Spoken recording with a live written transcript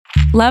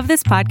Love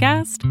this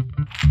podcast?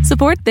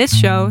 Support this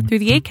show through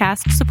the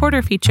Acast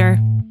supporter feature.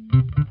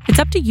 It's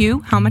up to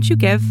you how much you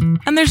give,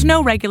 and there's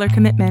no regular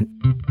commitment.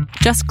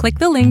 Just click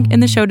the link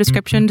in the show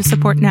description to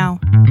support now.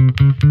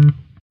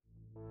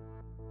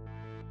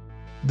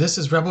 This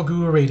is Rebel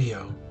Guru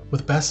Radio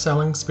with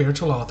best-selling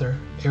spiritual author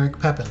Eric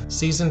Pepin,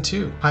 Season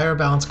 2, Higher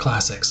Balance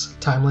Classics,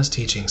 Timeless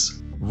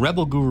Teachings.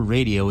 Rebel Guru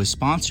Radio is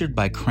sponsored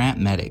by Cramp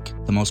Medic,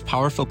 the most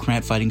powerful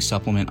cramp fighting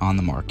supplement on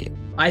the market.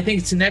 I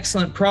think it's an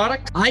excellent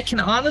product. I can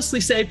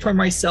honestly say for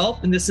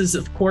myself, and this is,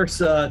 of course,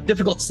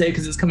 difficult to say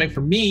because it's coming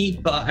from me,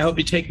 but I hope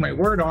you take my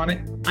word on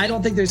it. I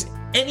don't think there's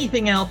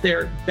anything out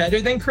there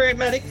better than Cramp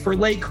Medic for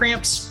leg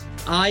cramps.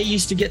 I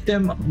used to get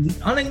them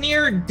on a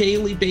near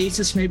daily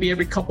basis, maybe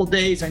every couple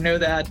days. I know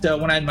that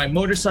when I had my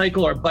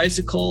motorcycle or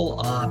bicycle,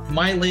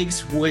 my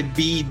legs would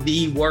be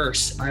the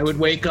worst. I would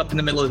wake up in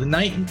the middle of the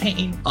night in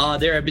pain.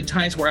 There have been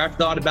times where I've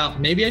thought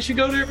about maybe I should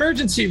go to the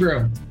emergency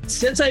room.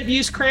 Since I've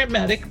used Cramp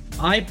Medic,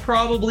 I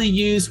probably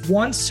use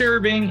one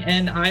serving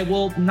and I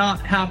will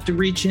not have to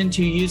reach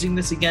into using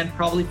this again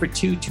probably for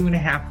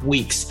 2.5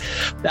 weeks.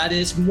 That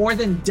is more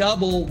than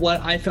double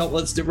what I felt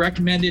was the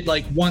recommended,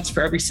 like once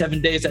for every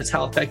 7 days. That's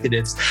how effective it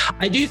is.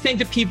 I do think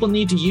that people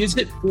need to use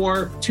it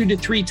for 2 to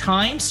 3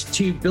 times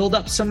to build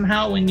up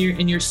somehow in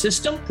your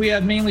system. We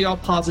have mainly all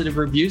positive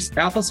reviews.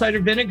 Apple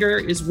cider vinegar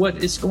is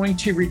what is going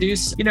to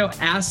reduce,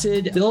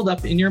 acid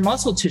buildup in your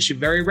muscle tissue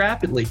very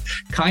rapidly.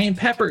 Cayenne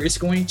pepper is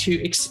going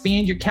to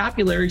expand your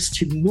capillaries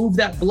to move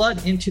that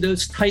blood into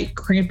those tight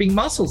cramping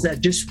muscles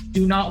that just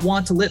do not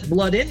want to let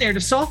blood in there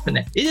to soften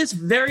it. It is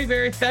very,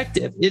 very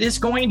effective. It is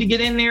going to get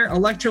in there,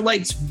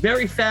 electrolytes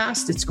very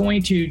fast. It's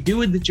going to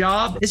do the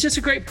job. It's just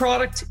a great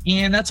product,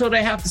 and that's what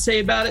I have to say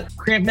about it.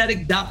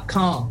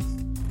 CrampMedic.com.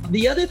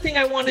 The other thing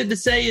I wanted to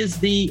say is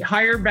the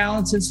Higher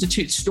Balance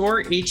Institute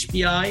store,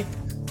 HBI,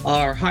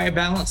 or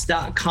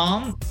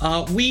higherbalance.com.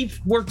 We've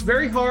worked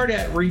very hard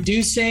at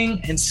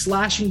reducing and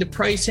slashing the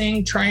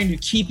pricing, trying to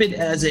keep it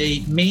as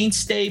a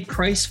mainstay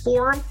price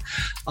for them.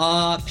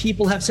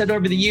 People have said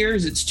over the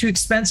years it's too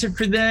expensive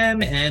for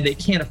them and they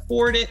can't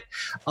afford it.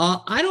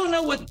 I don't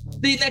know what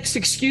the next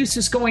excuse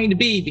is going to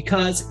be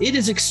because it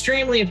is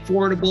extremely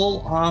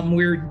affordable.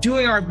 We're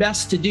doing our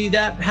best to do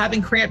that.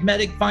 Having Cramp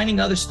Medic, finding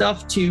other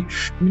stuff to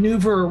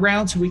maneuver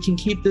around so we can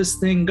keep this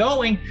thing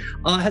going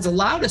has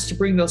allowed us to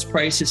bring those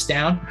prices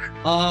down.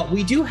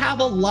 We do have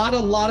a lot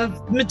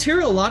of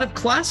material, a lot of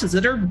classes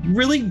that are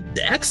really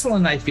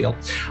excellent, I feel.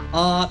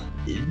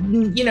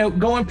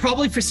 Going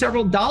probably for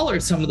several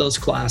dollars, some of those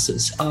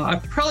classes.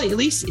 Probably at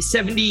least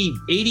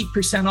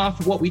 70-80% off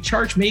of what we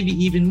charge, maybe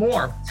even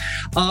more.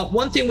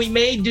 One thing we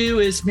may do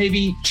is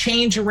maybe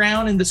change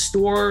around in the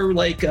store,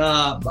 like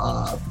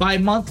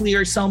bi-monthly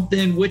or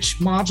something, which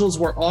modules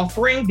we're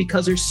offering,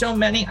 because there's so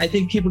many. I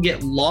think people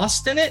get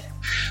lost in it.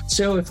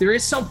 So if there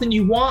is something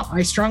you want,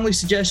 I strongly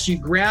suggest you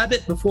grab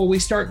it before we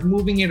start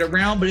moving it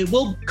around, but it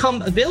will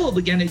come available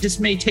again. It just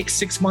may take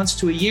 6 months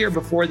to a year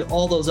before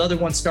all those other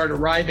ones start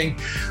arriving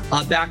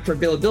back for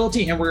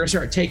availability, and we're going to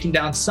start taking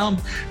down some,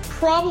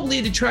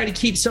 probably to try to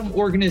keep some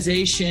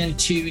organization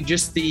to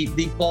just the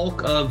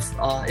bulk of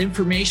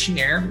information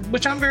there,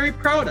 which I'm very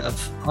proud of.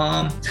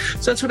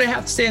 So that's what I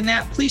have to say on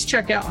that. Please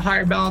check out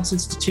Higher Balance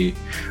Institute,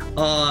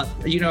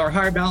 or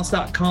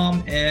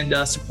higherbalance.com,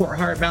 and support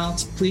Higher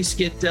Balance. Please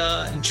get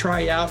and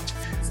try out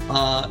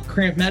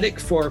Cramp Medic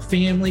for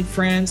family,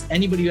 friends,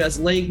 anybody who has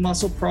leg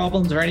muscle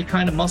problems or any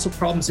kind of muscle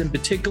problems in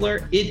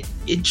particular. It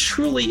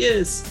truly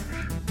is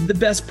the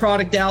best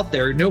product out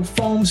there. No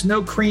foams,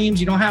 no creams.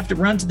 You don't have to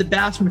run to the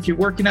bathroom if you're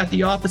working at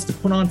the office to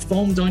put on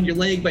foams on your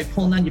leg by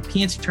pulling on your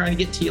pants and trying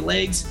to get to your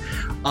legs.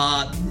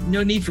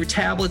 No need for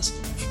tablets.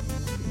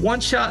 One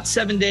shot,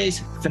 7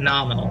 days,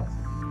 phenomenal.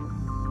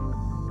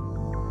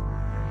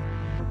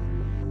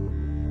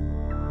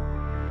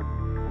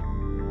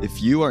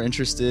 If you are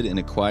interested in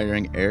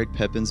acquiring Eric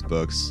Pepin's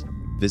books,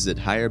 visit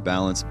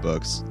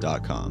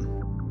higherbalancebooks.com.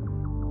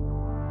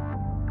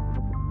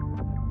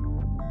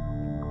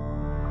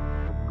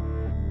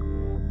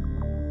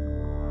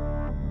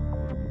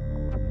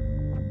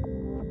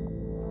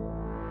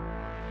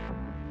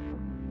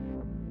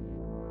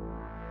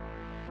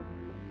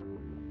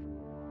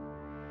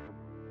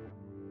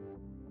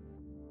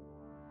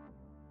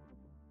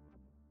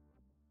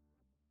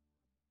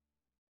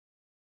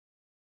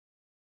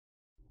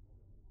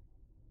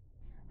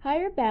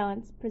 Higher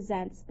Balance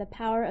presents The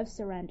Power of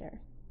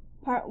Surrender,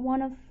 Part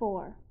 1 of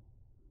 4.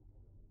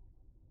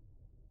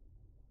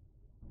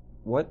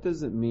 What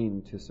does it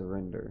mean to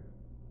surrender?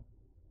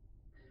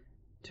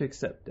 To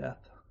accept death.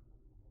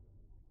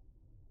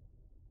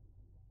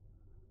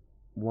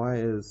 Why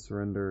is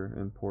surrender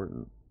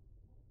important?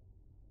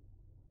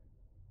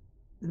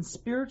 In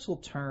spiritual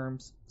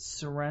terms,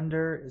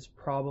 surrender is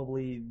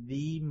probably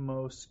the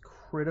most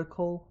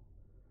critical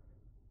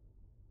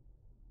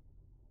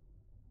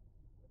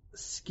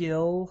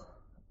skill,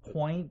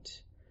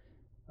 point,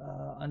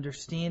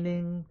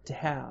 understanding to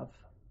have.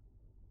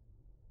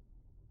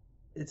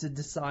 It's a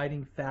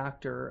deciding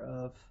factor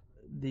of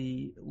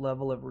the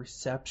level of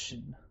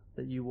reception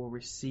that you will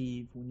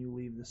receive when you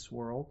leave this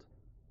world.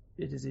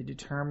 It is a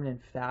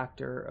determinant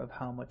factor of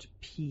how much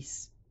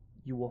peace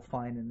you will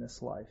find in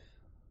this life.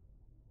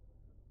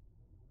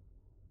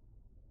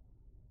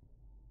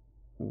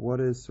 What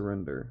is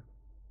surrender?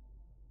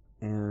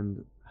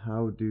 And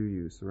how do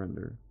you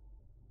surrender?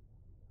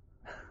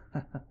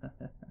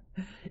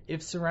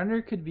 If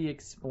surrender could be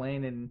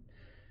explained in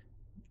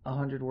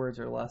 100 words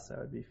or less, that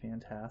would be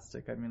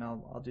fantastic. I mean,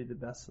 I'll do the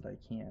best that I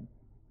can.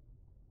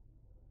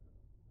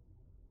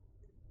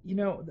 You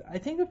know, I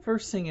think the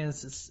first thing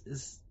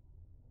is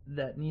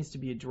that needs to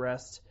be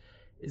addressed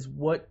is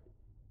what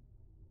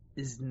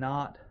is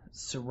not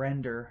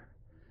surrender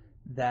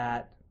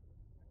that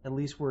at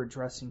least we're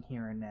addressing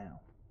here and now.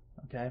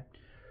 Okay?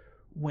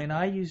 When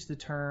I use the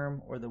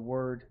term or the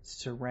word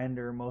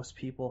surrender, most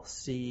people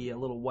see a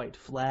little white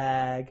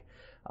flag,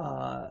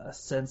 a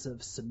sense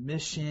of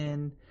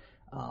submission,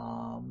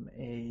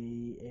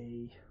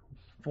 a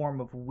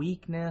form of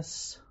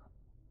weakness.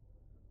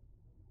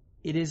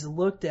 It is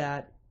looked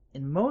at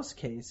in most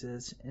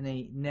cases in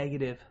a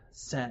negative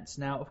sense.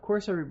 Now, of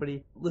course,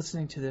 everybody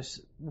listening to this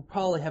will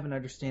probably have an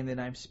understanding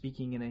that I'm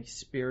speaking in a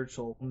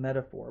spiritual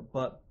metaphor,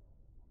 but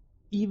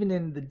even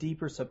in the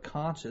deeper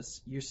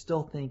subconscious, you're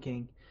still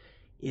thinking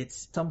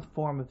it's some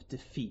form of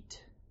defeat.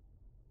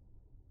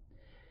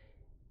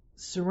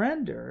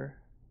 Surrender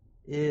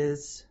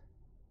is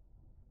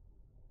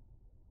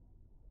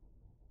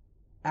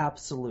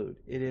absolute.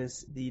 It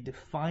is the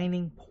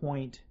defining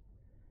point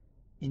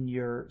in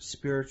your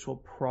spiritual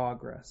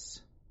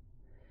progress.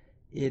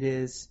 It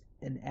is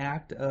an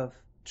act of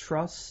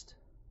trust,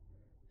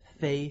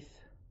 faith,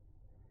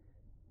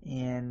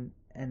 and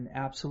an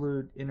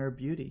absolute inner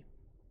beauty.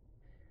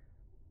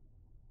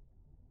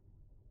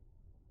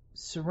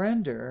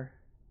 Surrender,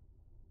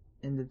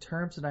 in the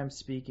terms that I'm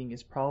speaking,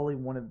 is probably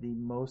one of the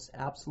most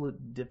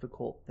absolute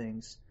difficult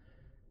things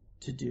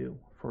to do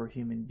for a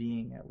human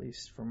being, at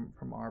least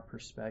from our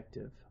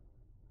perspective.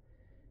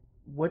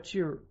 What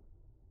you're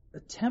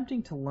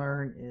attempting to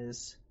learn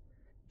is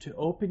to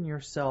open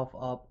yourself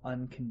up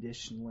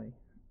unconditionally,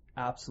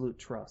 absolute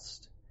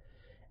trust.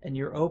 And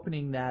you're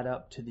opening that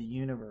up to the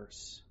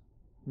universe.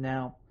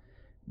 Now,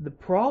 the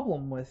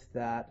problem with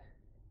that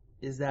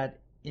is that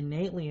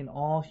innately in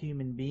all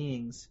human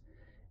beings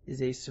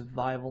is a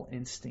survival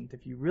instinct.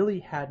 If you really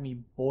had me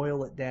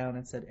boil it down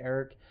and said,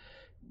 Eric,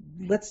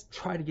 let's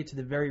try to get to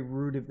the very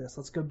root of this.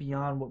 Let's go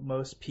beyond what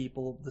most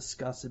people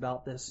discuss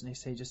about this, and they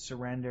say just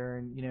surrender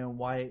and, you know,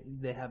 why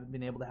they haven't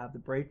been able to have the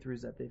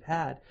breakthroughs that they've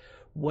had.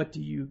 What do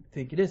you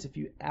think it is? If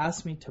you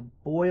ask me to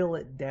boil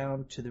it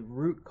down to the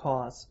root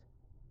cause,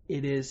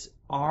 it is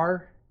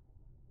our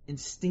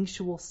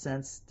instinctual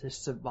sense to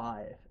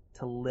survive,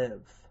 to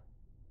live.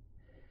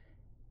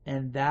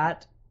 And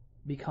that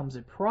becomes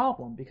a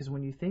problem because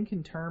when you think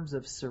in terms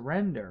of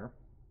surrender,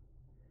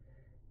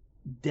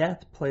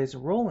 death plays a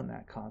role in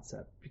that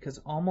concept, because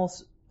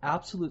almost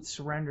absolute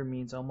surrender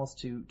means almost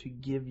to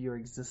give your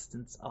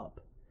existence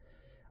up.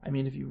 I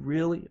mean, if you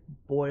really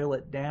boil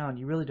it down,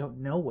 you really don't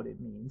know what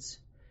it means.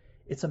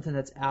 It's something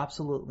that's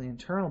absolutely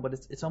internal, but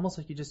it's almost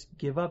like you just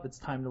give up. It's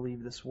time to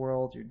leave this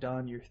world. You're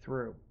done. You're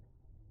through.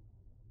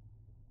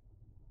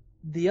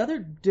 The other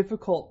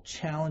difficult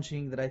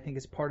challenging that I think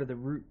is part of the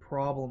root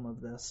problem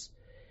of this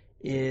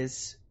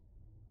is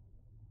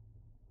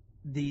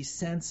the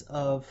sense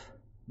of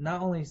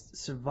not only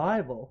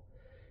survival,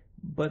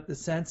 but the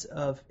sense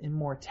of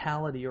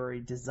immortality or a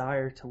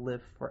desire to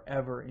live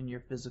forever in your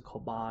physical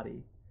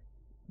body.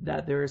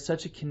 That there is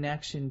such a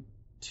connection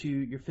to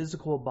your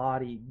physical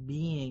body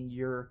being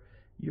your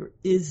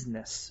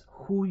isness,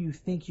 who you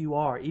think you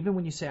are. Even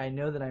when you say, I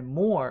know that I'm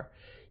more,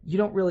 you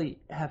don't really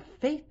have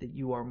faith that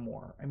you are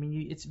more. I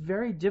mean, it's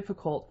very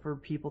difficult for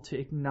people to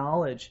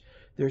acknowledge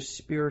their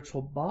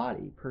spiritual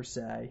body, per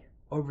se,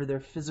 over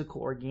their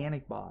physical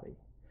organic body.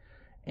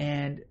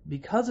 And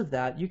because of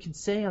that, you can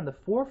say on the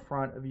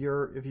forefront of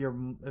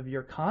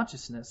your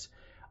consciousness,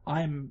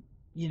 I'm,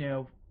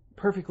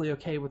 perfectly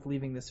okay with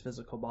leaving this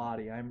physical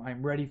body.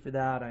 I'm ready for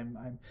that.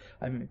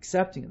 I'm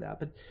accepting of that.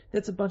 But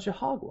that's a bunch of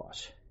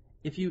hogwash.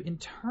 If you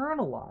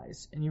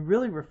internalize and you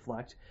really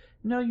reflect,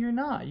 no, you're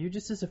not. You're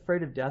just as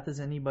afraid of death as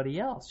anybody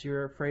else.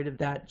 You're afraid of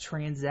that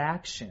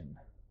transaction.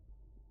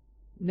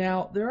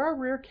 Now, there are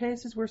rare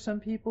cases where some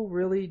people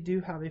really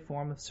do have a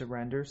form of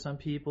surrender. Some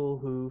people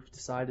who've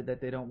decided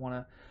that they don't want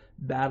to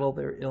battle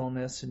their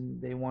illness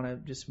and they want to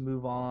just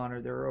move on,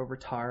 or they're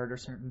overtired, or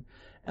certain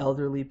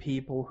elderly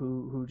people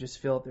who just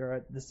feel that they're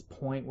at this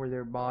point where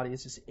their body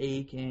is just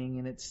aching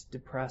and it's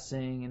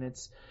depressing and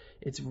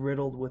it's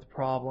riddled with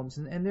problems,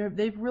 and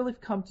they've really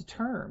come to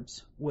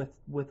terms with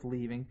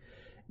leaving.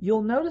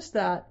 You'll notice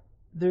that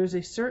there's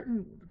a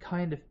certain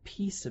kind of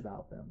peace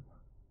about them.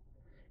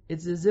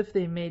 It's as if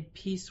they made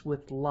peace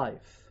with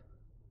life.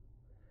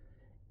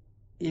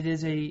 It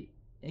is a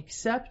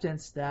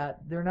acceptance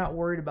that they're not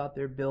worried about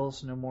their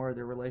bills no more,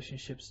 their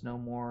relationships no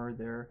more,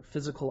 their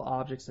physical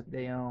objects that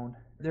they own.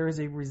 There is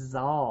a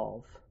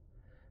resolve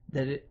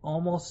that it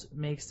almost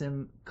makes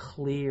them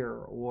clear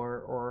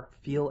or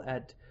feel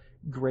at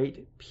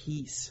great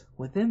peace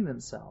within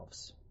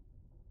themselves.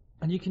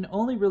 And you can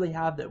only really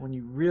have that when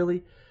you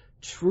really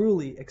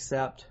truly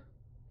accept,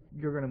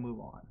 you're going to move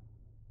on.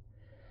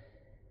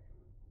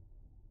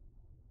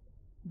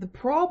 The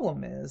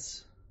problem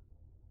is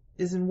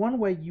in one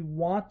way you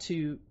want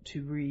to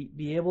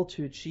be able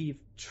to achieve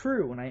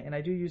true, and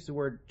I do use the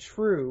word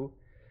true,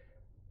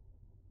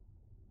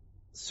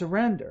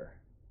 surrender.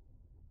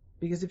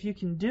 Because if you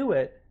can do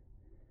it,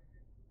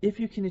 if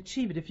you can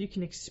achieve it, if you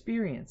can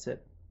experience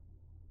it,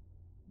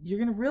 you're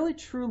going to really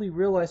truly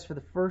realize for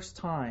the first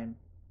time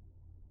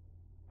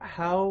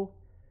how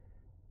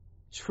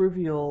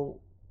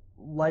trivial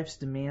life's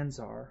demands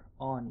are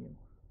on you.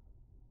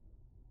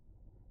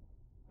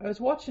 I was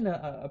watching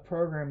a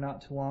program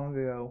not too long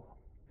ago.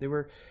 They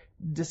were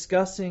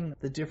discussing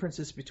the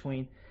differences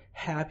between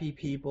happy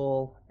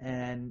people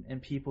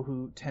and people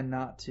who tend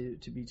not to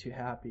be too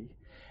happy.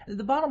 And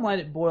the bottom line,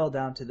 it boiled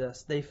down to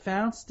this. They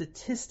found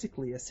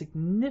statistically a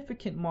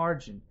significant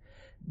margin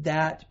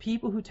that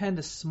people who tend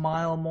to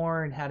smile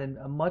more and had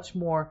a much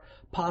more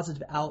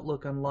positive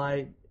outlook on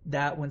life,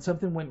 that when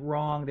something went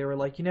wrong, they were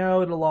like,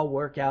 it'll all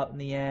work out in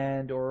the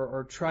end,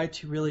 or try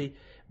to really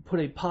put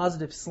a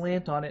positive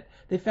slant on it.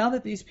 They found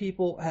that these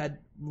people had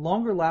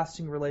longer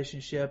lasting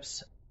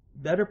relationships,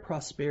 better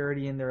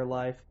prosperity in their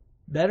life,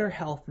 better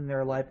health in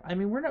their life. I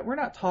mean, we're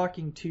not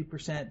talking 2%,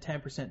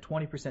 10%,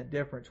 20%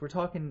 difference. We're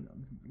talking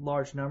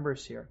large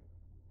numbers here.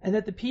 And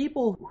that the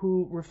people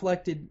who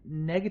reflected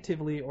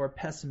negatively or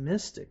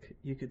pessimistic,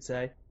 you could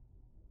say,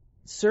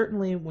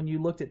 certainly when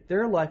you looked at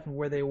their life and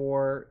where they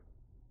were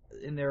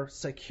in their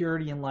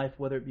security in life,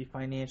 whether it be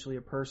financially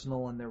or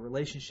personal, and their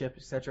relationship,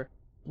 etc.,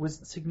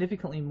 was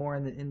significantly more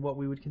in what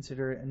we would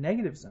consider a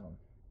negative zone.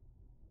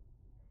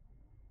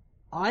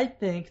 I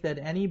think that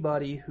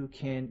anybody who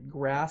can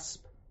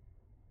grasp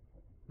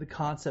the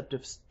concept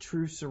of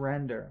true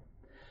surrender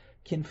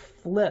can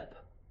flip,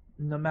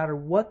 no matter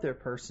what their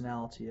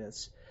personality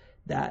is,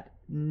 that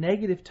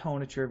negative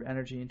tonature of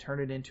energy and turn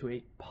it into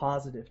a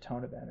positive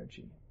tone of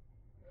energy.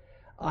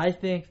 I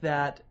think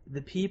that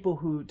the people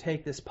who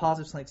take this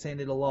positive slant, saying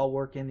it'll all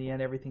work in the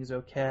end, everything's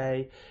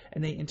okay,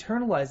 and they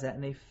internalize that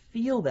and they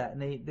feel that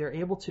and they're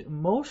able to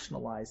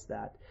emotionalize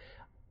that,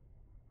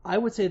 I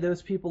would say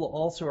those people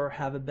also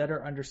have a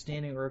better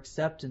understanding or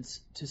acceptance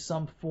to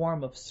some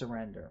form of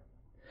surrender.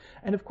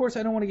 And of course,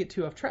 I don't want to get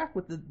too off track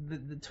with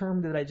the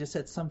term that I just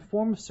said, some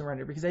form of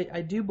surrender, because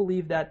I do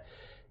believe that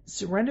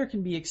surrender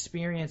can be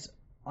experienced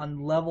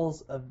on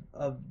levels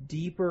of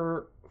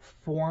deeper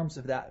forms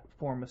of that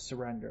form of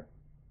surrender.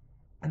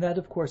 And that,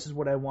 of course, is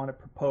what I want to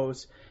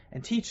propose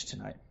and teach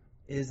tonight,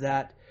 is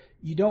that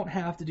you don't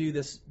have to do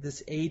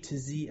this A to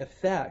Z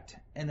effect,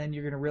 and then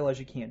you're going to realize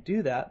you can't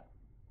do that,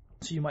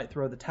 so you might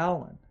throw the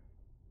towel in.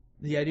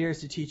 The idea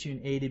is to teach you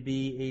an A to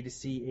B, A to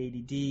C, A to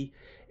D,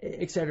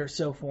 etc.,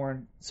 so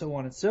on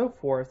and so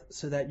forth,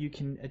 so that you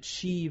can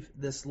achieve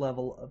this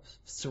level of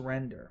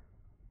surrender.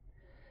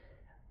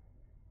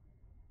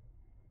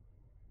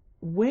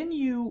 When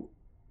you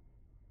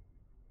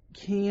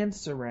can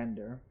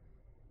surrender,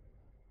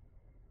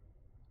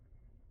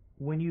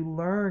 when you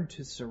learn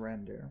to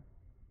surrender,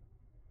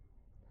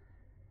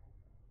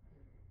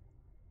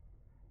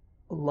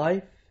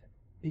 life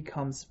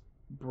becomes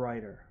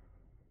brighter.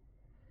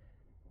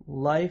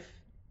 Life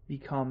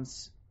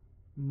becomes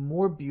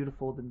more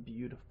beautiful than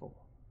beautiful.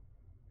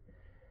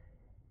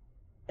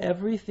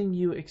 Everything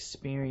you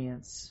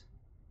experience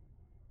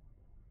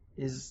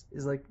is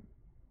like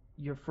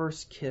your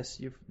first kiss,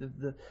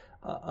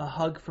 a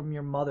hug from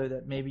your mother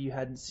that maybe you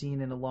hadn't seen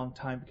in a long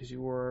time because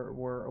you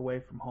were away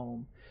from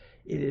home.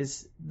 It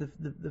is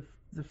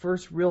the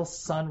first real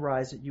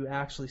sunrise that you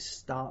actually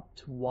stopped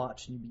to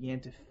watch and you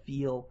began to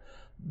feel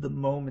the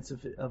moments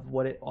of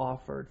what it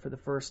offered for the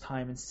first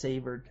time and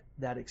savored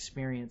that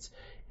experience.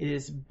 It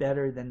is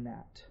better than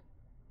that.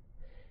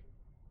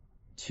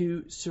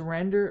 To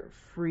surrender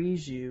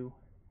frees you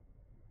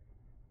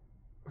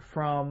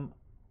from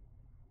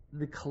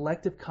the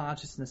collective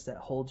consciousness that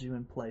holds you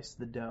in place,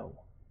 the dough.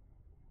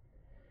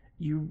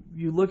 You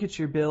look at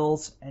your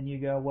bills and you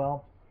go,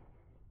 well,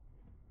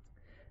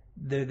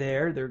 they're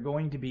there, they're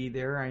going to be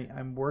there,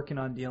 I'm working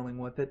on dealing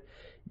with it.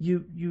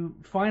 You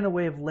find a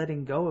way of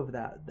letting go of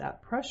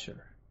that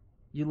pressure.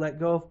 You let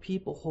go of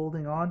people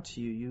holding on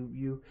to you.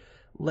 You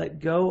let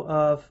go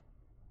of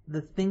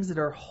the things that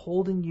are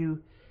holding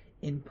you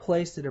in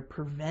place, that are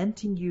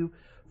preventing you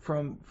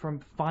from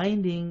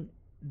finding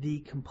the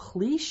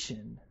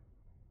completion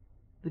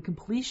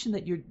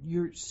that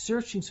you're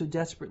searching so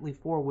desperately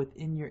for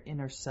within your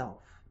inner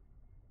self.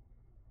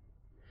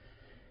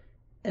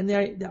 And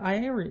the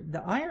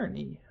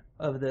irony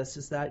of this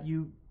is that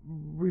you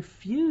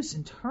refuse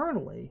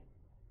internally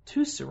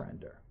to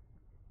surrender.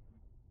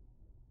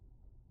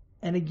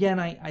 And again,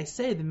 I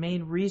say the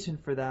main reason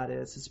for that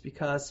is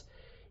because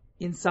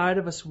inside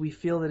of us we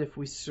feel that if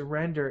we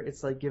surrender,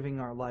 it's like giving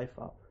our life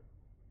up.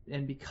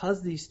 And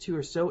because these two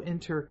are so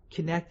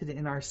interconnected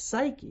in our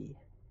psyche,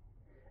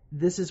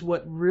 this is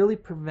what really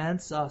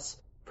prevents us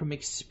from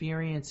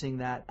experiencing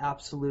that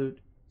absolute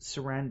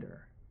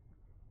surrender.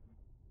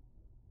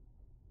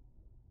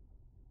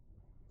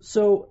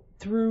 So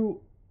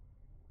through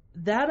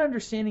that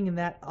understanding and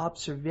that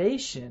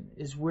observation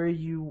is where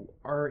you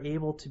are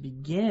able to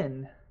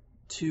begin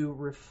to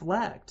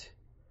reflect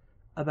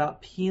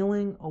about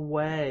peeling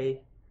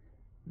away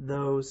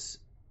those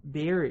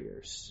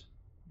barriers.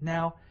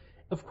 Now,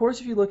 of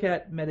course, if you look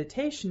at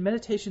meditation,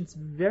 meditation's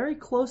very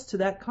close to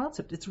that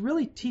concept. It's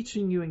really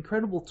teaching you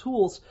incredible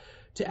tools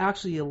to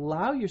actually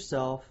allow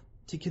yourself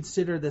to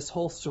consider this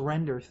whole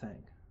surrender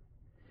thing.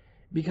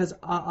 Because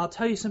I'll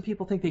tell you, some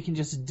people think they can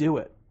just do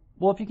it.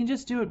 Well, if you can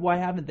just do it, why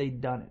haven't they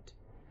done it?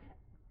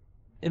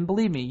 And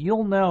believe me,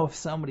 you'll know if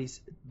somebody's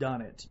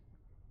done it.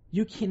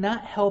 You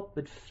cannot help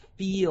but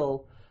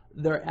feel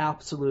their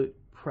absolute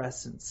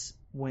presence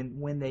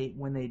when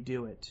they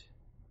do it.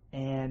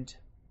 And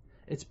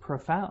it's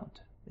profound.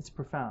 It's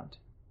profound.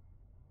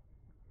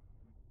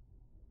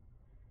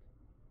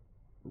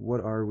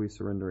 What are we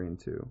surrendering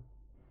to?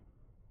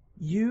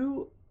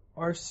 You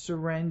are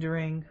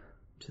surrendering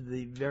to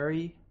the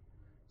very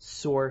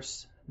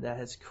source that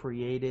has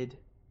created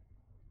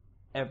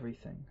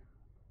everything.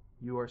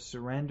 You are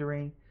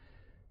surrendering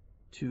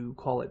to,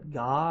 call it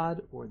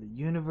God or the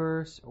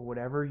universe or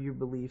whatever your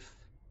belief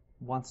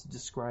wants to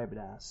describe it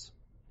as.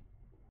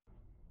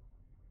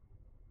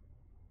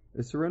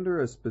 Is surrender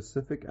a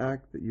specific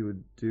act that you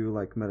would do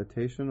like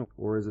meditation,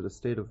 or is it a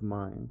state of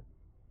mind?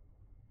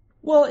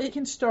 Well, it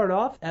can start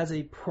off as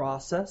a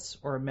process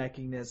or a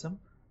mechanism,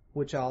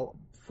 which I'll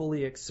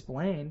fully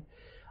explain.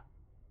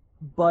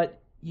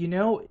 But, you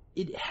know,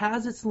 it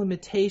has its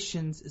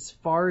limitations as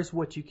far as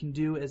what you can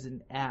do as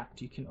an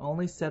act. You can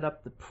only set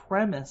up the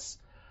premise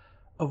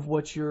of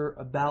what you're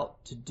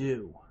about to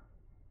do.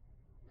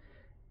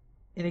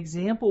 An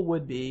example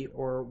would be,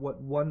 or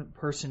what one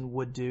person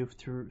would do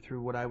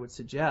through what I would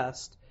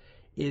suggest,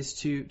 is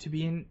to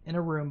be in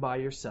a room by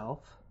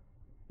yourself.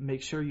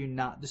 Make sure you're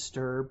not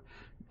disturbed,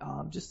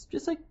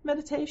 just like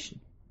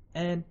meditation.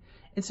 And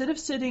instead of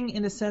sitting,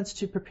 in a sense,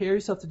 to prepare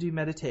yourself to do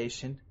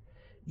meditation,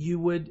 you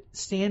would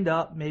stand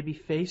up, maybe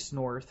face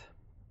north,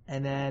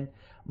 and then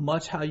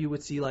much how you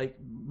would see like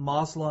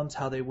Muslims,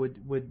 how they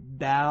would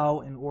bow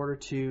in order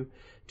to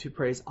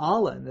praise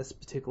Allah in this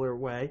particular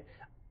way,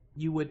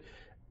 you would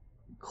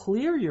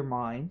clear your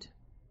mind,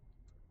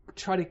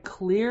 try to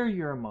clear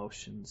your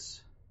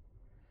emotions.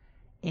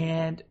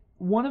 And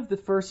one of the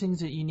first things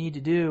that you need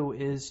to do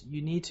is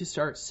you need to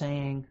start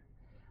saying,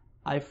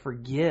 I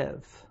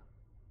forgive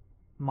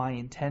my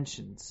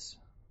intentions.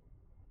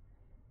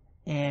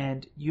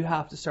 And you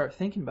have to start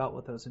thinking about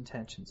what those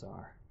intentions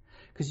are,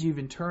 because you've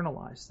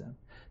internalized them.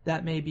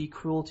 That may be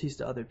cruelties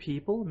to other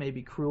people, it may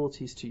be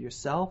cruelties to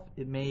yourself,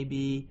 it may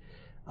be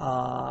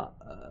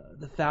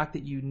the fact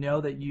that you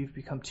know that you've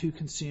become too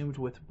consumed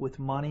with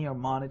money or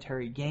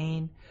monetary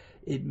gain.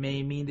 It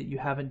may mean that you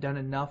haven't done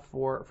enough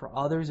for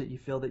others, that you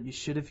feel that you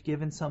should have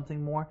given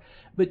something more.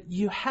 But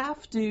you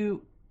have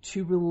to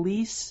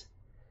release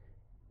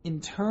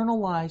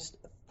internalized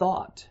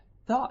thought.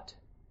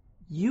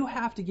 You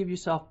have to give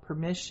yourself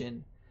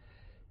permission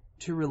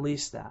to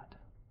release that.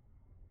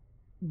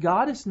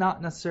 God is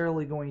not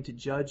necessarily going to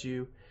judge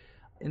you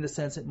in the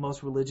sense that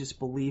most religious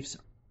beliefs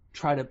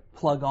try to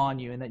plug on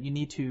you, and that you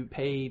need to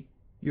pay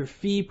your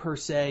fee per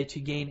se to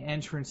gain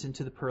entrance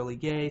into the pearly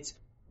gates,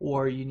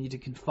 or you need to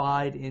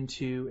confide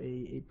into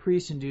a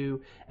priest and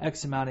do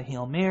X amount of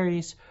Hail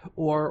Marys,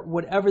 or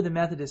whatever the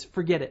method is.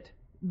 Forget it.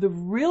 The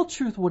real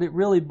truth, what it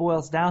really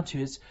boils down to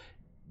is,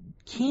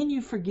 can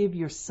you forgive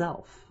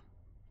yourself?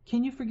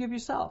 Can you forgive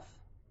yourself?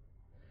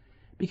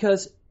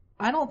 Because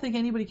I don't think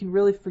anybody can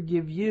really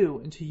forgive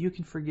you until you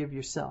can forgive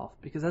yourself,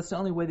 because that's the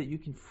only way that you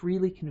can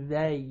freely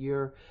convey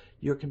your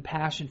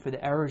compassion for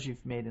the errors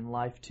you've made in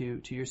life to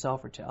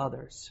yourself or to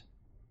others.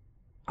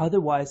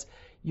 Otherwise,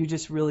 you're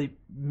just really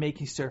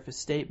making surface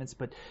statements,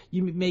 but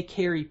you may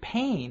carry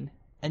pain,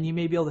 and you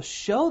may be able to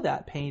show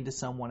that pain to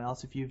someone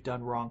else if you've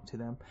done wrong to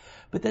them.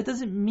 But that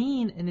doesn't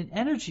mean, in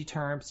energy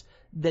terms,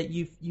 that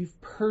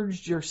you've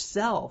purged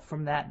yourself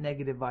from that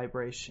negative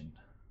vibration.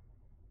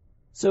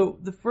 So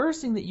the first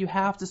thing that you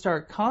have to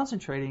start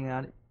concentrating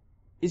on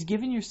is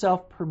giving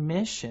yourself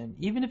permission,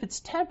 even if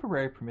it's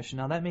temporary permission.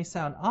 Now that may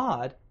sound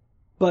odd,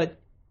 but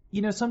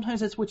you know,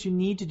 sometimes that's what you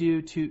need to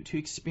do to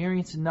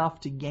experience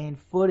enough to gain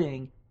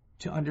footing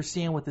to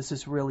understand what this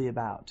is really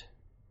about.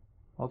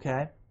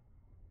 Okay?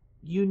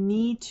 You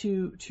need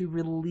to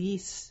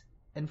release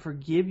and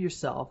forgive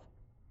yourself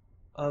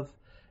of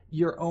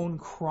your own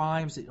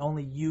crimes that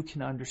only you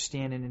can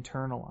understand and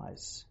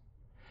internalize.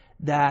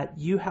 That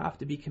you have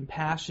to be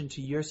compassionate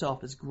to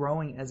yourself as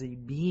growing as a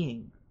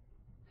being.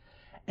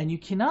 And you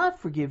cannot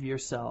forgive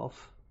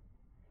yourself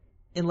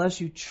unless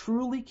you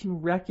truly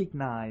can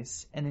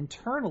recognize and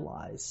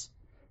internalize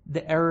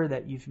the error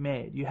that you've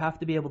made. You have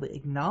to be able to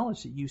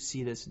acknowledge that you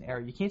see it as an error.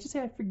 You can't just say,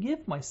 I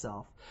forgive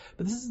myself.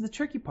 But this is the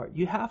tricky part.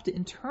 You have to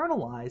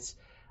internalize,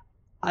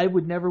 I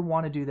would never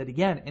want to do that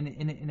again,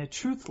 in a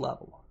truth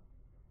level.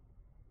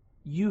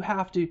 You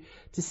have to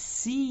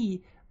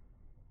see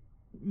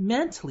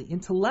mentally,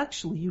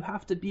 intellectually, you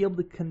have to be able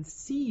to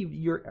conceive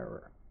your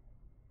error.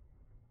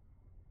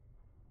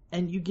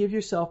 And you give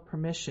yourself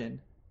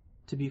permission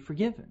to be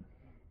forgiven.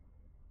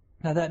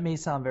 Now that may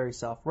sound very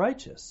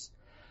self-righteous,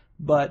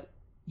 but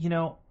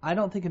I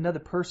don't think another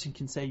person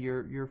can say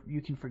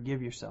you can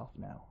forgive yourself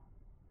now.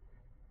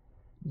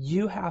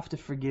 You have to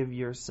forgive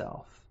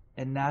yourself,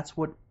 and that's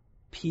what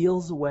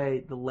peels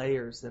away the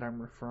layers that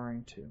I'm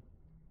referring to.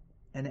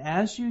 And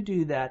as you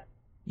do that,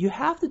 you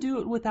have to do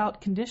it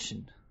without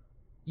condition.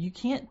 You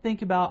can't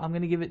think about, I'm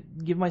going to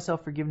give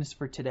myself forgiveness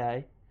for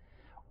today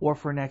or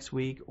for next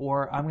week,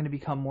 or I'm going to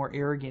become more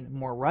arrogant and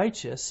more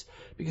righteous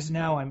because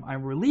now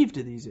I'm relieved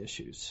of these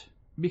issues.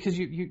 Because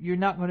you're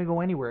not going to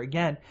go anywhere.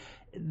 Again,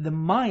 the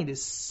mind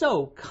is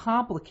so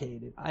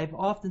complicated. I've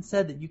often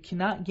said that you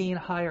cannot gain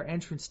higher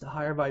entrance to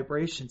higher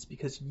vibrations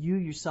because you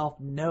yourself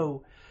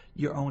know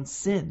your own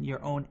sin,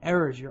 your own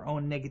errors, your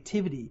own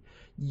negativity.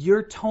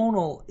 Your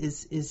tonal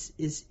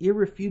is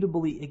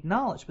irrefutably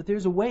acknowledged, but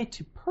there's a way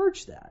to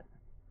purge that.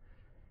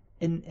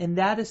 And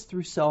that is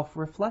through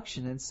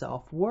self-reflection and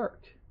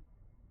self-work.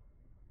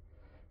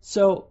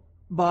 So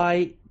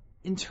by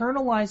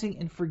internalizing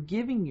and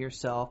forgiving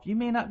yourself, you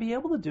may not be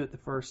able to do it the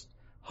first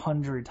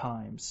 100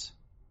 times,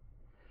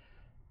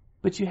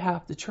 but you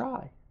have to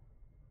try.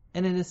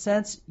 And in a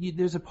sense,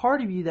 there's a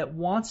part of you that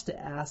wants to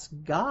ask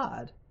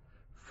God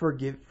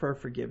for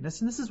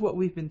forgiveness, and this is what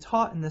we've been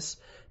taught in this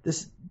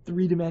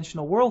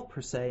three-dimensional world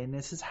per se, and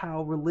this is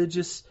how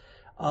religious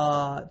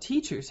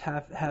teachers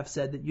have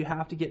said that you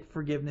have to get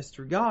forgiveness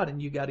through God,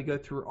 and you got to go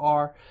through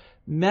our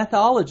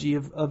methodology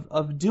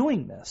of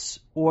doing this,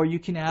 or you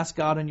can ask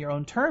God on your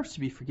own terms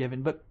to be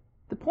forgiven. But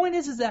the point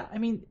is that,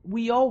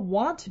 we all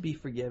want to be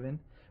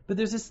forgiven, but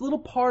there's this little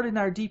part in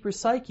our deeper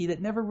psyche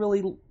that never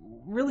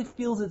really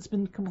feels it's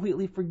been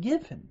completely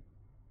forgiven.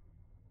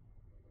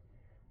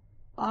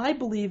 I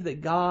believe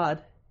that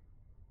God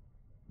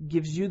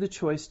gives you the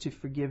choice to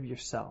forgive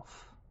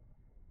yourself.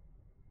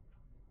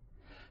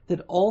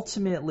 That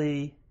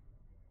ultimately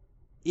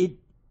it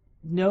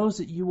knows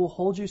that you will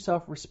hold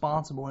yourself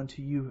responsible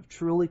until you have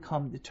truly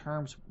come to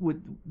terms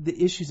with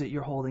the issues that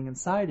you're holding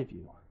inside of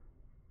you.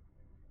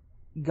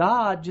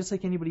 God, just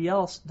like anybody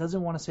else,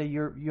 doesn't want to say,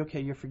 you're okay,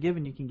 you're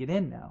forgiven, you can get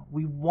in now.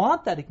 We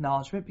want that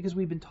acknowledgement because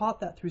we've been taught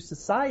that through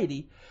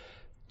society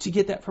to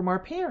get that from our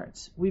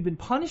parents. We've been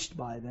punished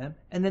by them,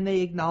 and then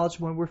they acknowledge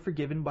when we're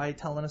forgiven by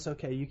telling us,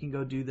 okay, you can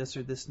go do this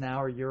or this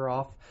now, or you're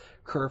off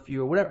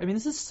curfew or whatever.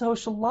 This is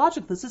social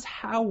logic. This is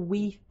how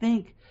we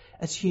think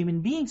as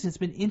human beings. It's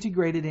been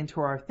integrated into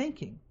our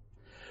thinking.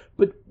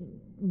 But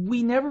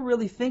we never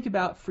really think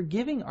about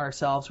forgiving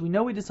ourselves. We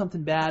know we did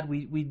something bad,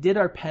 we did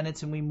our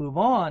penance and we move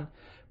on,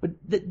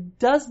 but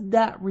does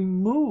that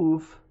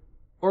remove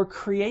or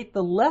create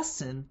the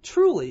lesson,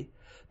 truly,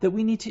 that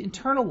we need to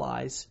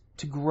internalize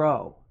to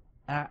grow?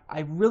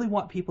 I really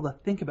want people to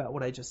think about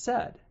what I just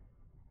said.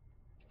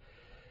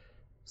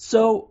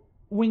 So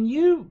when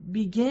you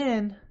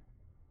begin,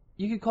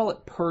 you could call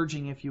it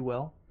purging, if you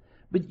will,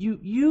 but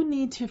you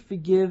need to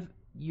forgive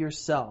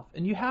yourself.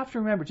 And you have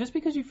to remember, just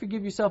because you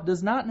forgive yourself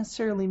does not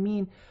necessarily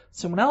mean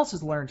someone else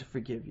has learned to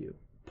forgive you.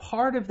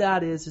 Part of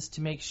that is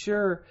to make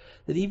sure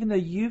that even though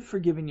you've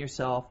forgiven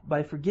yourself,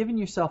 by forgiving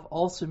yourself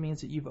also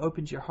means that you've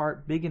opened your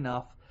heart big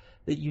enough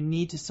that you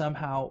need to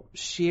somehow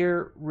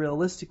share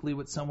realistically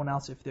with someone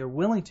else, if they're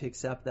willing to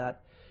accept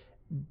that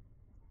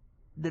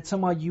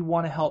somehow you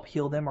want to help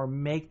heal them or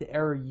make the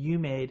error you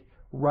made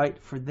right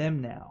for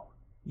them now.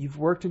 You've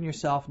worked on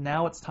yourself.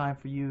 Now it's time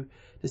for you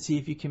to see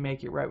if you can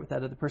make it right with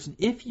that other person.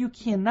 If you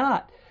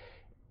cannot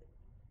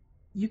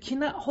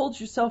hold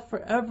yourself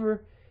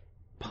forever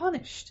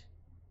punished.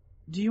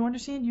 Do you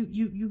understand?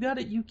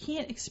 You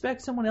can't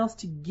expect someone else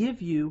to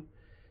give you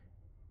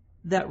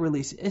that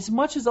release, as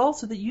much as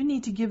also that you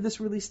need to give this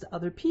release to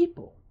other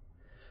people.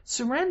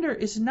 Surrender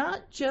is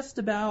not just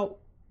about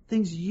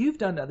things you've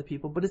done to other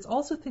people, but it's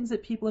also things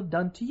that people have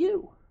done to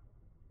you.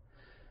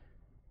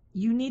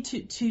 You need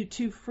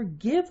to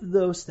forgive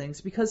those things,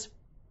 because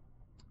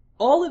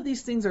all of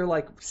these things are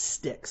like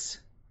sticks.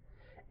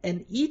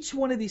 And each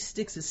one of these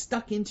sticks is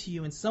stuck into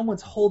you, and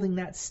someone's holding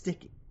that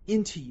stick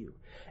into you.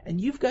 And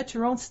you've got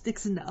your own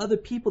sticks into other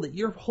people that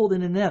you're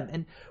holding in them.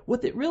 And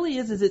what it really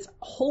is it's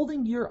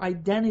holding your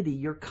identity,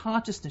 your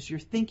consciousness, your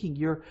thinking,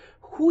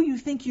 who you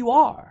think you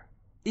are,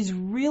 is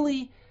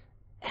really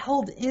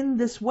held in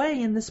this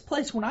way, in this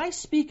place. When I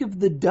speak of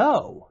the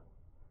dough,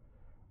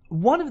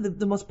 one of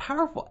the most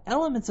powerful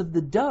elements of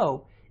the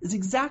dough is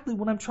exactly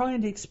what I'm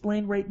trying to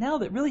explain right now,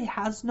 that really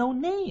has no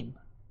name.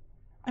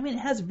 It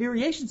has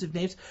variations of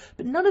names,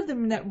 but none of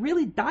them that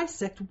really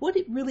dissect what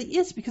it really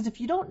is, because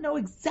if you don't know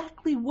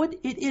exactly what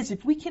it is,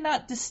 if we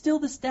cannot distill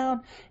this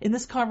down in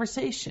this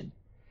conversation,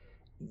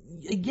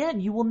 again,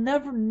 you will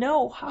never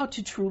know how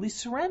to truly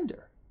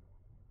surrender.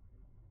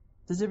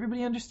 Does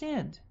everybody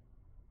understand?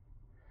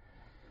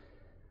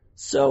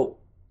 So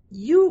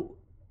you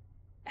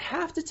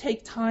have to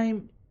take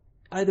time,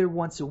 either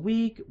once a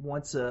week,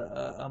 once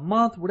a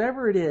month,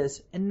 whatever it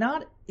is, and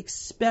not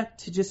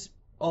expect to just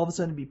all of a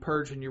sudden be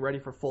purged and you're ready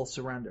for full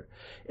surrender.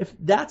 If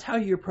that's how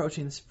you're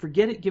approaching this,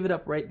 forget it, give it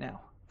up right now.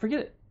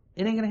 Forget it.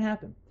 It ain't going to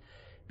happen.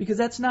 Because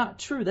that's not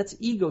true. That's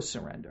ego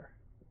surrender.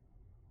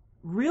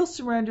 Real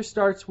surrender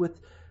starts with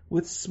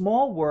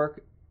small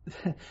work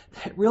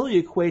that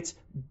really equates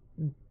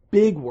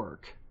big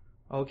work,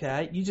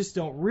 okay? You just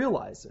don't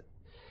realize it.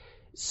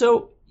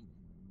 So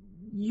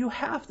you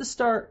have to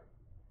start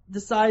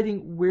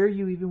deciding where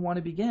you even want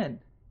to begin.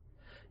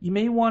 You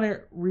may want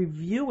to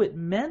review it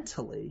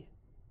mentally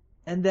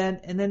and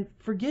then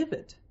forgive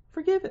it.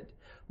 Forgive it.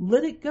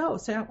 Let it go.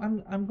 Say,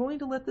 I'm going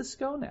to let this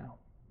go now.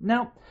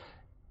 Now,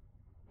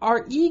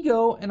 our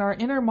ego and our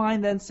inner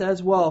mind then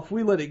says, well, if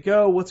we let it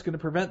go, what's going to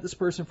prevent this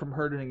person from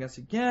hurting us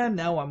again?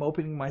 Now I'm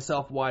opening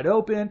myself wide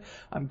open.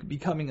 I'm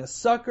becoming a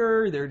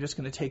sucker. They're just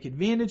going to take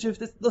advantage of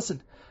this.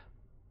 Listen,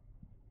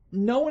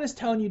 no one is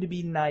telling you to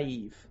be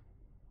naive.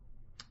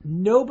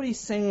 Nobody's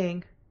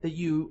saying that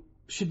you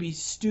should be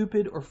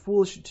stupid or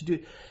foolish to do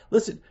it.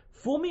 Listen,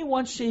 fool me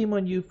once, shame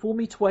on you. Fool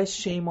me twice,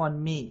 shame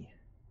on me.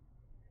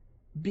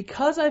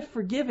 Because I've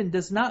forgiven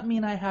does not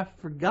mean I have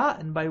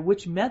forgotten by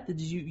which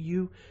methods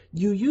you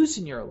use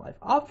in your life.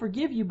 I'll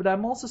forgive you, but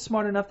I'm also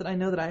smart enough that I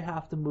know that I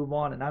have to move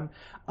on, and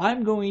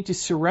I'm going to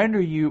surrender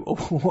you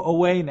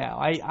away now.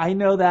 I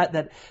know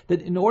that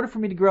in order for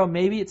me to grow,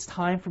 maybe it's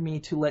time for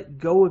me to let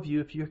go of you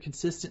if you're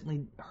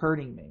consistently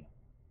hurting me.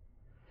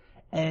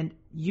 And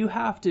you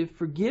have to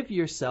forgive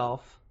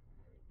yourself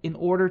in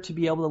order to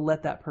be able to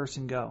let that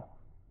person go.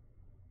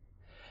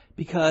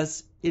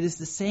 Because it is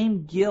the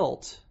same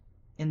guilt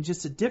in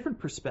just a different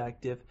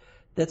perspective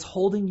that's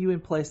holding you in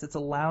place, that's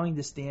allowing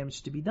this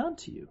damage to be done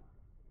to you.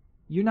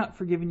 You're not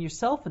forgiving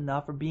yourself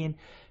enough or being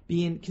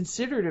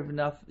considerate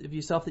enough of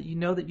yourself that you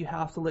know that you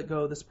have to let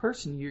go of this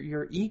person.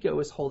 Your ego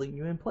is holding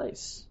you in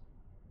place.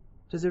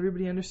 Does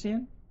everybody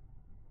understand?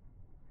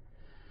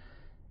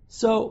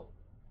 So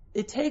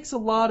it takes a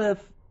lot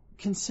of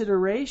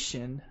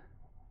consideration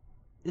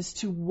as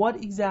to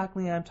what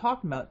exactly I'm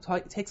talking about.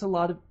 It takes a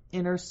lot of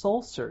inner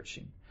soul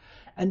searching.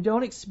 And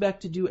don't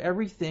expect to do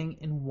everything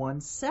in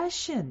one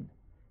session.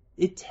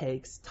 It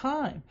takes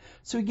time.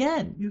 So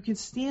again, you can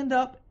stand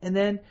up, and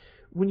then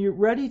when you're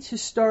ready to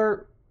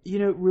start,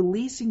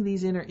 releasing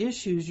these inner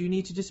issues, you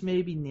need to just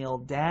maybe kneel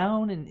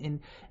down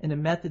in a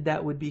method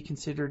that would be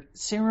considered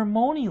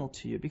ceremonial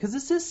to you. Because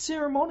this is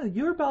ceremonial.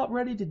 You're about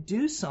ready to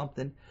do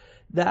something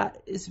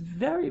that is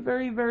very,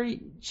 very,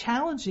 very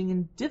challenging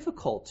and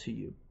difficult to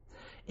you.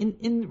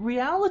 In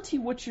reality,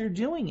 what you're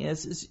doing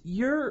is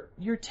you're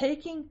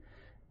taking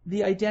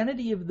the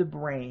identity of the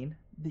brain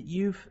that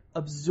you've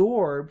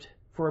absorbed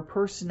for a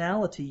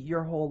personality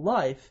your whole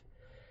life,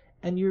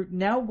 and you're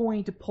now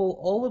going to pull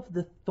all of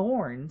the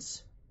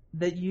thorns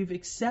that you've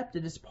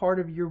accepted as part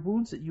of your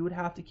wounds that you would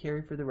have to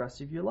carry for the rest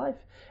of your life.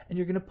 And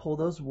you're going to pull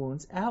those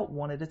wounds out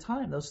one at a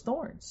time, those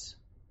thorns.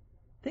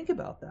 Think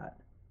about that.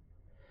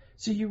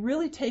 So you're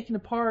really taking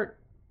apart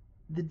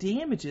the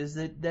damages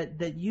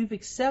that you've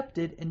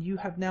accepted, and you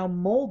have now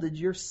molded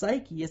your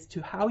psyche as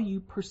to how you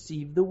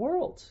perceive the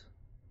world.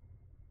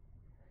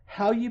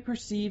 How you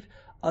perceive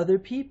other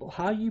people,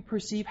 how you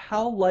perceive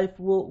how life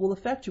will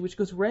affect you, which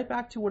goes right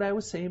back to what I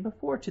was saying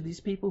before, to these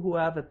people who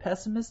have a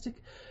pessimistic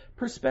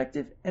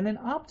perspective and an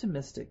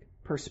optimistic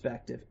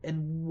perspective,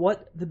 and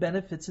what the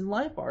benefits in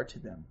life are to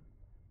them.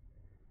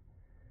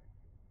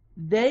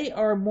 They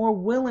are more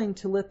willing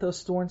to let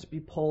those thorns be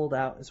pulled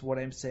out, is what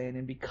I'm saying,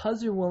 and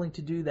because they're willing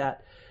to do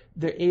that,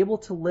 they're able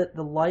to let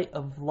the light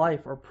of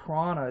life, or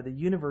prana, the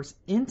universe,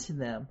 into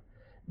them,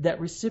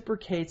 that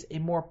reciprocates a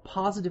more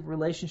positive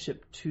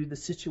relationship to the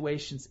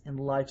situations in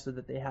life so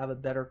that they have a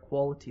better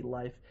quality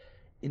life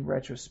in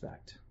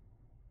retrospect.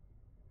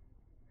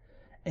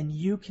 And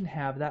you can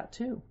have that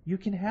too. You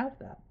can have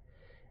that.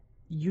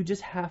 You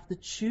just have to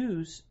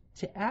choose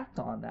to act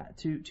on that,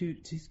 to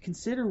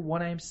consider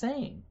what I'm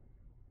saying.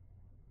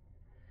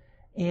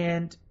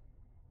 And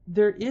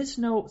there is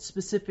no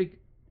specific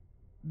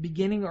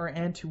beginning or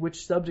end to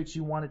which subjects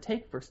you want to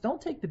take first.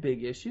 Don't take the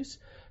big issues.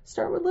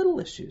 Start with little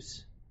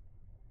issues.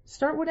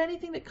 Start with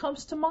anything that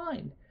comes to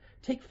mind.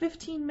 Take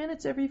 15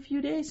 minutes every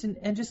few days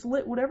and just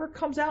let whatever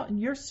comes out in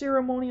your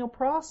ceremonial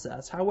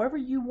process, however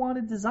you want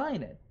to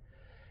design it.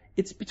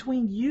 It's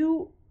between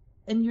you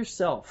and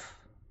yourself.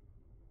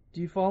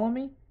 Do you follow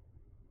me?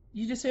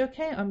 You just say,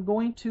 okay, I'm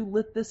going to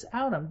let this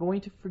out. I'm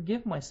going to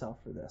forgive myself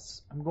for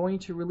this. I'm going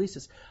to release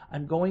this.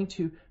 I'm going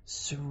to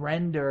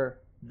surrender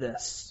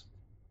this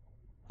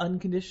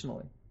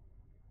unconditionally.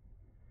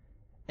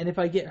 And if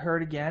I get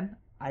hurt again,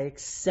 I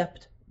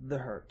accept the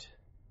hurt.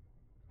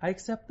 I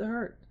accept the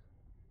hurt.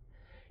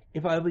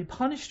 If I will be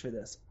punished for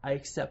this, I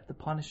accept the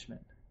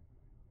punishment.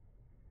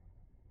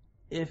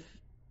 If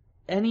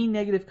any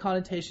negative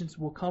connotations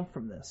will come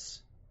from this,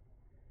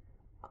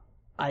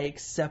 I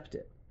accept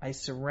it. I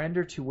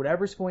surrender to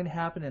whatever's going to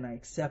happen, and I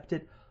accept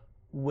it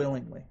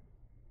willingly.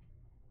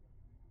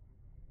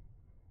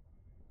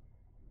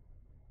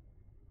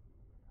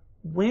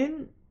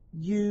 When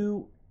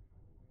you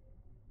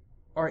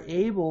are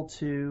able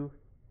to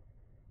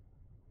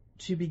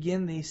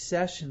begin these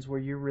sessions where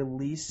you're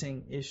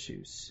releasing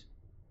issues,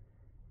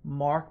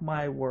 mark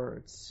my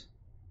words,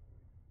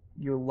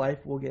 your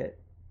life will get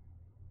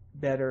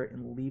better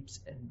in leaps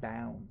and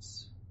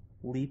bounds.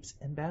 Leaps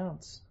and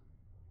bounds.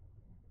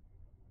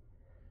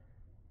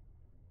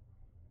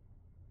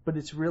 But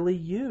it's really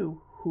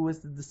you who is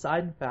the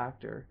deciding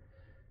factor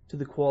to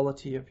the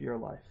quality of your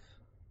life.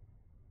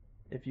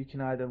 If you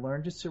can either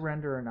learn to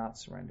surrender or not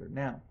surrender.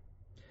 Now,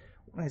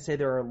 when I say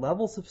there are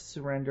levels of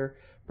surrender,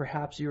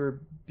 perhaps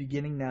you're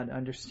beginning now to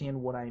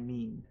understand what I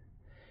mean.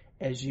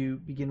 As you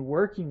begin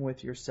working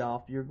with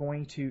yourself, you're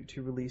going to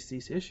release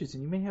these issues,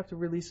 and you may have to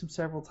release them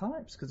several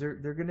times because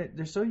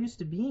they're so used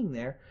to being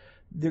there,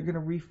 they're going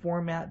to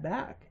reformat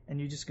back, and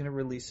you're just going to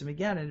release them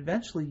again, and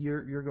eventually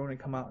you're going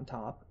to come out on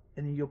top,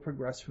 and then you'll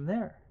progress from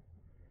there.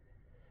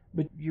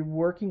 But you're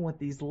working with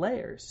these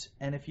layers,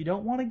 and if you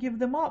don't want to give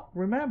them up,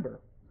 remember,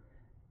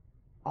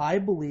 I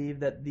believe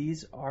that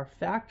these are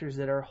factors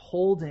that are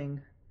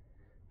holding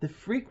the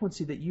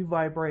frequency that you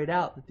vibrate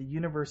out that the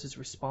universe is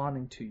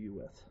responding to you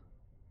with.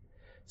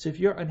 So if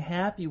you're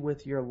unhappy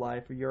with your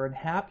life or you're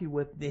unhappy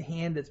with the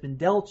hand that's been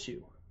dealt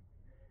you,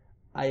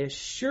 I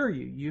assure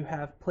you, you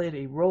have played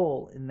a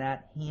role in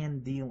that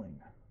hand dealing.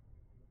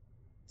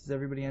 Does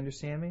everybody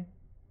understand me?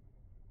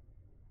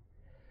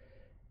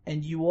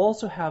 And you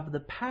also have the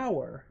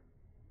power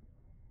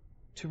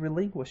to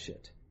relinquish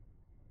it.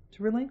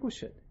 To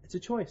relinquish it. It's a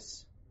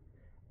choice.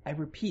 I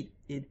repeat,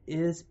 it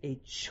is a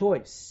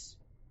choice.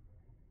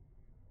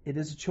 It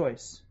is a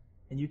choice.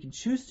 And you can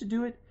choose to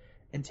do it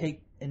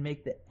and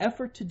make the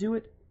effort to do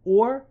it,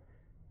 or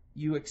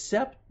you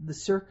accept the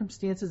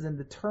circumstances and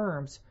the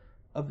terms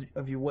of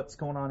what's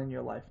going on in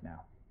your life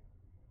now.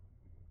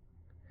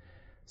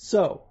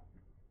 So,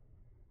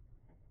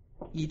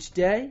 each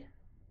day,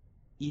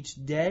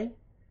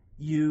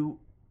 you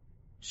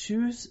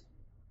choose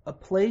a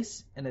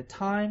place and a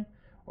time,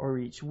 or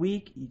each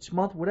week, each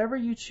month, whatever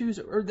you choose,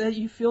 or that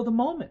you feel the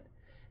moment.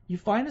 You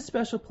find a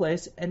special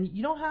place, and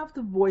you don't have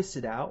to voice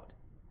it out,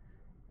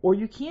 or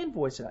you can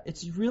voice it out.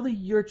 It's really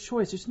your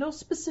choice. There's no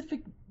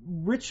specific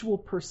ritual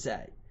per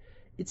se.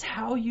 It's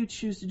how you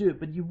choose to do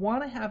it, but you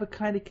want to have a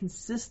kind of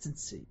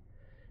consistency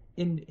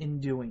in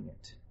doing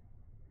it.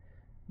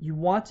 You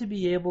want to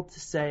be able to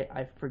say,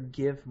 I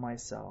forgive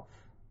myself.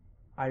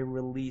 I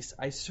release.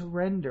 I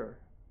surrender.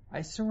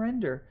 I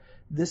surrender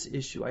this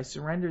issue. I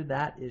surrender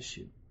that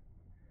issue.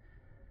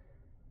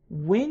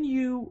 When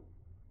you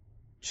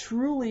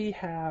truly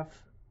have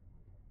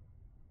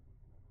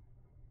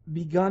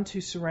begun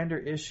to surrender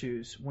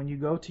issues, when you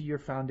go to your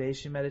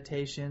foundation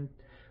meditation,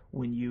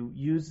 when you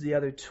use the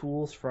other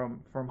tools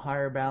from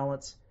Higher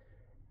Balance,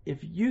 if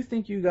you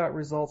think you got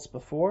results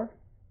before,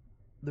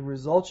 the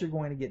results you're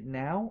going to get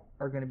now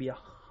are going to be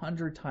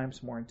 100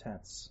 times more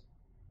intense.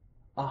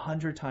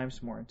 100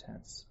 times more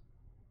intense.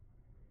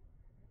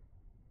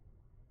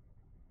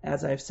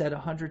 As I've said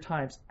 100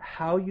 times,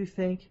 how you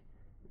think,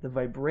 the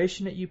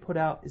vibration that you put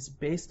out is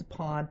based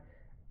upon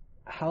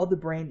how the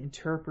brain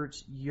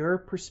interprets your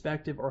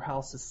perspective or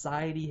how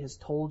society has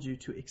told you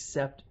to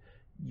accept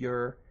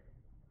your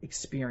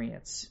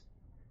experience.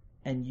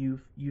 And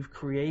you've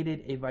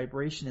created a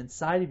vibration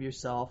inside of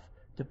yourself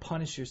to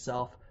punish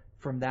yourself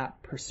from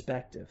that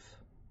perspective.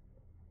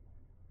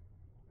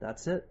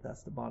 That's it.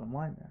 That's the bottom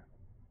line there.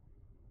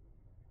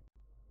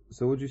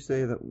 So would you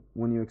say that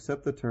when you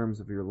accept the terms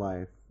of your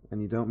life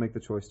and you don't make the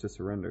choice to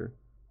surrender,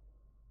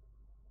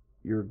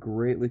 you're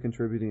greatly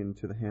contributing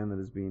to the hand that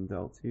is being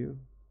dealt to you?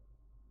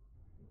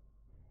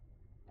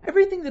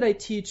 Everything that I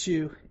teach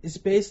you is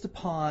based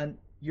upon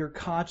your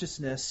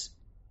consciousness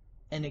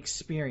and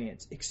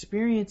experience.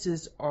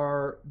 Experiences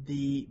are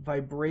the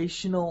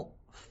vibrational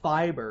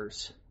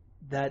fibers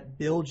that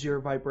build your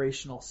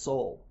vibrational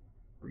soul,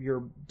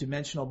 your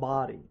dimensional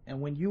body. And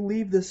when you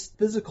leave this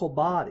physical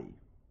body,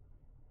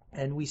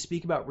 and we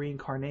speak about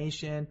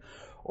reincarnation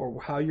or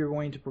how you're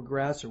going to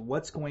progress or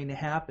what's going to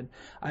happen,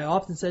 I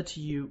often said to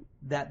you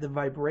that the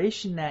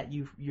vibration that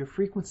your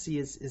frequency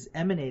is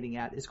emanating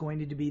at is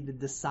going to be the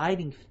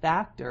deciding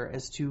factor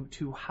as to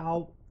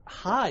how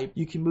high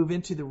you can move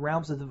into the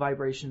realms of the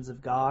vibrations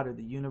of God or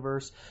the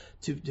universe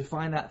to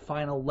find that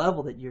final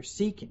level that you're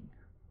seeking.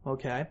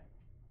 Okay?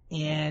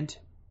 And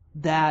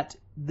that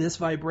this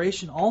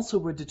vibration also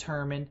would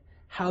determine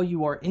how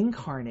you are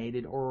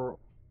incarnated or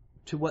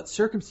to what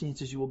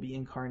circumstances you will be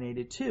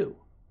incarnated to.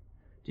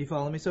 Do you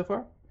follow me so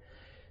far?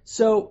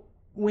 So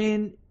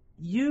when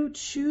you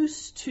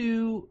choose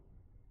to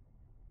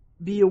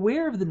be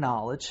aware of the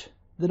knowledge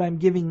that I'm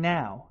giving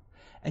now,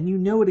 and you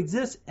know it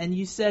exists, and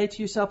you say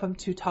to yourself, I'm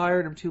too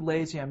tired, I'm too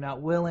lazy, I'm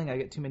not willing, I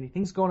get too many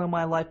things going on in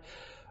my life,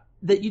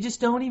 that you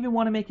just don't even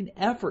want to make an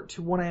effort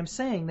to what I am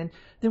saying,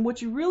 then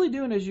what you're really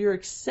doing is you're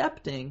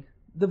accepting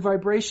the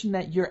vibration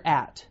that you're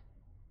at.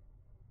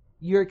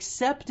 You're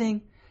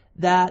accepting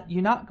that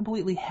you're not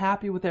completely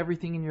happy with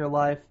everything in your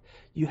life.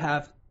 You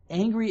have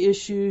angry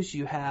issues,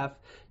 you have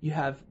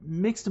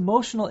mixed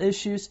emotional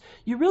issues.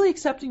 You're really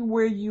accepting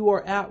where you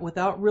are at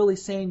without really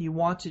saying you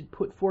want to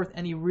put forth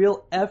any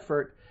real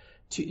effort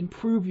to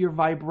improve your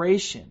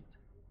vibration.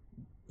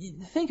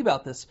 Think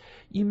about this.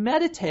 You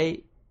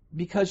meditate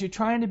because you're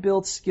trying to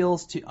build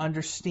skills to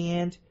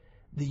understand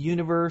the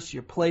universe,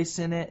 your place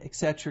in it,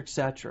 etc.,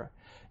 etc.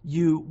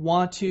 You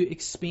want to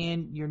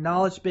expand your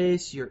knowledge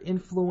base, your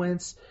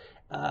influence,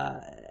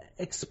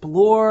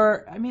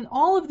 explore. I mean,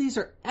 all of these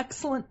are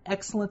excellent,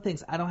 excellent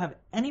things. I don't have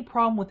any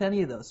problem with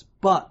any of those.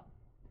 But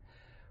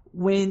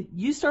when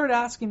you start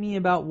asking me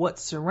about what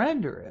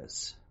surrender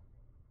is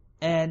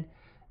and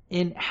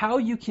how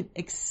you can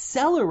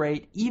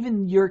accelerate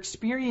even your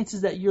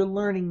experiences that you're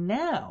learning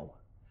now,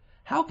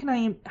 how can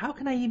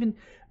I even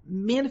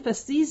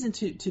manifest these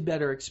into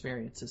better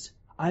experiences?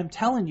 I'm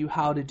telling you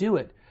how to do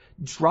it.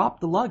 Drop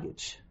the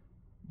luggage.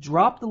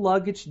 Drop the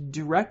luggage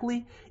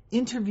directly,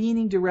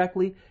 intervening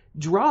directly.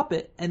 Drop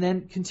it, and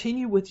then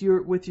continue with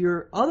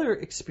your other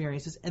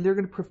experiences, and they're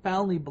going to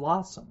profoundly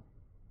blossom.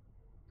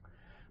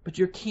 But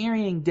you're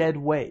carrying dead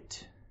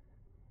weight.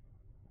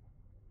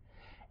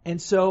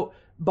 And so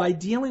by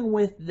dealing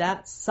with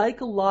that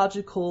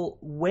psychological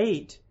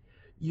weight,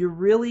 you're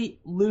really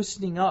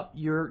loosening up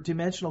your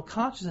dimensional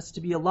consciousness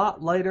to be a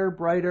lot lighter,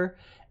 brighter,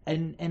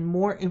 and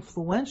more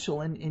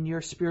influential in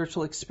your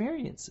spiritual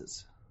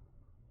experiences.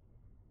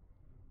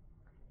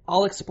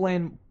 I'll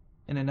explain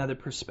in another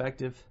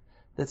perspective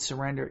that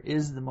surrender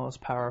is the most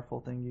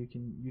powerful thing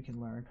you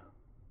can learn.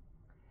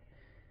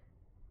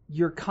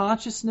 Your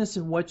consciousness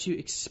and what you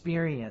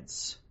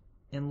experience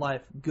in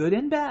life, good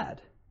and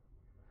bad,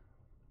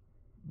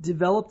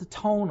 develop the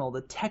tonal,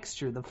 the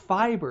texture, the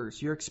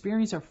fibers. Your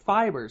experience are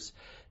fibers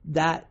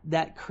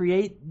that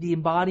create the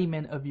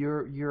embodiment of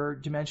your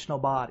dimensional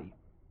body.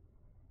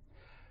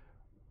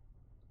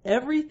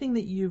 Everything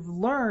that you've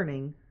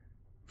learning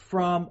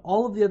from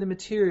all of the other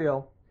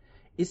material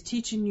is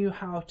teaching you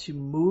how to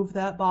move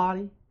that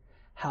body,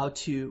 how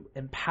to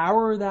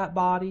empower that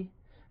body,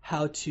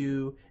 how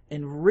to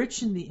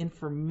enrich in the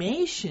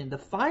information, the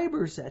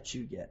fibers that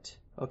you get,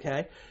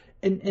 okay?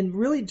 And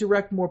really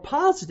direct more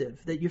positive,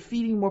 that you're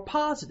feeding more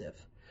positive.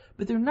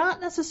 But they're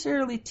not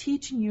necessarily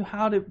teaching you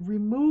how to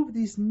remove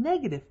these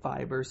negative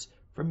fibers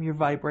from your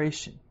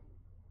vibration.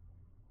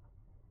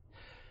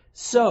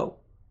 So,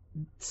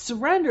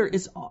 surrender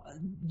is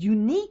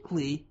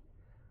uniquely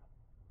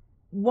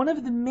one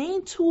of the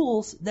main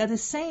tools that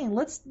is saying,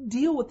 let's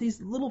deal with these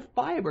little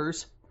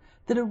fibers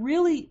that are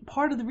really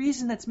part of the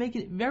reason that's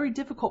making it very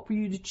difficult for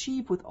you to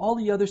achieve with all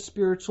the other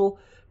spiritual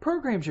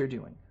programs you're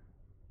doing.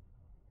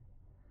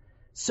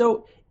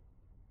 So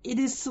it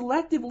is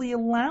selectively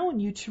allowing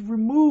you to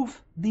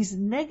remove these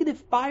negative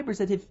fibers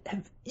that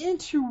have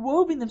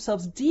interwoven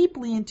themselves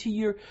deeply into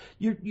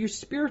your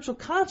spiritual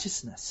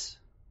consciousness.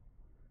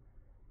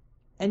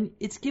 And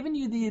it's given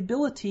you the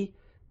ability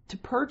to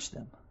purge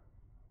them.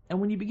 And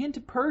when you begin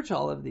to purge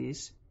all of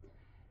these,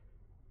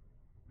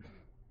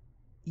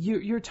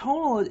 your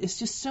tonal is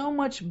just so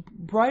much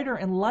brighter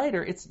and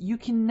lighter. You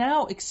can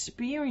now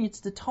experience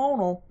the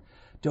tonal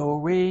do,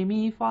 re,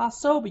 mi, fa,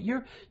 so, but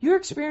you're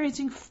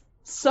experiencing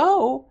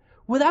so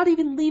without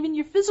even leaving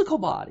your physical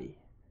body.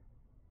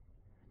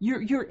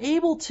 You're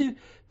able to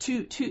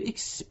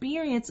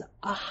experience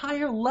a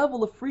higher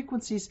level of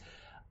frequencies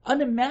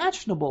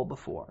unimaginable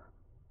before.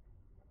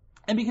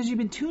 And because you've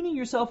been tuning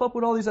yourself up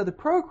with all these other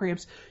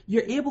programs,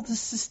 you're able to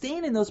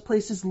sustain in those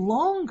places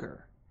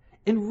longer,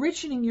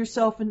 enriching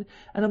yourself in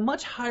a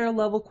much higher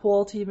level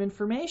quality of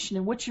information.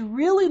 And what you're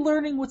really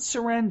learning with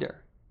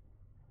surrender,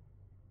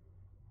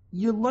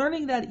 you're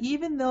learning that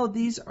even though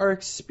these are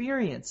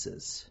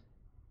experiences,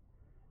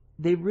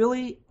 they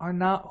really are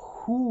not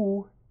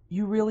who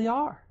you really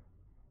are.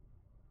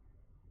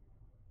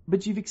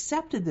 But you've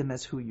accepted them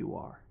as who you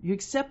are. You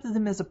accepted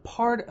them as a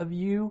part of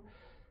you.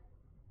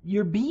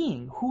 Your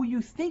being, who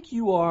you think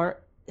you are,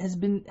 has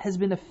been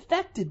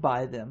affected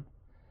by them,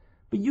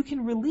 but you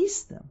can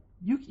release them.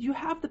 You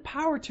have the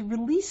power to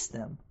release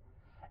them,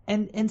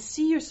 and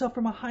see yourself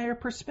from a higher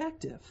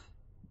perspective,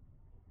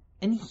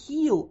 and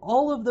heal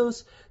all of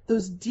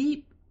those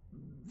deep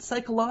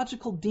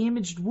psychological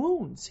damaged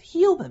wounds.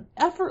 Heal them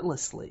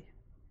effortlessly.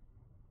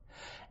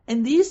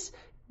 And these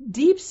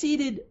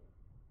deep-seated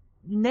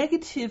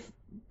negative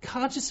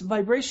conscious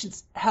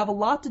vibrations have a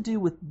lot to do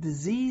with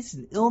disease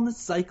and illness,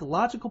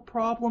 psychological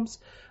problems,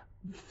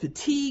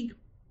 fatigue,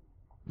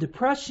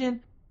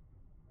 depression,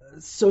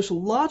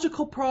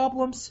 sociological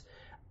problems,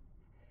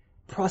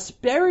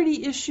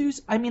 prosperity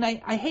issues. I mean,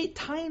 I hate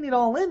tying it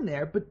all in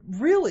there, but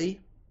really,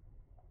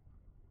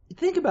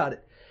 think about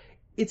it.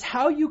 It's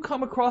how you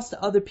come across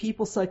to other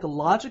people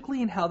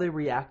psychologically and how they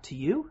react to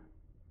you.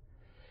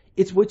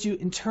 It's what you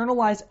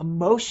internalize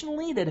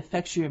emotionally that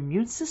affects your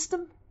immune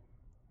system.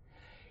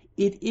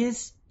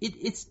 It's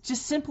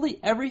just simply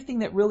everything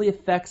that really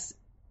affects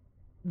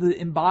the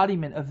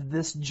embodiment of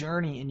this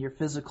journey in your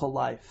physical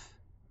life.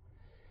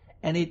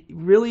 And it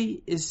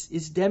really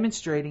is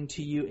demonstrating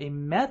to you a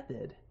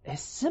method, a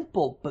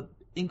simple but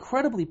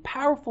incredibly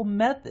powerful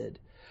method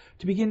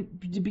to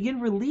begin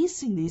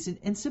releasing these,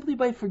 and simply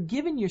by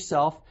forgiving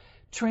yourself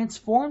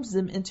transforms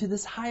them into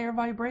this higher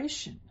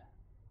vibration.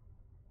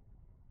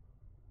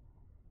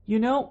 You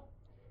know,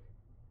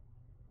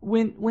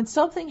 when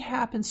something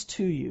happens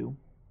to you,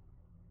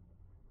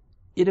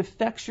 it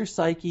affects your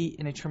psyche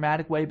in a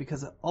traumatic way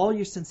because all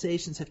your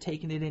sensations have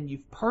taken it in.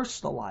 You've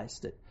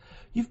personalized it.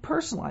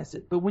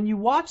 But when you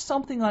watch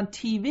something on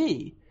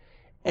TV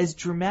as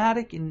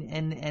dramatic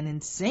and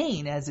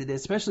insane as it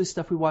is, especially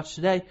stuff we watch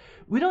today,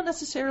 we don't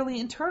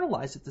necessarily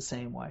internalize it the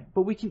same way.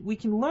 But we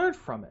can learn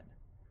from it.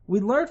 We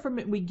learn from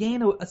it and we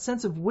gain a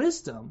sense of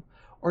wisdom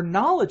or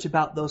knowledge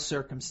about those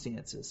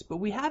circumstances. But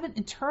we haven't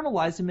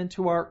internalized them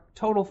into our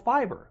total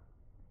fiber.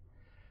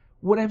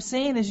 What I'm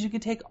saying is you can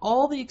take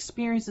all the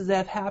experiences that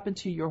have happened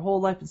to you your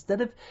whole life,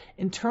 instead of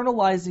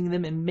internalizing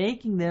them and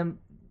making them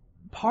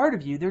part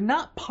of you, they're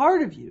not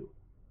part of you.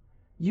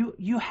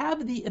 You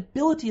have the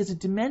ability as a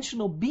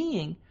dimensional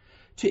being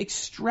to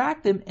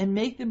extract them and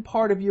make them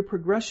part of your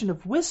progression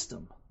of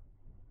wisdom,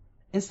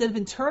 instead of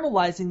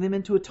internalizing them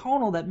into a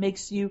tonal that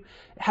makes you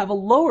have a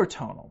lower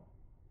tonal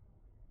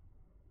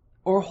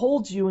or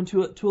holds you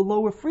into a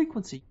lower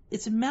frequency.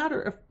 It's a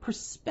matter of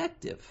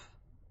perspective.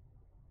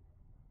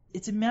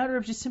 It's a matter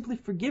of just simply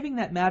forgiving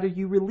that matter.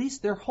 You release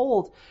their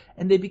hold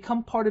and they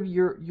become part of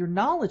your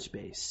knowledge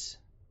base.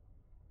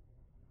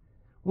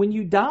 When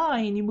you die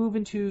and you move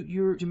into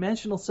your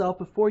dimensional self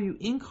before you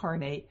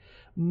incarnate,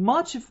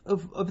 much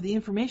of the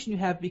information you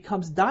have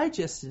becomes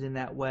digested in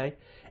that way,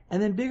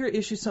 and then bigger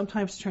issues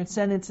sometimes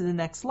transcend into the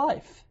next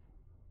life.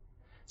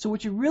 So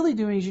what you're really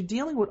doing is you're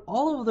dealing with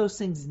all of those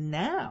things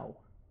now.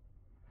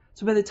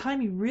 So by the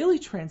time you really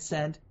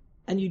transcend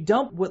and you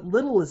dump what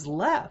little is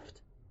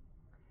left,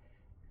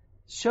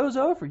 show's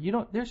over.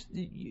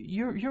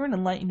 You're an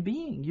enlightened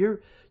being.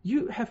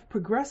 You have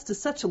progressed to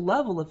such a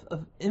level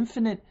of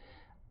infinite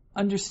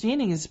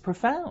understanding is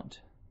profound.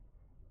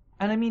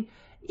 And I mean,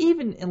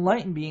 even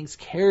enlightened beings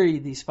carry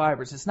these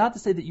fibers. It's not to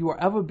say that you will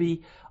ever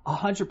be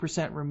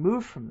 100%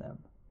 removed from them.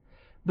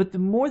 But the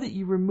more that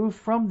you remove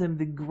from them,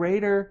 the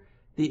greater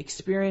the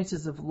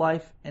experiences of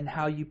life and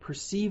how you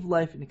perceive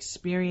life and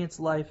experience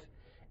life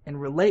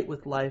and relate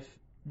with life,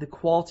 the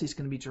quality is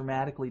going to be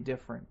dramatically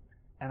different.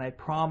 And I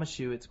promise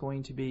you it's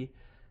going to be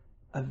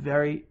a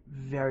very,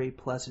 very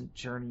pleasant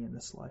journey in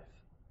this life.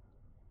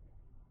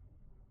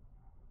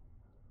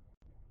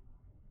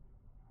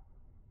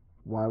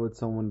 Why would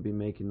someone be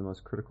making the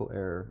most critical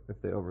error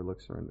if they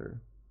overlook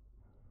surrender?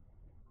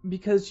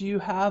 Because you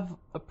have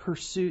a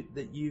pursuit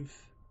that you've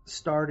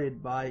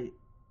started by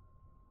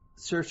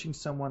searching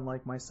someone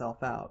like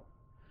myself out.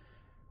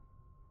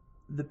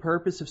 The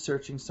purpose of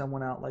searching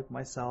someone out like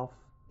myself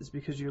is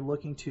because you're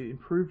looking to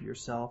improve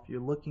yourself, you're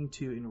looking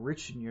to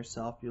enrich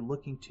yourself, you're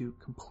looking to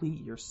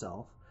complete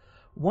yourself.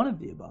 One of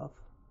the above.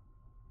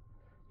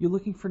 You're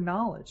looking for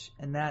knowledge,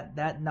 and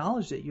that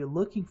knowledge that you're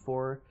looking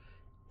for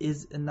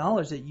is a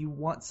knowledge that you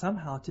want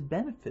somehow to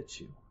benefit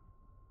you.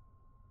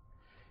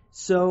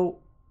 So,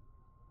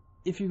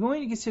 if you're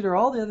going to consider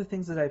all the other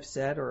things that I've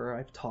said or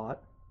I've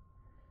taught,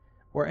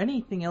 or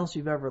anything else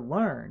you've ever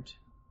learned,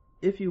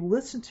 if you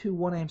listen to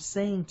what I'm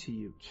saying to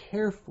you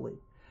carefully,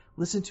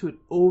 listen to it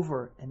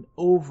over and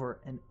over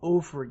and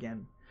over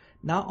again,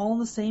 not all in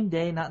the same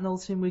day, not in the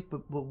same week,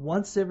 but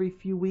once every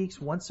few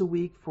weeks, once a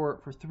week for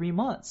 3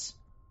 months.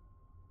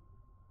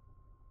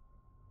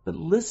 But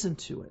listen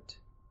to it.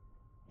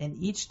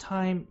 And each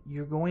time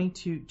you're going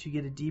to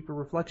get a deeper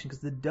reflection,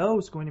 because the dough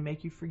is going to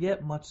make you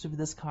forget much of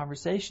this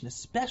conversation,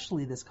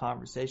 especially this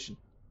conversation.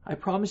 I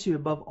promise you,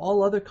 above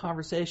all other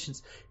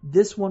conversations,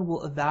 this one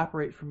will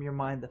evaporate from your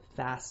mind the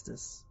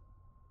fastest.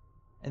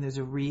 And there's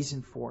a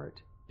reason for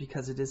it,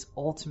 because it is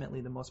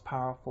ultimately the most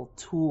powerful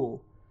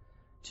tool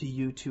to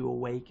you to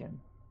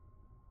awaken.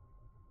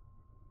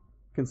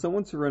 Can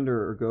someone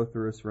surrender or go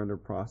through a surrender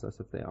process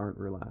if they aren't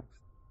relaxed?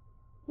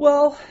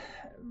 Well,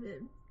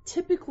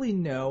 typically,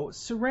 no.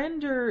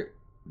 Surrender,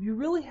 you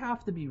really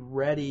have to be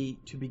ready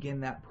to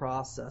begin that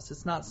process.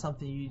 It's not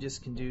something you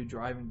just can do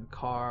driving a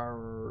car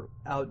or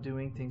out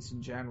doing things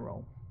in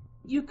general.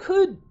 You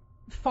could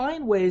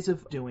find ways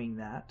of doing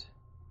that,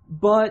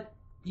 but,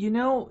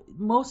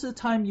 most of the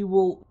time you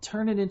will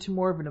turn it into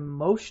more of an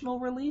emotional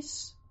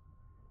release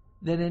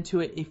than into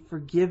a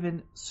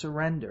forgiven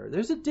surrender.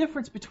 There's a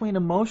difference between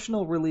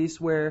emotional release,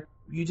 where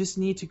you just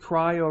need to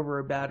cry over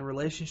a bad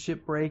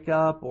relationship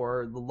breakup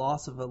or the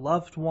loss of a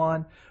loved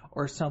one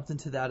or something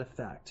to that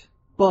effect.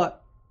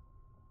 But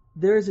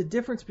there is a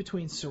difference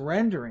between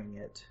surrendering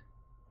it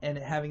and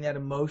having that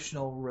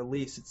emotional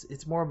release.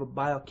 It's more of a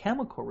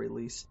biochemical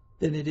release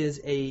than it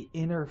is a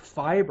inner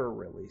fiber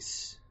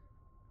release.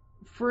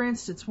 For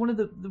instance, one of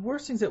the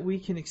worst things that we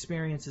can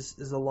experience is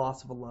the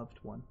loss of a loved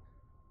one.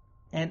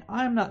 And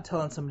I'm not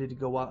telling somebody to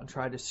go out and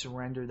try to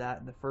surrender that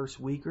in the first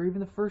week or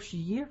even the first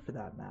year for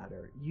that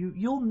matter.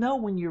 You'll know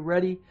when you're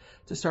ready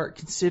to start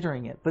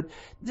considering it. But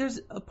there's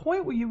a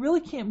point where you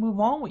really can't move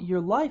on with your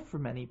life for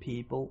many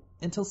people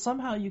until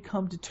somehow you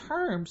come to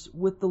terms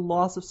with the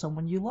loss of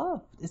someone you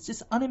love. It's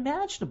just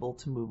unimaginable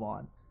to move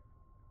on.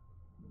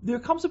 There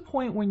comes a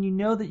point when you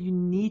know that you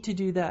need to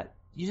do that.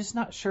 You're just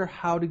not sure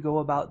how to go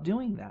about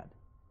doing that.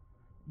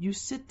 You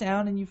sit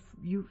down and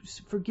you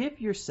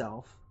forgive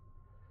yourself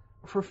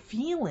for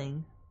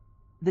feeling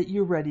that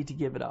you're ready to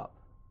give it up.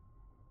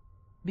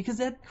 Because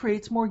that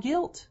creates more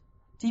guilt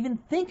to even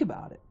think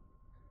about it.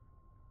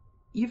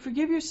 You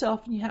forgive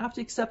yourself and you have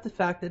to accept the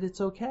fact that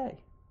it's okay.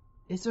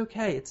 It's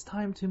okay. It's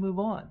time to move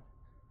on.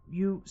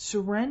 You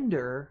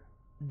surrender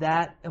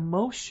that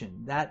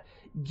emotion, that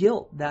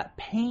guilt, that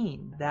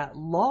pain, that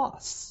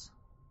loss.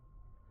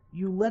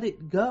 You let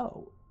it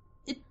go.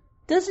 It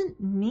doesn't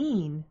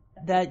mean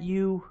that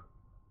you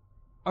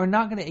are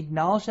not going to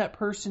acknowledge that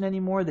person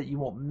anymore, that you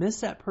won't miss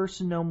that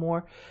person no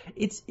more.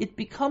 It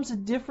becomes a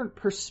different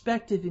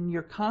perspective in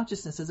your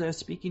consciousness, as I was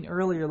speaking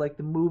earlier, like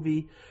the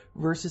movie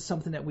versus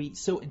something that we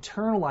so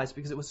internalized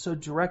because it was so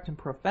direct and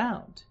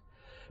profound.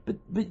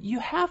 But you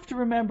have to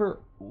remember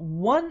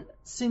one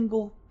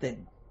single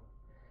thing.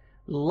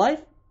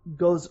 Life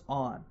goes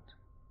on.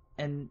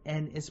 And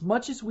as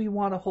much as we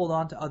want to hold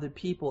on to other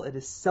people, it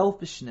is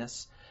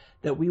selfishness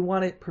that we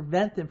want to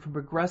prevent them from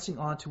progressing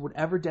on to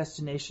whatever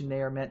destination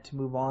they are meant to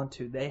move on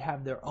to. They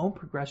have their own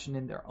progression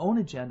and their own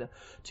agenda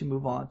to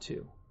move on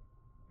to.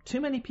 Too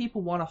many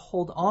people want to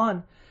hold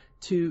on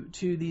to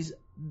these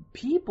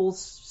people's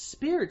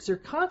spirits, their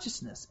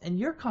consciousness, and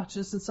your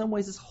consciousness in some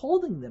ways is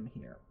holding them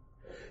here.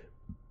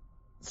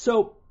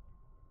 So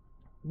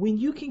when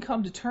you can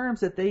come to terms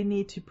that they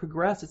need to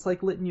progress, it's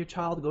like letting your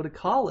child go to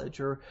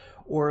college or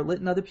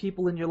letting other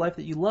people in your life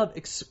that you love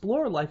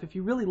explore life. If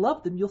you really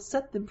love them, you'll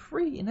set them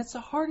free, and it's the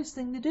hardest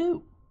thing to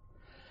do.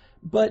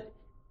 But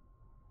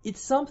it's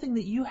something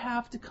that you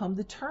have to come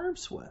to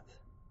terms with.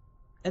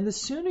 And the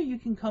sooner you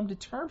can come to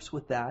terms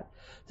with that,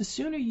 the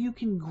sooner you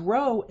can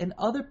grow and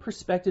other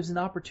perspectives and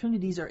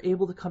opportunities are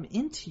able to come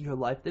into your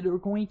life that are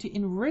going to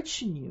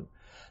enrich you.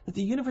 That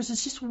the universe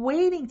is just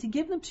waiting to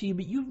give them to you,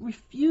 but you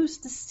refuse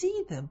to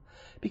see them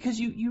because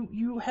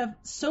you have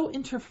so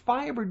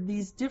interfibered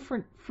these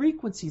different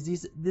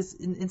frequencies, this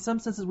in some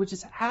senses, which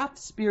is half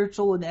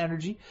spiritual in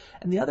energy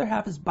and the other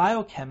half is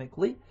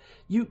biochemically.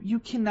 You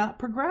cannot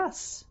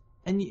progress,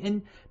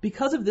 and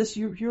because of this,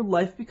 your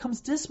life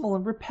becomes dismal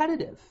and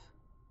repetitive.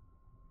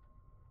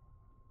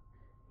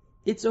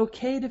 It's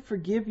okay to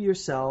forgive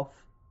yourself,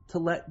 to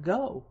let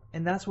go,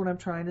 and that's what I'm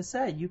trying to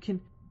say. You can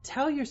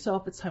tell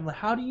yourself it's time.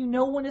 How do you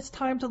know when it's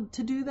time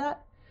to do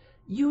that?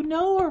 You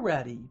know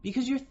already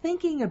because you're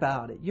thinking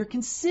about it. You're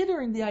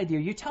considering the idea.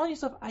 You're telling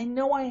yourself, I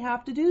know I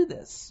have to do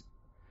this.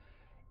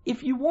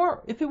 If it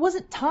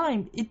wasn't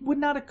time, it would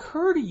not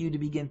occur to you to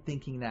begin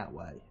thinking that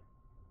way.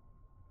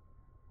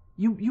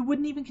 You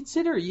wouldn't even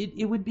consider it.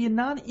 It would be a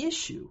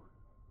non-issue.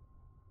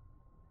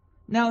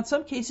 Now, in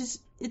some cases,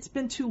 it's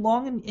been too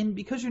long, and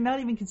because you're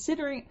not even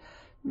considering it,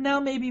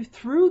 now maybe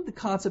through the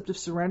concept of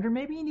surrender,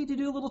 maybe you need to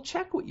do a little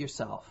check with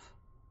yourself.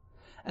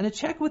 And a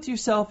check with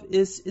yourself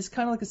is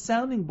kind of like a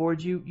sounding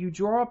board. You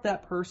draw up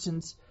that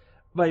person's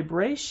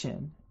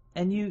vibration,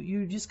 and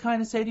you just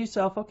kind of say to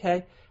yourself,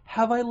 okay,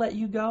 have I let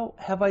you go?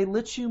 Have I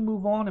let you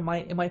move on?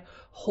 Am I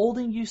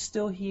holding you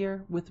still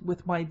here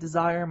with my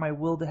desire, my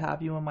will to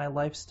have you in my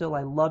life still?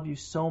 I love you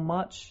so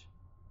much.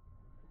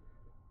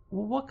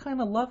 Well, what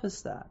kind of love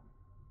is that?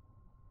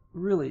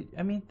 Really,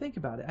 I mean, think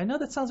about it. I know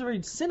that sounds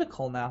very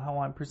cynical now, how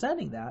I'm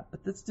presenting that,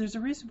 but there's a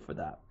reason for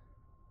that.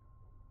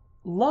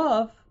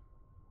 Love,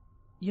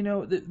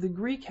 the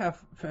Greek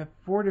have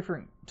 4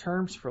 different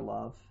terms for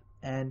love,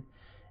 and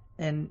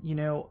I'm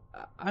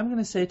going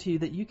to say to you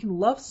that you can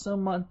love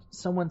someone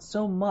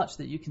so much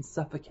that you can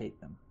suffocate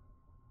them.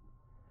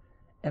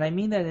 And I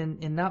mean that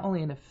in not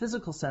only in a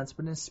physical sense,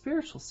 but in a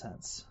spiritual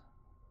sense.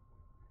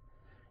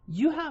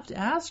 You have to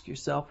ask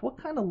yourself,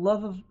 what kind of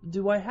love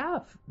do I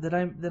have that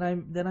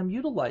I'm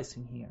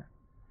utilizing here,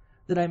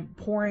 that I'm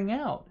pouring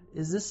out?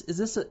 Is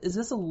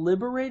this a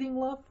liberating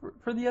love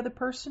for the other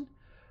person,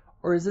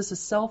 or is this a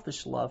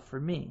selfish love for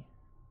me?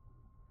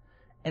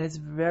 And it's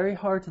very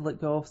hard to let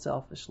go of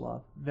selfish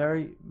love,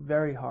 very,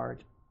 very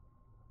hard.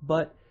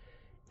 But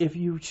if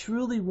you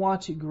truly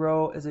want to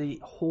grow as a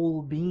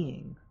whole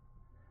being,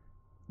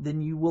 then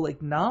you will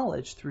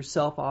acknowledge through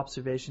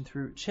self-observation,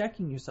 through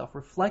checking yourself,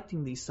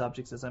 reflecting these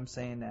subjects, as I'm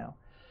saying now,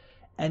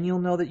 and you'll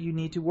know that you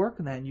need to work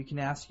on that, and you can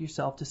ask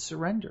yourself to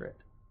surrender it.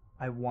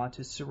 I want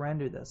to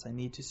surrender this. I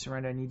need to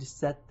surrender. I need to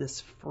set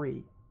this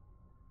free.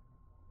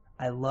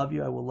 I love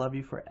you. I will love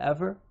you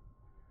forever,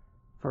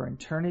 for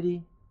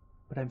eternity,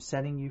 but I'm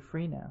setting you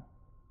free now.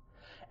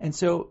 And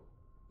so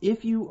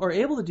if you are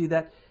able to do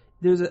that,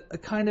 there's a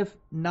kind of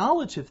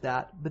knowledge of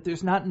that, but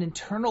there's not an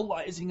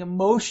internalizing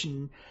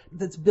emotion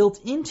that's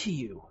built into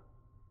you.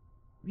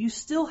 You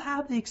still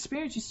have the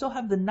experience, you still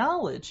have the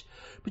knowledge,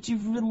 but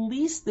you've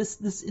released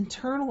this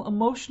internal,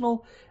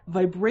 emotional,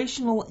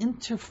 vibrational,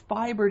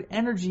 interfibered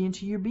energy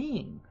into your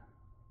being.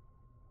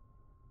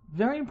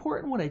 Very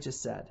important what I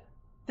just said.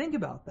 Think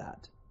about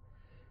that.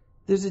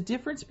 There's a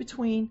difference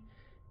between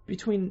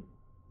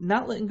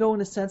not letting go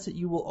in a sense that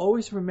you will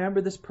always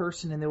remember this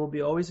person and there will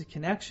be always a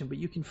connection, but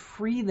you can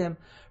free them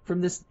from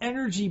this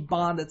energy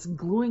bond that's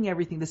gluing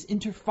everything, this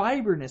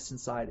interfiberness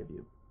inside of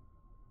you.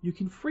 You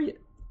can free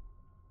it.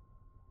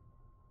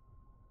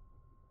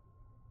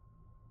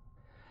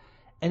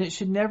 And it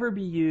should never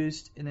be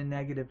used in a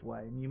negative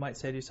way. And you might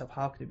say to yourself,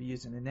 how could it be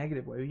used in a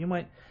negative way? Well, you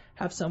might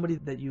have somebody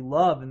that you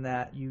love and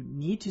that you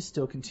need to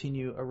still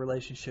continue a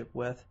relationship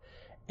with,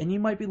 and you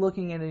might be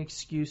looking at an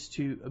excuse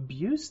to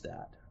abuse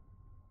that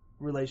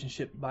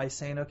relationship by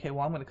saying, okay,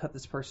 well, I'm going to cut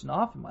this person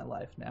off in my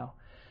life now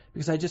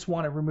because I just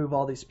want to remove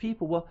all these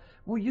people.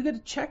 Well, you got to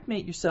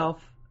checkmate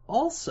yourself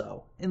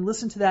also, and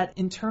listen to that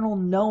internal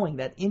knowing,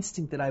 that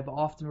instinct that I've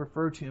often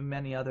referred to in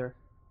many other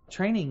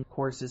training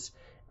courses.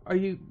 Are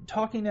you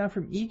talking now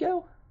from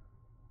ego?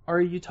 Or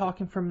are you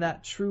talking from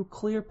that true,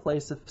 clear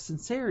place of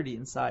sincerity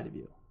inside of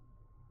you?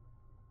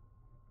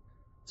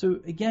 So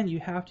again, you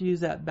have to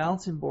use that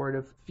bouncing board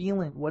of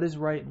feeling what is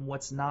right and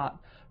what's not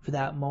for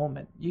that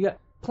moment. You got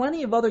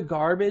plenty of other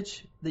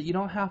garbage that you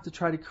don't have to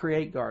try to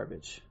create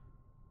garbage.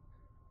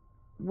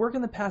 Work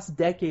in the past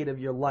decade of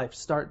your life.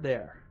 Start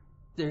there.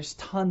 There's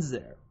tons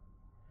there.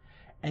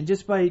 And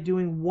just by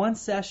doing one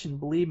session,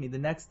 believe me, the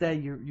next day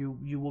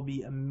you will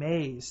be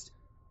amazed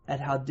at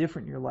how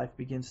different your life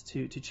begins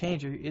to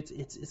change.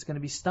 It's going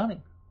to be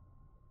stunning.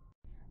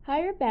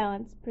 Higher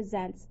Balance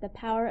presents The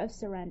Power of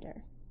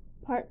Surrender,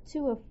 Part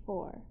 2 of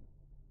 4.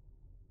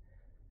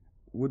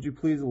 Would you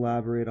please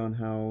elaborate on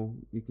how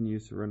you can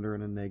use surrender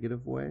in a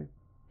negative way?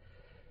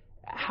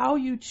 How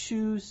you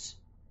choose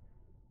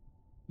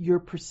your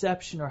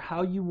perception or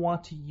how you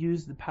want to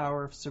use the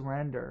power of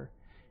surrender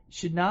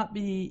should not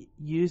be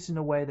used in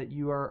a way that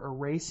you are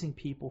erasing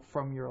people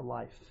from your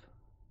life.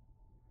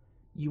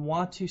 You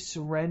want to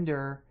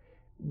surrender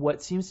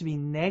what seems to be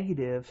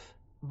negative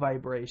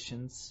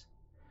vibrations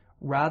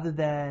rather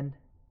than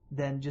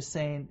just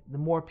saying the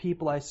more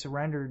people I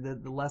surrender,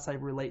 the less I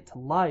relate to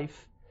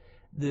life,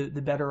 the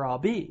better I'll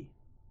be.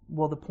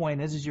 Well, the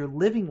point is you're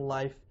living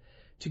life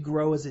to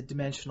grow as a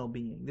dimensional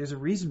being. There's a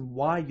reason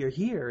why you're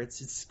here.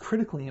 It's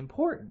critically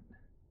important.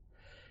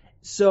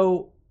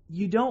 So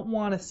you don't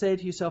want to say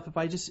to yourself, if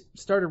I just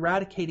start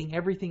eradicating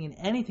everything and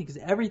anything,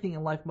 because everything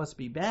in life must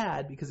be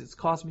bad because it's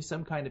caused me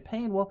some kind of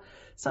pain. Well,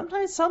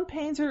 sometimes some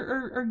pains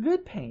are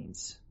good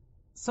pains.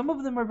 Some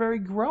of them are very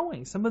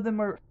growing. Some of them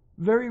are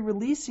very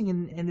releasing,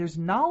 and there's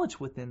knowledge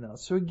within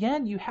those. So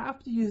again, you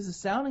have to use the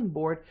sounding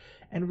board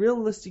and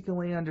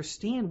realistically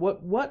understand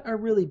what are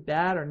really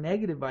bad or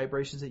negative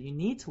vibrations that you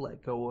need to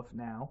let go of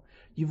now.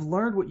 You've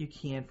learned what you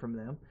can from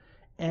them,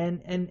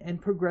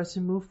 and progress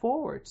and move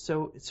forward.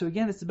 So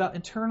again, it's about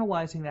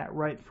internalizing that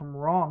right from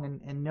wrong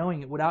and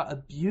knowing it without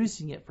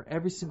abusing it for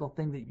every single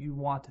thing that you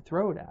want to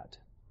throw it at.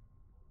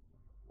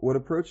 Would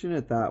approaching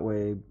it that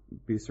way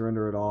be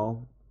surrender at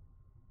all?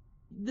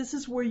 This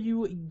is where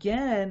you,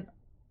 again,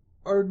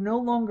 are no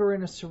longer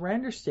in a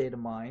surrender state of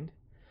mind.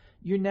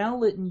 You're now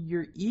letting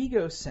your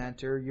ego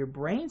center, your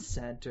brain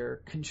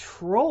center,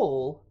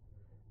 control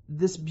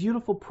this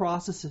beautiful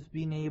process of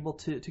being able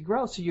to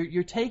grow. So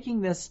you're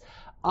taking this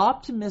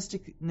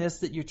optimisticness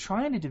that you're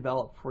trying to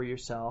develop for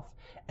yourself,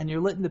 and you're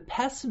letting the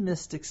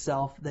pessimistic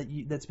self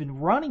that's been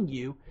running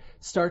you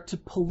start to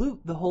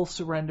pollute the whole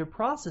surrender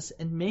process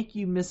and make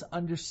you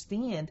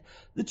misunderstand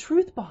the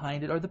truth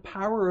behind it or the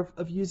power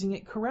of using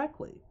it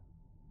correctly.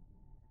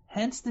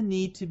 Hence the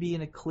need to be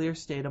in a clear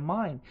state of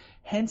mind.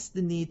 Hence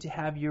the need to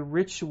have your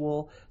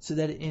ritual so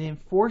that it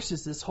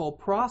enforces this whole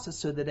process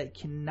so that it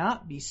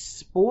cannot be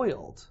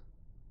spoiled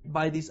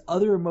by these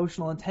other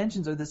emotional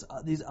intentions or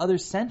these other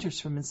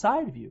centers from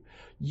inside of you.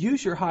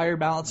 Use your higher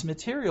balance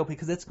material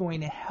because it's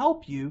going to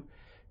help you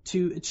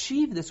to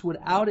achieve this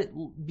without it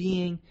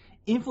being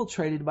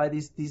infiltrated by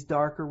these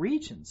darker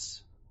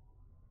regions.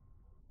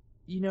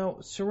 You know,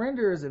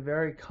 surrender is a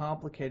very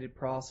complicated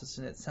process,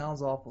 and it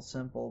sounds awful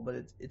simple, but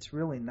it's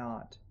really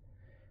not.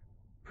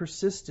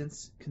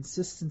 Persistence,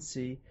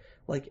 consistency,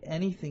 like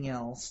anything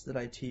else that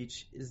I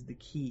teach, is the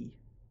key.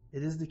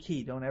 It is the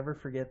key. Don't ever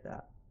forget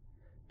that.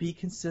 Be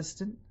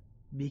consistent,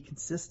 be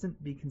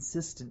consistent, be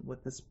consistent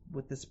with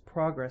this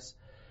progress,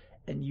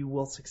 and you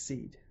will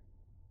succeed.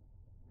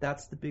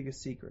 That's the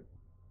biggest secret.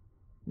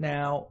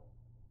 Now,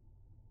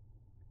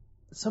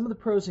 some of the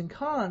pros and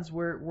cons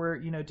where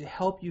to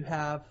help you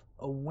have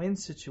a win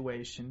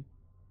situation,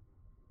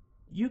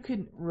 you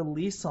can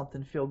release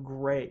something, feel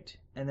great,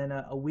 and then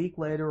a week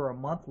later or a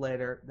month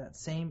later, that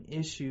same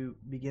issue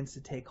begins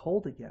to take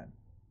hold again.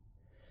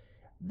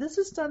 This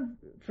is done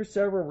for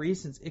several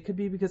reasons. It could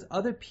be because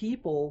other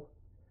people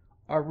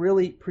are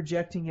really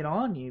projecting it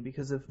on you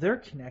because of their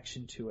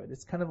connection to it.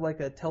 It's kind of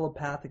like a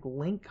telepathic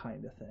link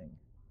kind of thing.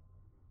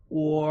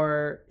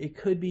 Or it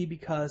could be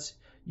because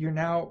you're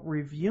now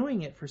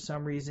reviewing it for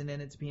some reason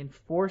and it's being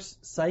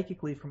forced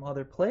psychically from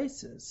other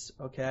places,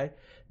 okay,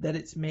 that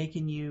it's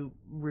making you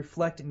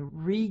reflect and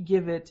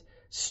re-give it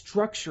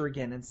structure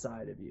again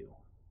inside of you.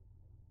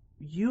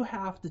 You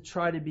have to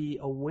try to be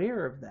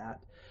aware of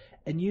that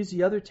and use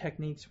the other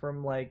techniques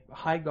from like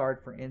High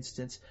Guard, for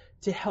instance,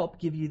 to help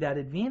give you that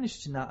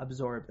advantage to not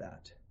absorb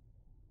that.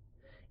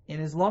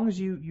 And as long as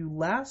you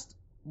last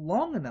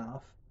long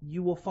enough,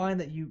 you will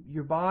find that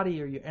your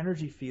body, or your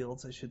energy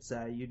fields, I should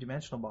say, your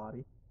dimensional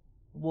body,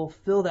 will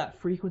fill that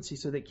frequency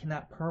so that it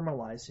cannot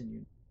permanentalize in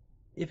you.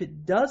 If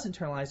it does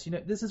internalize,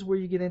 this is where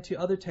you get into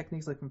other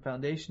techniques like from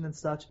Foundation and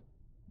such.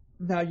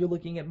 Now you're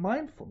looking at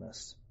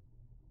mindfulness.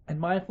 And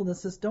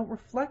mindfulness says don't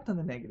reflect on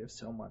the negative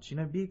so much.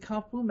 Be a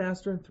Kung Fu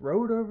master and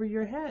throw it over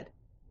your head.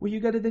 Well, you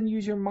got to then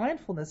use your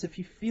mindfulness. If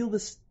you feel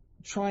this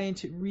trying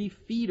to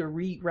refeed or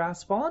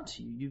respond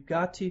to you, you've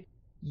got to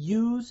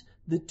use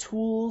the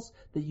tools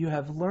that you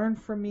have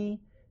learned from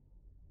me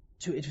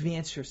to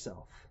advance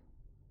yourself.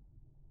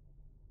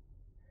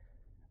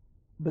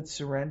 but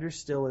surrender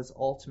still is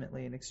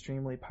ultimately an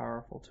extremely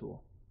powerful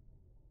tool.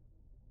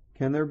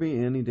 Can there be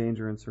any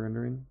danger in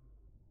surrendering?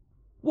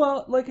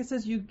 Well, like I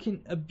said, you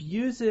can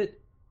abuse it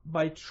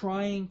by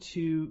trying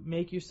to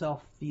make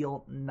yourself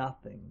feel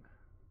nothing.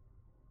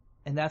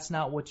 And that's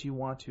not what you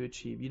want to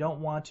achieve. You don't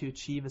want to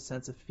achieve a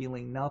sense of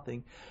feeling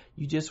nothing.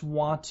 You just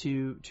want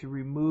to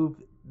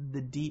remove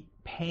the deep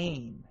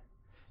pain.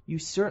 You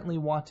certainly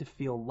want to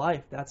feel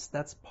life.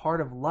 That's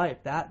part of life.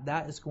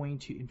 That is going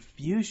to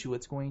infuse you.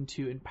 It's going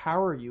to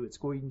empower you. It's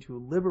going to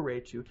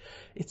liberate you.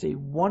 It's a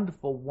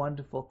wonderful,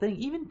 wonderful thing.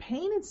 Even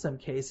pain in some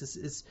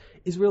cases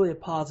is really a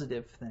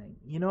positive thing.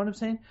 You know what I'm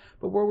saying?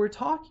 But what we're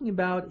talking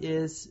about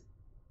is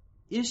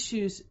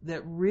issues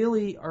that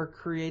really are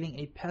creating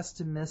a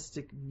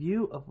pessimistic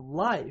view of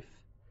life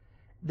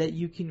that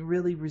you can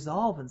really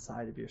resolve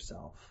inside of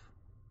yourself.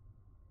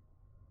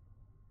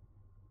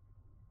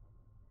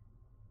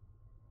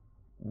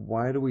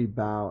 Why do we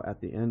bow at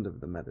the end of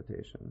the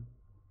meditation?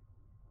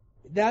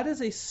 That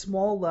is a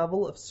small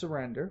level of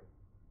surrender.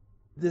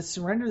 The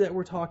surrender that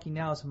we're talking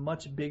now is a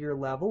much bigger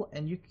level,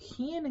 and you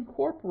can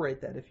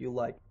incorporate that if you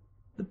like.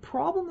 The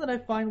problem that I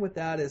find with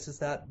that is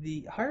that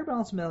the higher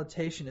balance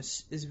meditation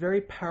is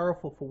very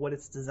powerful for what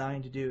it's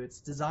designed to do. It's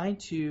designed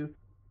to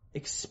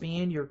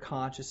expand your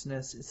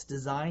consciousness. It's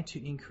designed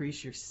to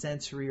increase your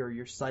sensory or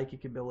your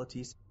psychic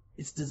abilities.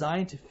 It's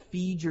designed to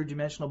feed your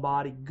dimensional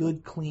body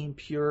good, clean,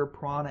 pure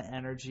prana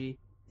energy.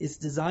 It's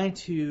designed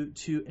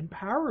to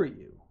empower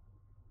you.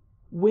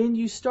 When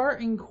you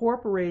start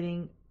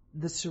incorporating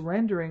the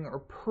surrendering or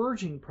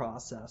purging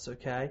process,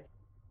 okay,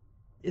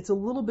 it's a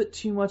little bit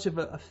too much of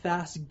a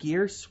fast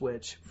gear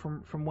switch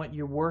from what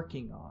you're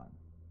working on.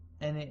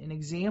 And an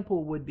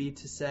example would be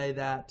to say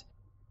that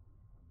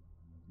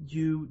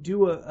you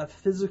do a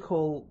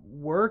physical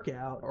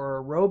workout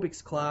or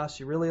aerobics class,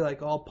 you're really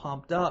like all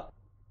pumped up,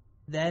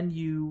 then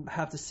you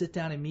have to sit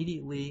down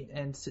immediately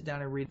and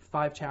read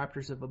 5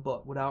 chapters of a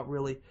book without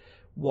really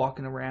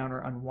walking around or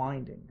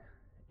unwinding.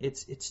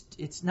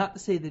 It's not to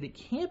say that it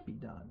can't be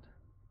done.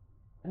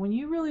 When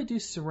you really do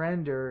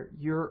surrender,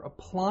 you're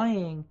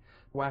applying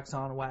wax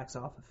on, wax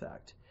off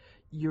effect.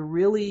 You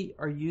really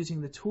are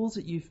using the tools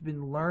that you've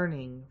been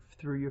learning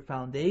through your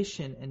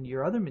foundation and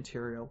your other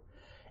material,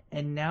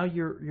 and now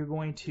you're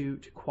going to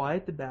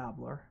quiet the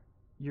babbler.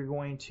 You're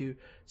going to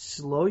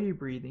slow your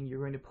breathing.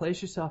 You're going to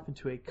place yourself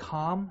into a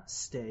calm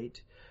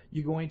state.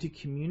 You're going to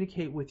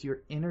communicate with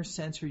your inner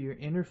sensor, your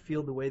inner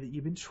field, the way that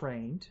you've been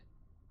trained.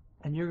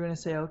 And you're going to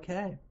say,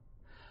 okay,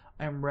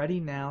 I'm ready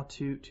now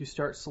to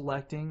start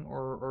selecting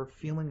or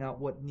feeling out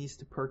what needs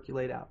to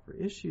percolate out for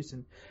issues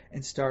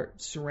and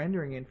start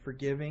surrendering and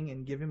forgiving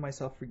and giving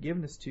myself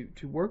forgiveness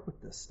to work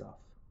with this stuff.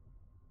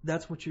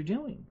 That's what you're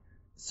doing.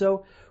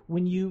 So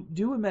when you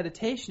do a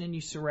meditation and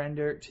you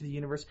surrender to the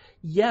universe,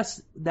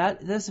 yes,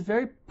 that's a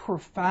very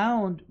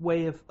profound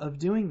way of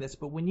doing this.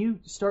 But when you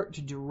start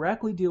to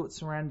directly deal with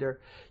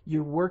surrender,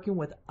 you're working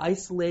with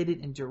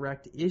isolated and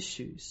direct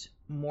issues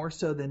more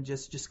so than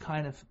just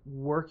kind of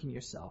working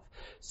yourself.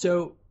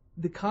 So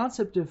the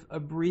concept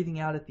of breathing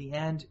out at the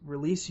end,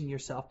 releasing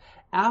yourself,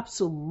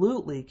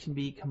 absolutely can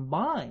be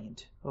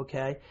combined,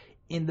 okay,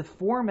 in the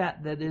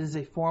format that it is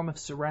a form of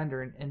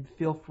surrender, and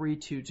feel free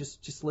to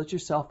just let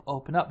yourself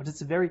open up. But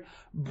it's a very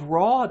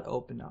broad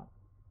open up.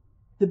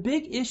 The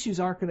big issues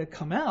aren't going to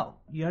come out.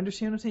 You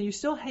understand what I'm saying? You're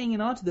still hanging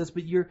on to this,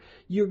 but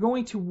you're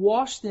going to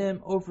wash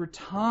them over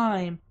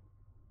time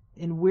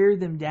and wear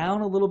them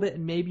down a little bit,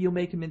 and maybe you'll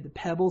make them into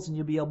pebbles and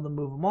you'll be able to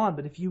move them on.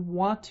 But if you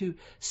want to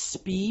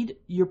speed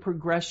your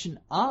progression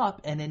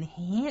up and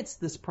enhance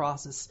this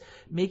process,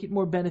 make it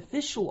more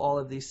beneficial, all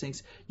of these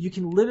things, you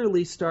can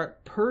literally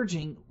start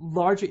purging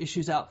larger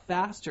issues out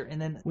faster.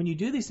 And then when you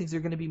do these things,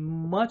 they're going to be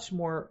much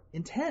more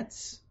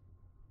intense.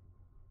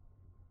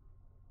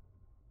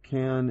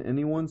 Can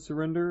anyone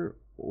surrender,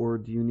 or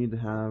do you need to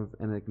have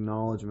an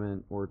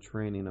acknowledgement or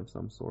training of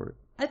some sort?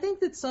 I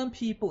think that some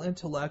people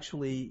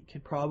intellectually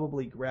could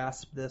probably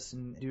grasp this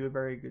and do a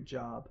very good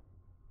job.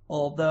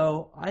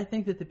 Although I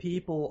think that the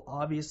people,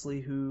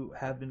 obviously, who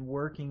have been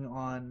working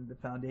on the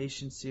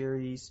Foundation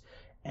series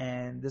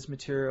and this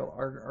material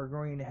are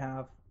going to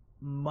have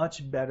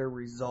much better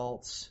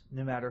results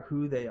no matter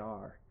who they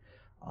are,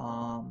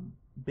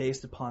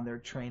 based upon their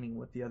training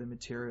with the other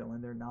material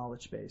and their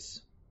knowledge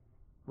base,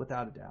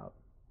 without a doubt.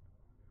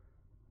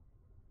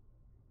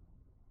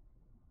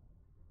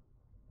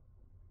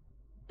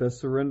 Does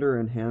surrender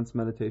enhance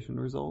meditation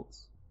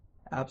results?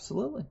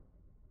 Absolutely.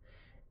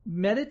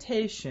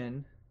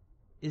 Meditation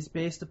is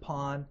based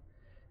upon,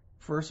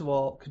 first of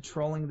all,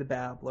 controlling the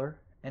babbler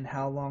and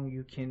how long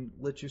you can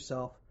let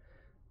yourself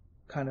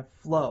kind of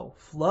flow.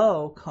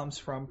 Flow comes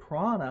from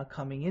prana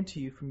coming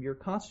into you from your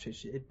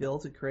concentration. It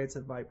builds, it creates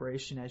a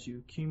vibration. As you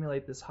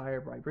accumulate this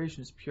higher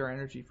vibration, this pure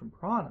energy from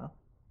prana,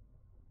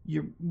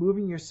 you're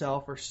moving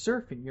yourself or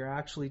surfing. You're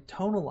actually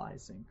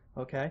tonalizing,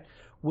 okay?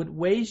 What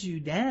weighs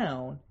you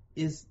down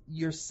is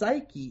your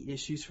psyche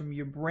issues from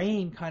your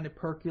brain kind of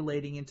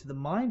percolating into the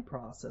mind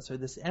process, or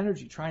this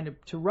energy trying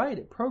to write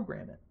it,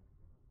 program it.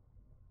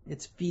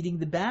 It's feeding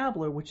the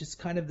babbler, which is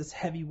kind of this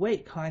heavy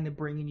weight, kind of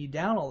bringing you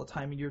down all the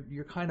time, and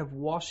you're kind of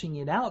washing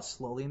it out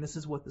slowly, and this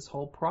is what this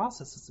whole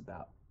process is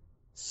about.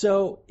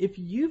 So if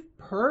you've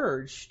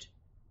purged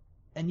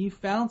and you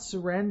found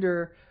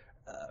surrender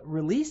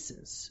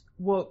releases,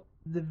 well,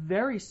 the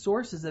very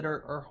sources that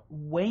are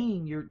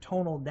weighing your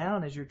tonal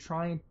down as you're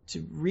trying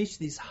to reach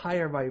these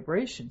higher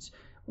vibrations,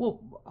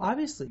 well,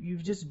 obviously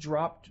you've just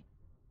dropped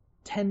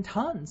 10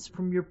 tons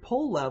from your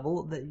pull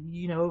level that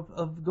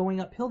of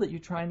going uphill that you're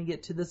trying to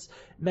get to this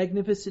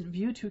magnificent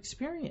view to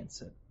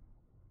experience it.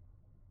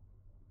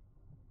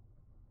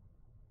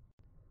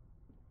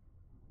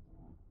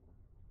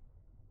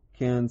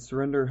 Can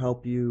surrender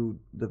help you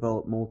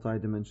develop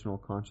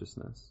multidimensional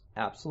consciousness?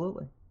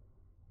 Absolutely.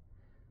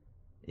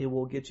 It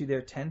will get you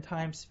there 10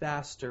 times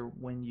faster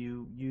when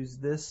you use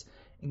this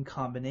in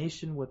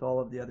combination with all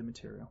of the other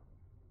material.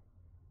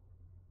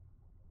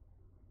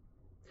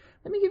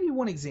 Let me give you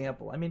one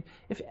example. I mean,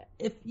 if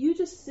you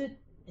just sit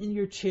in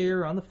your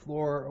chair on the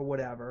floor or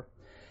whatever,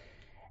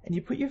 and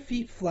you put your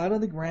feet flat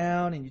on the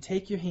ground, and you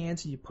take your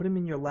hands and you put them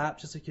in your lap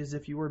just like as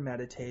if you were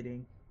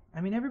meditating.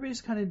 I mean,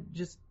 everybody's kind of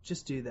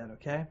just do that,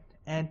 okay?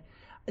 And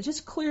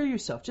just clear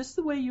yourself, just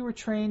the way you were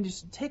trained.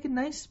 Just take a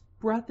nice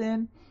breath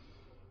in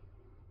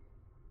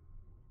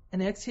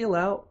and exhale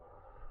out.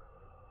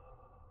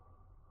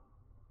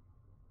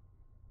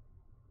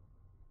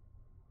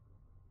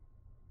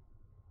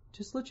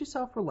 Just let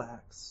yourself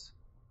relax.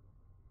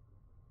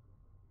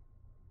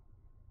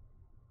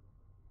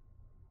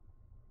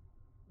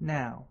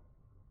 Now,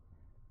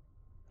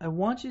 I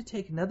want you to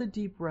take another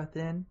deep breath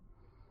in,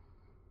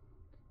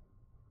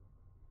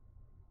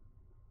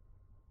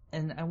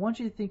 and I want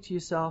you to think to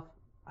yourself,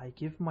 I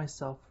give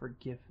myself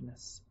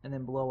forgiveness, and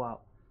then blow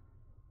out.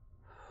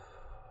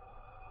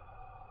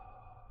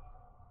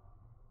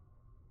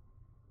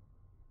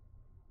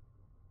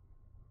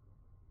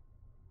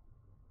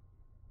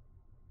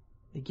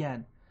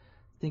 Again,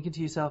 thinking to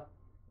yourself,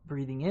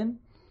 breathing in,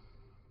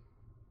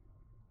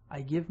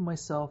 I give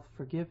myself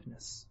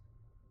forgiveness.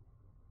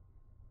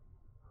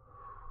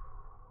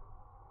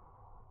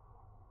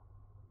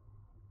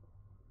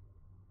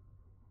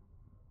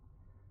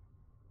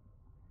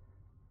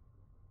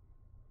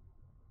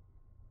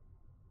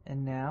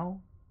 And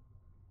now,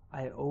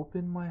 I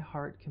open my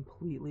heart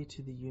completely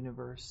to the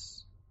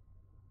universe,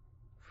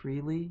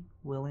 freely,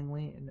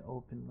 willingly, and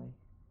openly,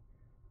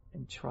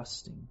 and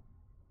trusting.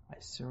 I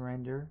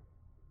surrender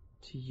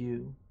to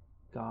you,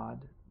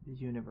 God, the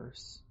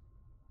universe.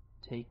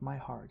 Take my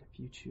heart if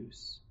you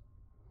choose.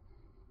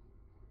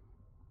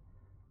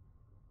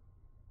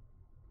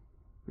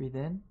 Breathe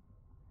in.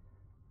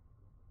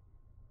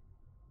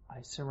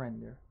 I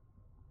surrender.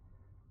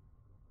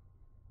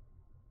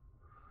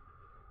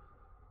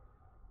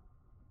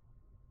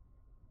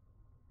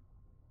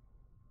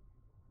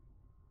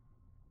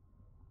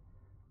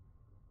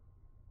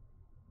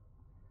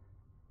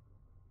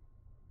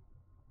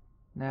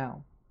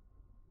 Now,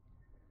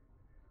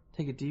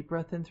 take a deep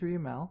breath in through your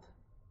mouth.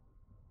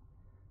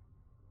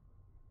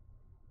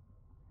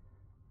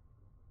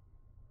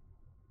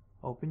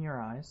 Open your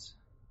eyes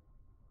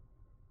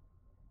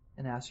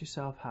and ask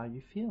yourself how you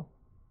feel.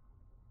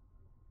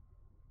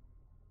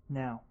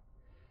 Now,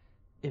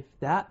 if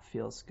that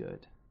feels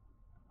good,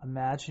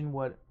 imagine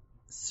what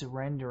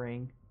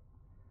surrendering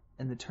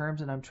and the terms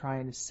that I'm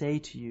trying to say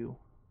to you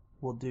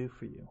will do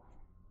for you.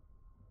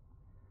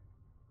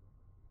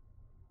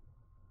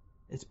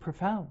 It's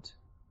profound.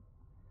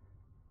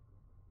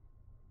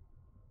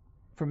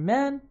 For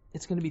men,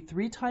 it's going to be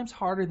 3 times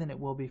harder than it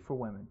will be for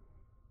women.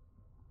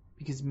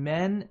 Because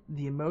men,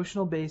 the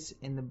emotional base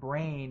in the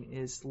brain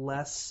is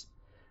less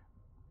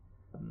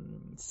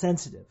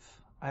sensitive.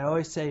 I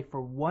always say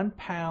for 1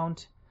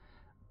 pound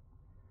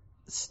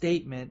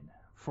statement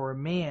for a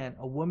man,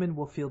 a woman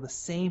will feel the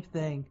same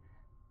thing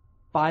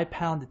 5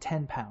 pound to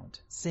 10 pound.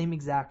 Same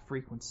exact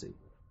frequency.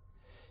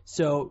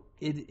 So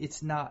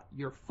it's not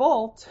your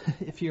fault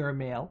if you're a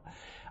male.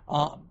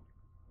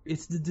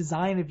 It's the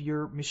design of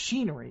your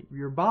machinery,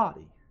 your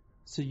body.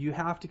 So you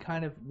have to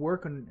kind of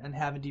work on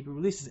having deeper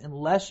releases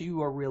unless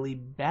you are really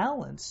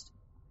balanced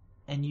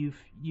and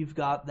you've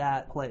got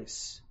that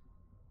place.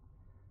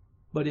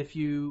 But if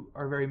you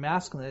are very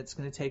masculine, it's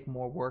going to take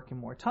more work and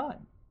more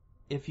time.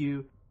 If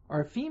you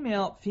are a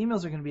female,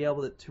 females are going to be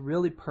able to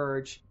really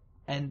purge.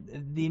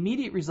 And the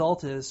immediate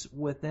result is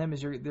with them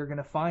is they're going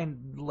to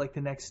find, like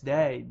the next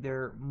day,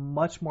 they're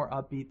much more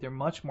upbeat, they're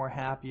much more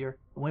happier.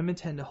 Women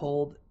tend to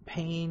hold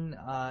pain,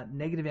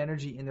 negative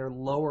energy in their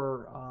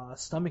lower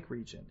stomach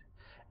region.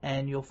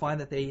 And you'll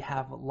find that they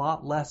have a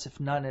lot less, if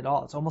none at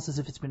all. It's almost as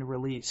if it's been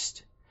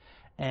released.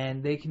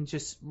 And they can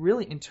just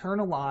really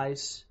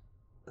internalize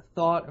a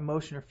thought,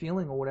 emotion, or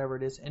feeling, or whatever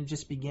it is, and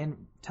just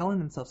begin telling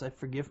themselves, I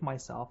forgive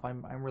myself,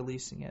 I'm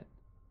releasing it.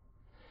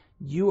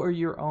 You are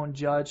your own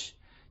judge.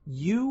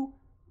 You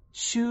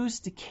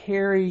choose to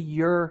carry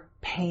your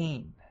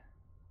pain.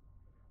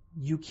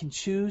 You can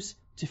choose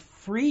to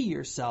free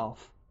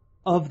yourself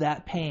of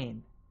that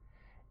pain.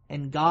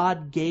 And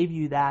God gave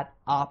you that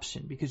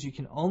option because you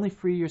can only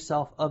free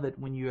yourself of it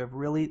when you have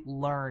really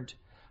learned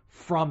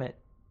from it,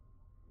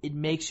 it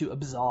makes you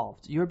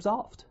absolved. You're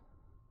absolved.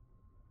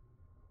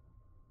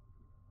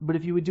 But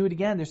if you would do it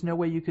again, there's no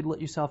way you could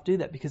let yourself do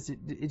that, because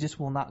it just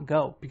will not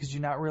go, because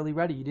you're not really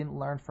ready. You didn't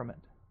learn from it.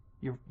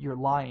 You're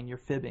lying, you're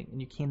fibbing,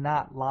 and you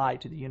cannot lie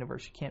to the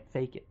universe. You can't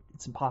fake it.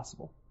 It's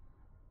impossible.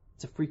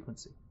 It's a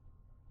frequency.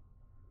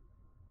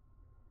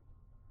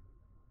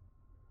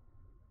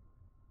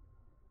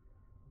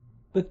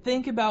 But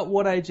think about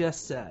what I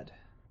just said.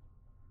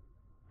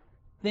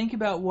 Think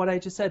about what I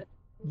just said.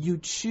 You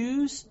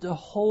choose to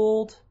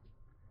hold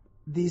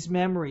these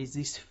memories,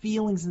 these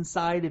feelings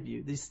inside of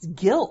you, this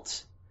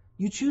guilt.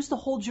 You choose to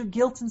hold your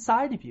guilt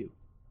inside of you.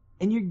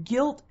 And your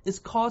guilt is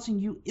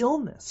causing you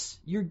illness.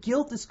 Your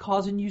guilt is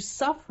causing you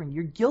suffering.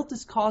 Your guilt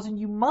is causing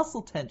you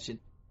muscle tension.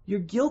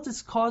 Your guilt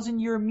is causing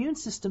your immune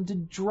system to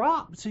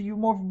drop, so you're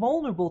more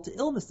vulnerable to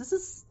illness. This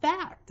is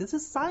fact. This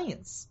is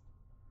science.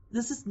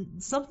 This is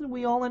something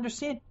we all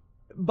understand.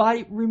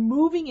 By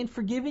removing and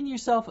forgiving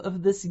yourself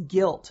of this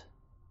guilt,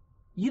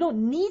 you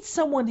don't need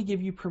someone to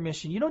give you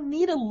permission. You don't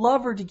need a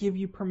lover to give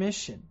you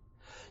permission.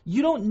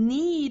 You don't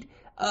need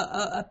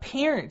a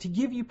parent to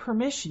give you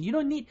permission.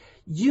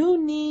 You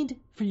need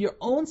for your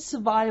own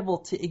survival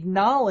to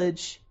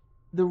acknowledge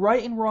the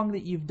right and wrong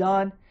that you've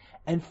done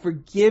and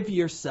forgive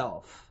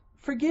yourself.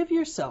 Forgive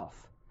yourself.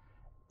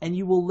 And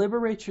you will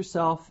liberate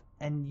yourself,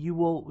 and you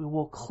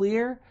will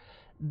clear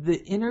the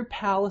inner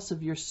palace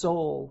of your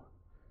soul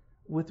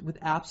with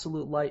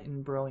absolute light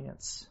and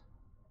brilliance.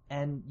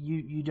 And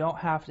you don't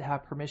have to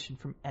have permission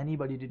from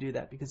anybody to do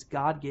that, because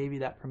God gave you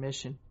that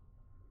permission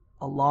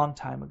a long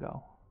time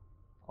ago.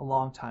 A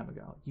long time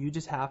ago. You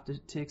just have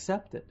to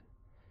accept it.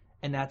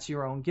 And that's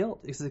your own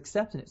guilt. It's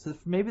accepting it. So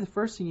maybe the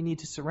first thing you need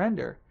to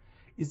surrender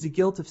is the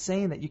guilt of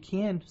saying that you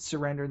can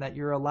surrender and that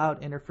you're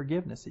allowed inner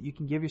forgiveness, that you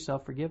can give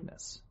yourself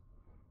forgiveness.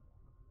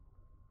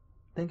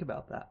 Think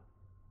about that.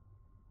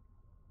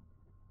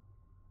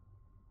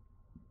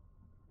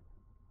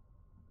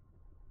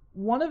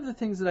 One of the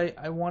things that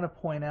I want to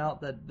point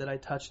out that I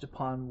touched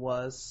upon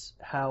was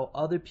how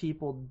other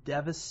people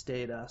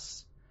devastate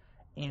us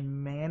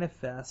and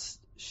manifest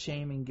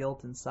shame and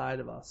guilt inside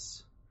of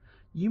us.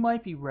 You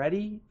might be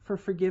ready for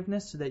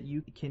forgiveness so that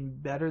you can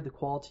better the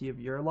quality of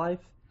your life,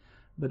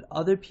 but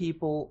other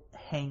people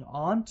hang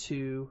on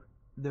to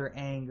their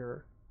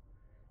anger,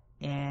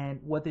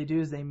 and what they do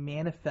is they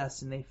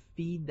manifest and they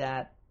feed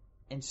that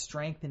and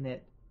strengthen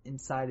it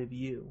inside of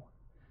you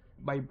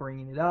by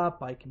bringing it up,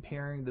 by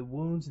comparing the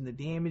wounds and the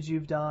damage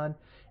you've done,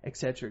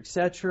 etc.,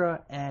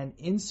 etc. And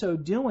in so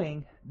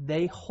doing,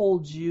 they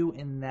hold you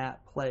in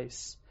that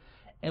place.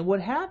 And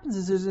what happens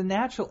is there's a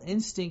natural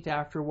instinct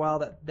after a while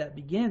that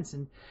begins,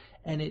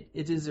 and it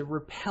is a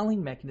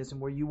repelling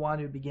mechanism where you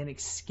want to begin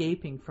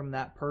escaping from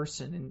that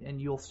person,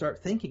 and you'll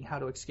start thinking how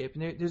to escape.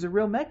 And there's a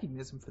real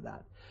mechanism for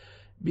that,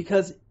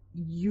 because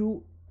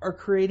you are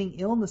creating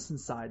illness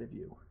inside of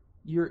you.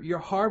 You're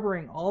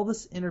harboring all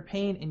this inner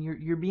pain, and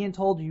you're being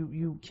told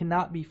you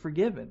cannot be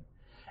forgiven.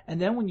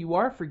 And then when you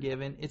are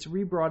forgiven, it's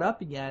re-brought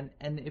up again,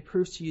 and it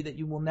proves to you that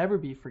you will never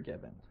be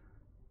forgiven.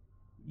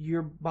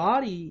 Your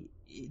body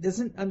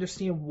doesn't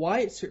understand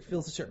why it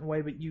feels a certain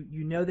way, but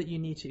you know that you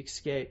need to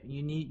escape.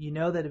 You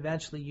know that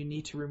eventually you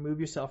need to remove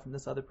yourself from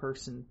this other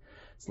person's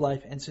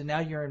life, and so now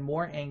you're in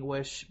more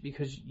anguish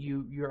because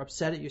you're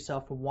upset at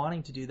yourself for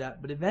wanting to do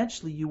that. But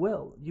eventually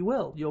you'll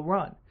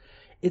run.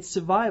 It's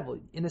survival.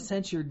 In a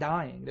sense, you're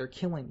dying. They're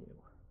killing you,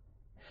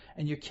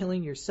 and you're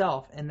killing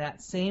yourself. And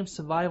that same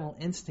survival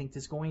instinct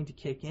is going to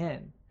kick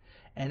in,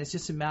 and it's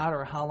just a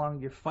matter of how long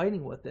you're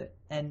fighting with it.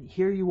 And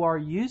here you are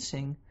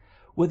using,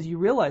 whether you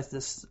realize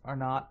this or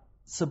not,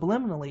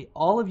 subliminally,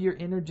 all of your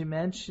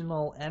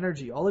interdimensional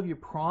energy, all of your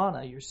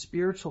prana, your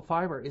spiritual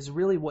fiber, is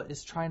really what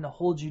is trying to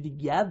hold you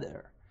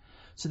together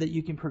so that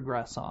you can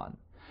progress on.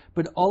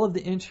 But all of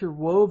the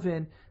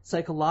interwoven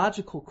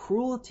psychological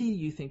cruelty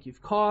you think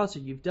you've caused or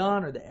you've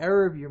done, or the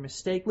error of your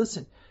mistake,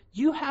 listen,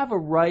 you have a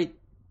right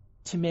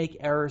to make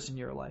errors in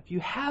your life. You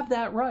have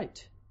that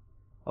right,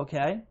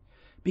 okay?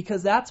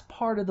 Because that's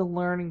part of the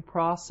learning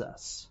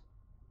process.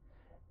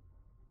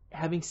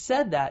 Having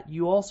said that,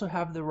 you also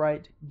have the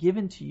right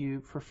given to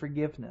you for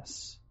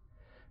forgiveness.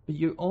 But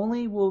you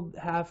only will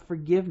have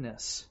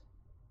forgiveness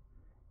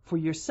for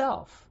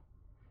yourself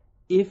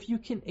if you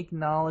can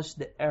acknowledge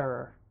the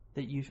error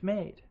that you've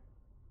made.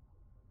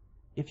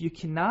 If you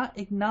cannot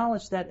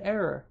acknowledge that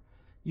error,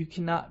 you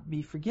cannot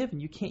be forgiven.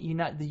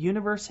 The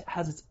universe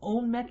has its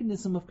own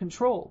mechanism of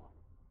control.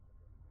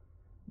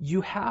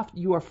 You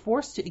are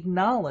forced to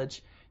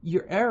acknowledge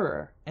your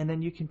error, and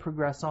then you can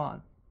progress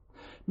on.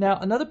 Now,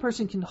 another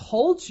person can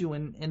hold you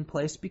in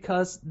place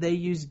because they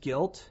use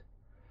guilt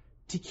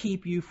to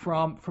keep you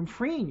from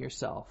freeing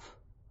yourself.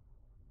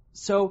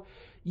 So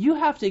you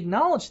have to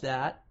acknowledge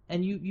that,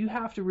 and you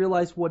have to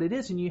realize what it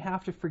is, and you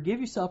have to forgive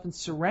yourself and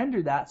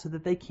surrender that so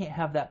that they can't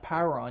have that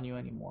power on you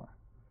anymore.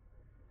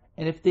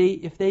 And if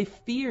they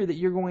fear that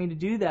you're going to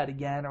do that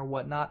again or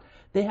whatnot,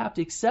 they have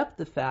to accept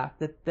the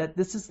fact that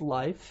this is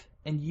life,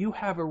 and you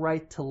have a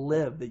right to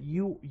live, that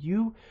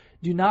you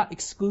do not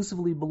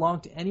exclusively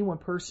belong to any one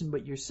person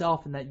but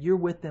yourself, and that you're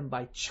with them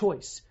by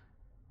choice,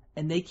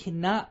 And they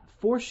cannot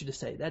force you to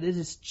say that. It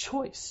is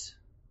choice.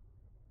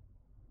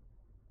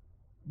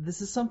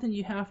 This is something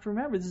you have to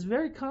remember. This is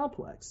very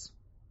complex.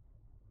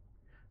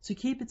 So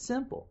keep it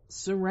simple.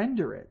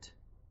 Surrender it.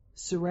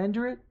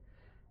 Surrender it.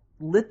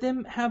 Let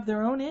them have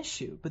their own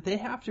issue, but they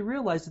have to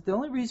realize that the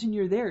only reason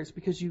you're there is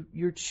because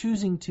you're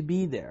choosing to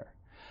be there.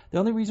 The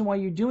only reason why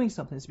you're doing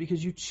something is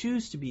because you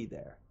choose to be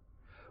there.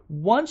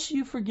 Once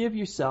you forgive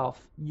yourself,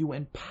 you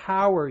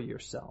empower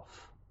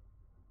yourself.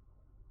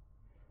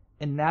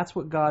 And that's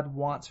what God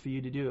wants for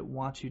you to do. It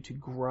wants you to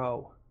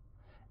grow.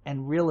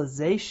 And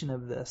realization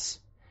of this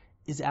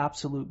is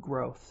absolute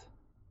growth.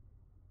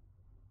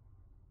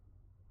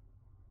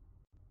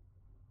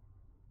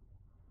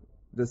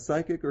 Does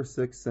psychic or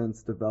sixth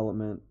sense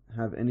development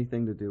have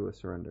anything to do with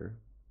surrender?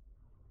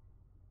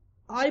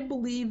 I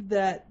believe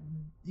that,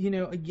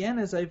 again,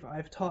 as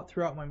I've taught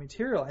throughout my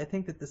material, I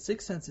think that the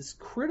sixth sense is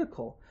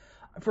critical.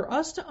 For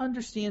us to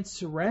understand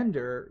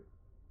surrender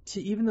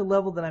to even the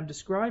level that I'm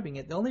describing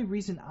it, the only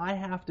reason I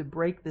have to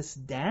break this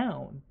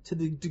down to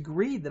the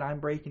degree that I'm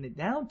breaking it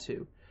down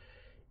to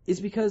is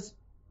because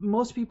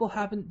most people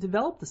haven't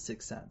developed the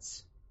sixth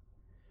sense.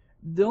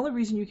 The only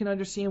reason you can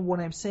understand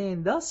what I'm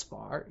saying thus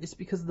far is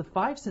because the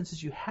five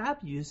senses you have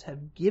used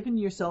have given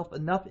yourself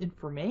enough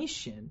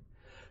information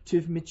to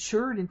have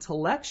matured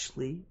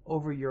intellectually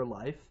over your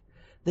life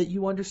that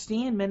you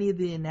understand many of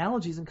the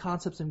analogies and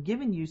concepts I'm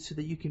giving you so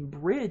that you can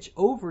bridge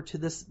over to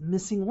this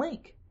missing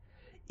link.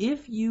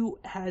 If you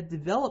had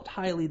developed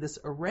highly this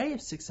array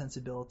of sixth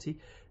sensibility,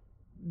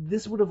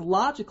 this would have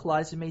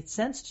logicalized and made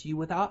sense to you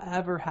without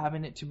ever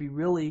having it to be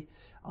really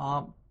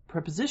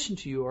prepositioned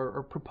to you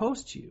or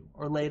proposed to you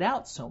or laid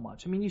out so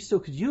much. I mean, you still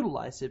could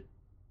utilize it,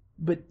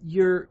 but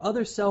your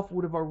other self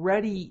would have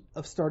already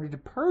started to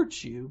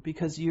purge you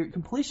because your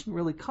completion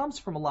really comes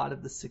from a lot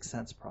of the sixth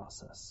sense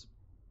process.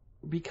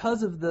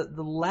 Because of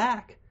the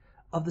lack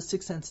of the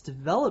sixth sense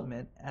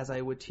development, as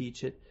I would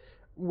teach it,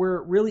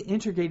 we're really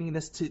integrating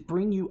this to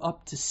bring you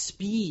up to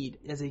speed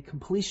as a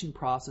completion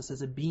process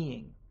as a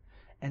being.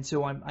 And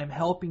so I'm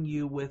helping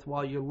you with,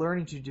 while you're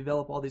learning to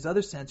develop all these other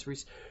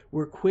sensories,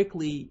 we're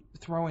quickly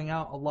throwing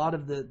out a lot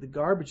of the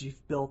garbage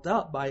you've built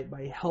up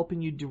by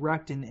helping you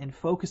direct and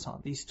focus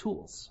on these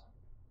tools.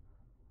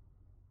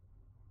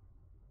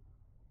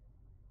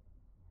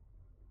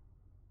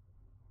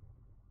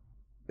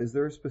 Is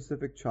there a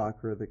specific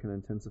chakra that can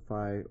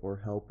intensify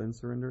or help in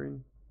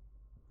surrendering?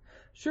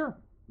 Sure.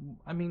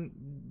 I mean,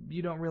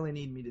 you don't really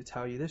need me to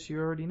tell you this. You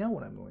already know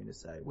what I'm going to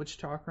say. Which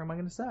chakra am I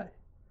going to say?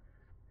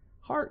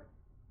 Heart.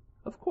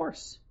 Of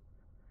course.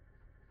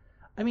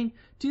 I mean,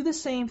 do the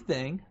same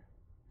thing.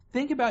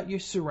 Think about your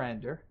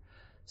surrender.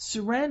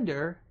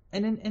 Surrender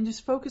and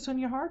just focus on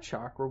your heart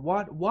chakra.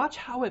 Watch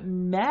how it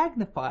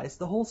magnifies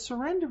the whole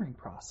surrendering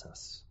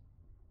process.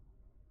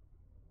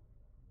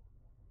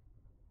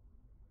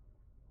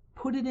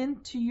 Put it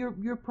into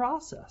your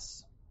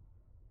process.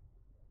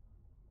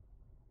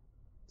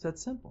 It's that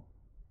simple.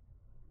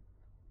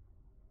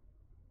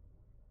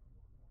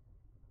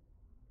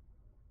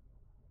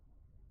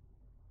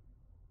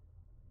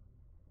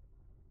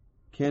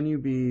 Can you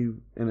be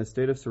in a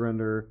state of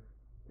surrender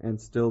and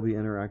still be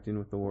interacting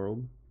with the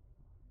world?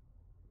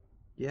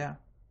 Yeah.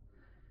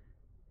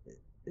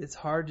 It's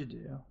hard to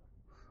do.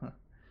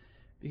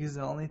 Because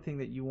the only thing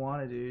that you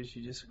want to do is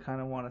you just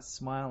kind of want to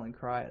smile and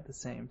cry at the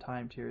same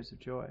time, tears of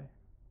joy.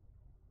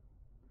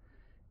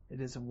 It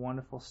is a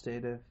wonderful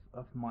state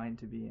of mind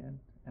to be in,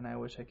 and I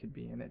wish I could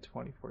be in it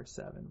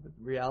 24/7. But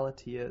the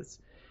reality is,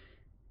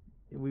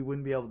 we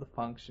wouldn't be able to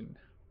function.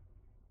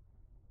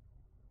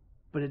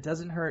 But it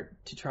doesn't hurt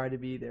to try to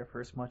be there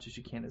for as much as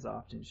you can, as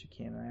often as you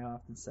can. And I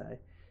often say,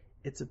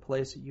 it's a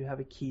place that you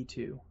have a key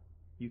to.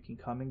 You can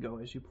come and go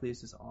as you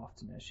please, as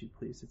often as you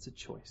please. It's a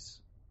choice.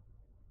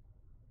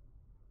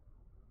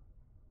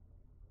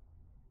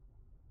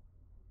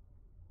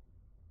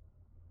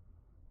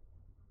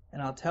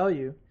 And I'll tell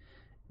you,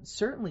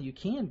 certainly you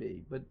can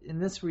be, but in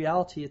this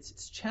reality,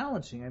 it's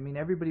challenging. I mean,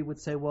 everybody would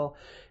say, well,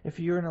 if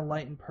you're an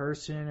enlightened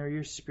person or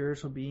you're a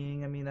spiritual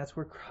being, I mean, that's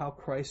how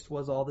Christ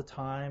was all the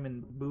time,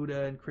 and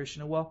Buddha and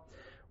Krishna. Well,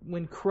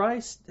 when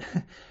Christ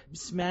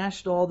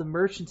smashed all the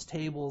merchants'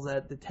 tables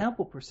at the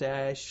temple, per se,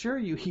 I assure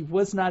you, he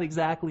was not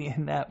exactly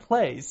in that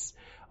place,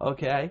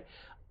 okay?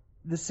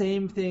 The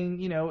same thing,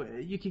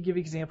 you could give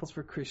examples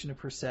for Krishna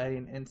per se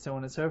and so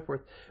on and so forth.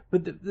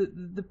 But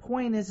the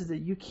point is that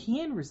you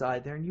can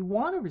reside there and you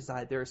want to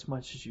reside there as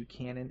much as you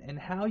can. And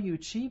how you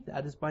achieve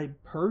that is by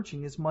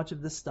purging as much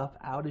of this stuff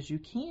out as you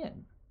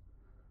can.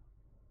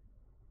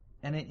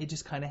 And it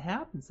just kind of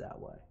happens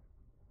that way.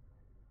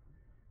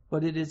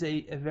 But it is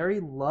a very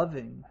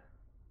loving,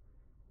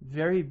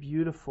 very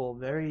beautiful,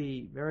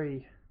 very,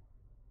 very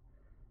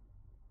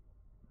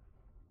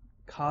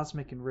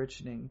cosmic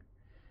enriching.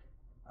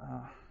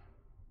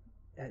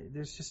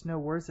 There's just no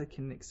words that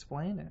can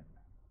explain it.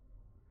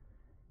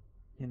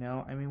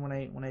 I mean,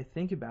 when I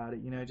think about it,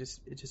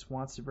 it just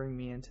wants to bring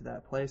me into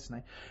that place,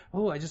 and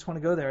I just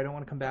want to go there. I don't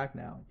want to come back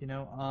now.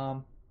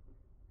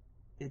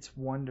 It's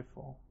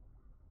wonderful.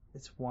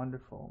 It's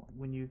wonderful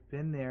when you've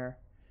been there.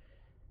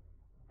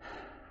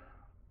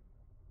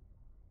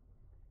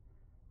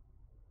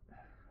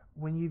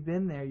 when you've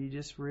been there, you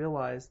just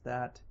realize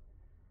that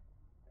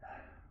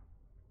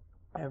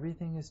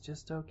everything is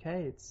just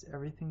okay.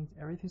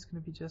 Everything's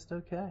going to be just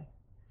okay.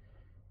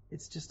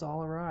 It's just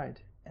all a ride.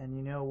 And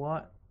you know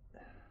what?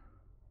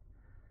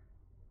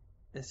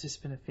 It's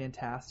just been a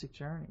fantastic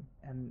journey,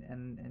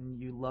 and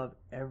you love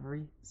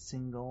every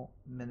single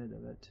minute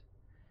of it.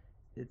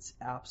 It's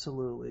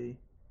absolutely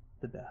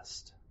the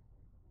best,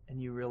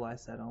 and you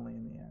realize that only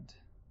in the end.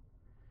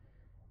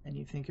 And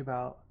you think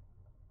about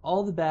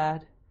all the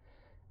bad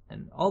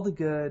and all the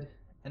good,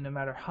 and no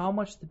matter how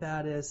much the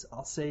bad is,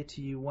 I'll say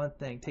to you one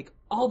thing: take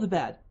all the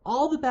bad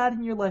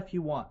in your life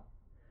you want.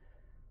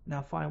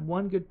 Now find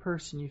one good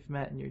person you've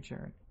met in your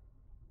journey,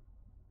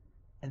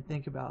 and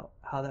think about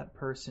how that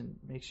person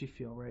makes you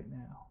feel right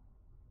now.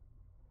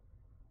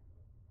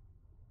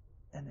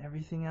 And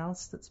everything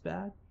else that's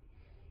bad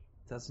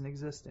doesn't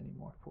exist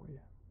anymore for you.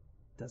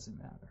 Doesn't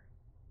matter.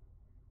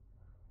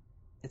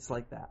 It's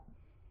like that.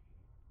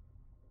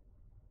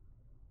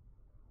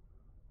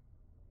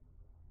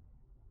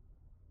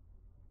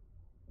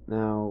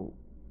 Now,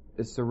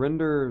 is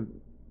surrender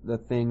the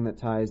thing that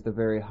ties the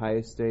very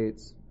high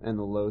states and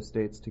the low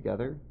states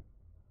together?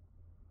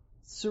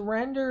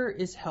 Surrender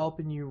is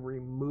helping you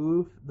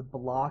remove the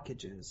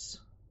blockages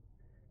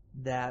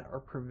that are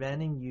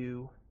preventing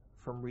you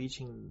from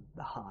reaching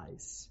the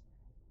highs.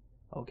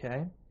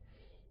 Okay?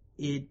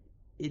 It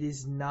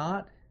is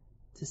not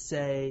to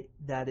say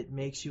that it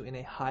makes you in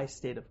a high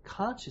state of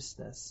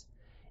consciousness.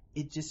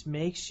 It just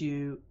makes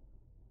you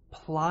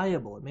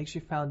pliable. It makes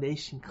your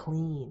foundation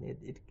clean.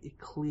 It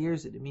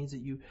clears it. It means that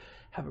you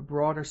have a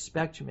broader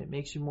spectrum. It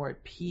makes you more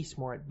at peace,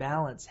 more at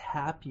balance,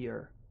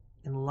 happier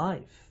in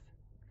life.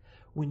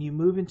 When you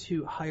move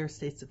into higher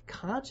states of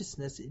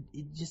consciousness,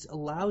 it just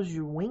allows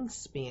your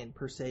wingspan,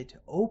 per se, to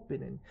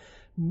open and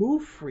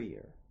move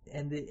freer.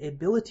 And the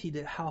ability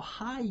to how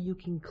high you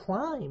can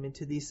climb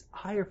into these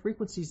higher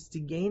frequencies to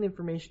gain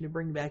information to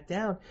bring back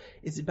down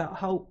is about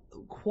how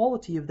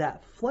quality of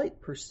that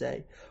flight, per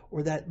se,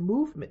 or that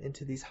movement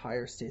into these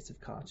higher states of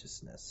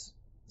consciousness.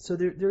 So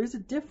there is a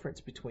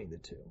difference between the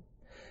two.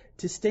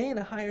 To stay in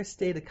a higher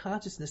state of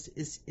consciousness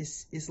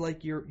is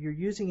like you're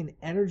using an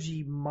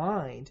energy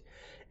mind,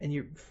 and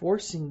you're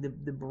forcing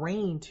the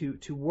brain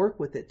to work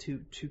with it,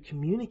 to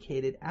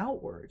communicate it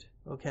outward.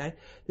 Okay?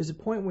 There's a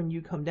point when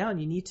you come down,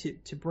 you need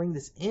to bring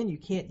this in. You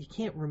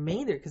can't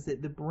remain there because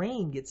the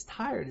brain gets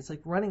tired. It's like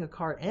running a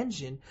car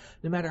engine,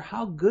 no matter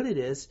how good it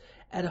is,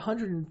 at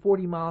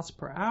 140 miles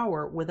per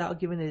hour without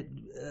giving it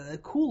a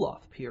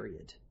cool-off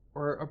period,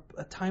 or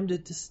a time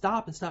to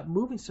stop and stop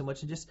moving so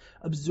much and just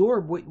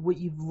absorb what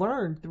you've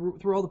learned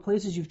through all the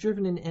places you've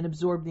driven and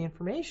absorbed the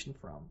information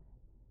from.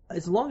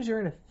 As long as you're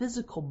in a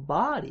physical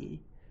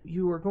body,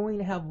 you are going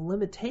to have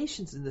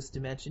limitations in this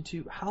dimension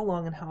to how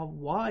long and how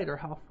wide or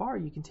how far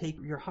you can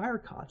take your higher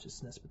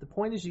consciousness. But the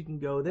point is you can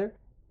go there,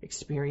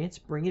 experience,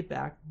 bring it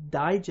back,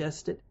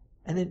 digest it,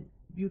 and then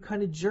you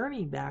kind of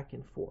journey back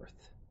and forth.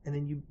 And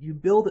then you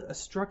build a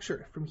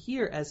structure from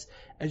here as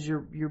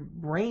your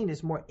brain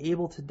is more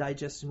able to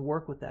digest and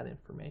work with that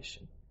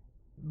information.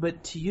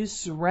 But to use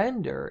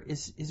surrender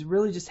is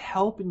really just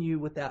helping you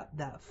with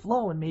that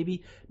flow, and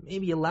maybe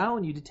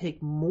allowing you to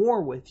take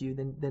more with you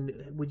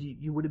than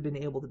you would have been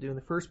able to do in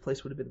the first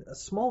place. Would have been a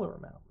smaller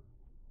amount.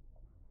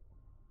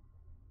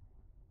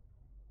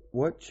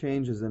 What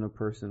changes in a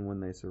person when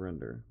they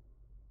surrender?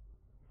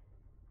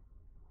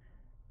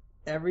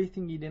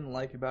 Everything you didn't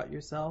like about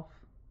yourself,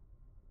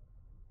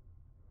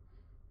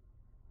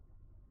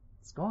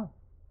 it's gone.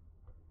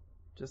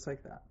 Just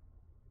like that.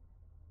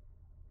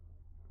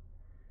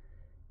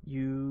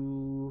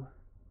 You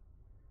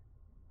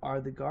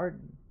are the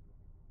garden.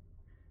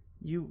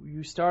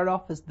 You start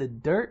off as the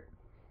dirt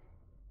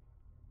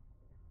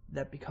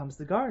that becomes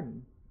the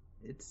garden.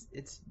 It's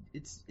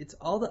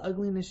all the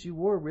ugliness you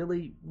wore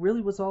really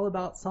was all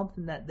about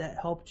something that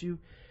helped you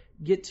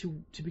get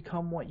to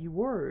become what you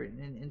were,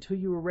 and until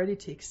you were ready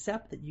to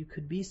accept that you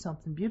could be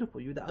something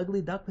beautiful. You're the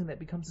ugly duckling that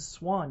becomes a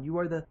swan. You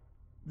are the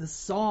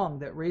song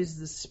that raises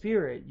the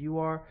spirit.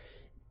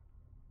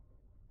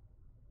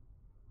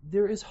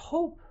 There is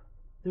hope.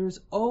 There is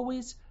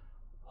always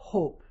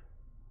hope.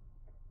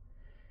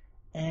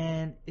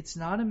 And it's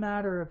not a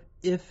matter of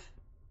if,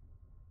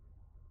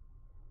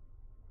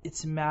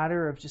 it's a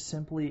matter of just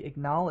simply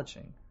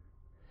acknowledging.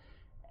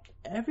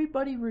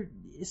 Everybody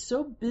is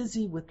so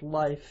busy with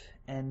life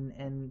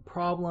and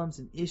problems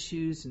and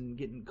issues and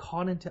getting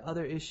caught into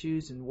other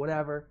issues and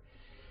whatever,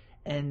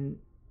 and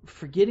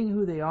forgetting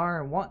who they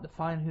are and wanting to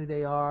find who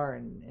they are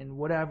and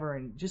whatever,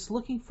 and just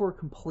looking for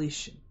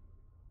completion.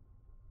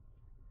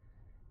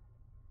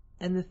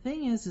 And the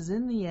thing is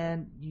in the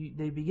end,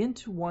 they begin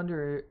to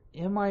wonder,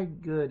 am I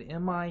good?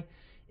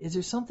 Is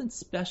there something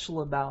special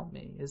about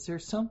me? Is there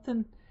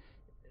something,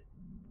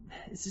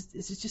 is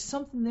it just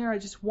something there I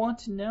just want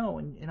to know?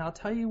 And I'll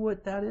tell you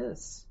what that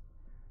is.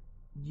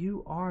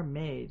 You are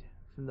made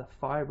from the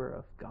fiber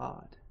of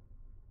God.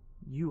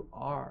 You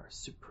are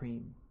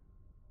supreme.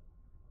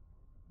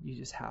 You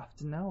just have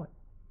to know it.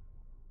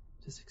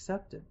 Just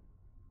accept it.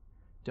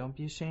 Don't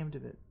be ashamed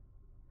of it.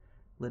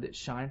 Let it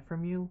shine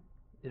from you.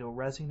 It'll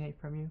resonate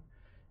from you.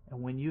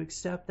 And when you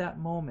accept that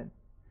moment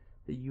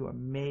that you are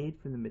made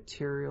from the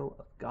material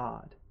of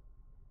God,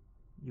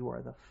 you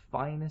are the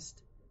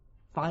finest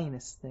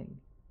thing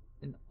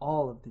in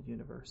all of the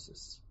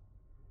universes.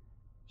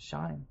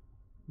 Shine.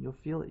 You'll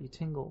feel it. You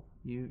tingle.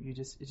 It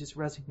just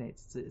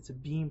resonates. It's a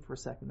beam for a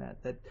second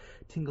that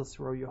tingles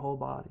through your whole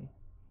body.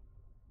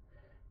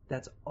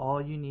 That's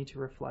all you need to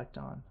reflect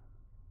on.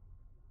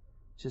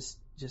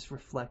 Just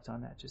reflect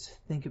on that. Just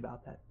think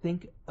about that.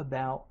 Think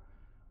about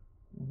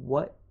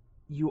what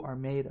you are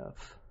made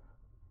of.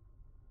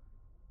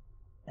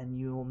 And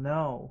you'll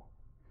know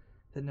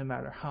that no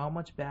matter how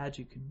much bad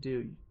you could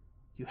do,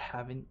 you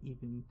haven't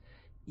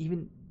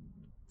even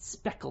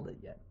speckled it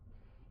yet.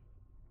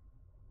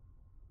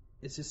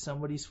 It's just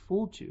somebody's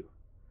fooled you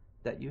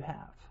that you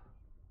have.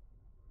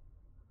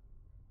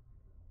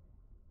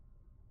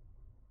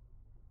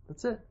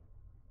 That's it.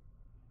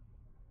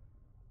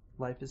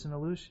 Life is an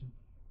illusion.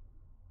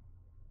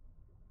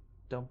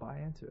 Don't buy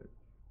into it.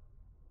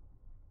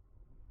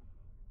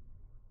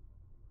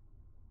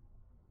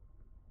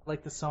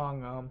 Like the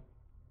song,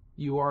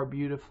 You Are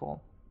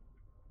Beautiful.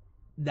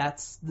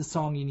 That's the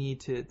song you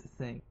need to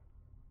think.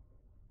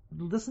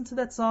 Listen to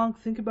that song.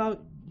 Think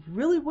about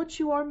really what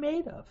you are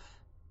made of.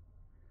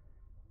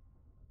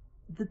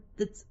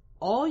 That's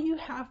all you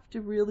have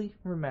to really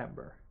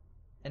remember.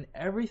 And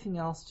everything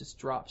else just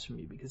drops from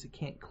you because it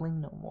can't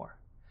cling no more.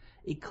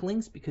 It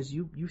clings because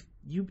you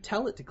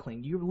tell it to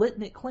cling. You're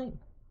letting it cling.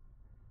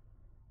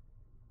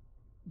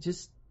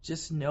 Just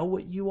know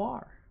what you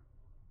are.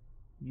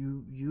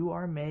 You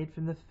are made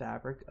from the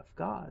fabric of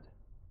God.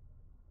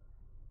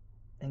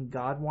 And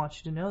God wants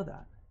you to know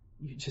that.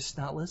 You're just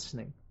not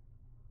listening.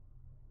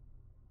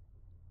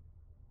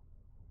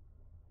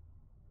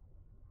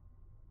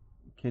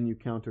 Can you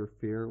counter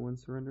fear when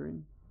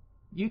surrendering?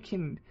 You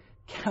can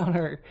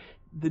counter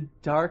the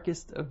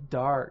darkest of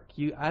dark.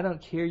 I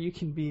don't care. You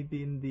can be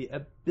in the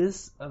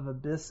abyss of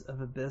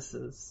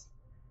abysses.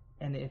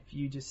 And if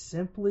you just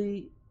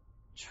simply,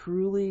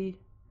 truly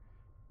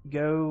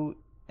go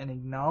and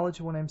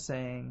acknowledge what I'm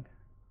saying,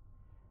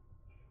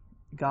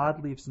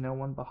 God leaves no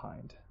one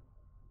behind.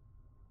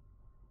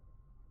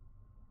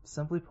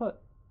 Simply put,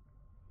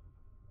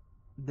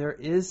 there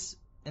is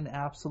an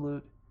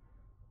absolute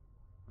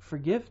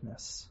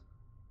forgiveness.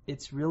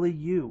 It's really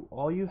you.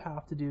 All you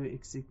have to do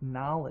is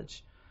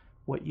acknowledge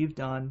what you've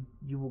done.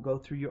 You will go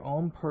through your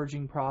own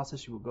purging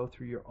process. You will go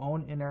through your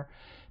own inner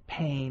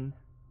pain.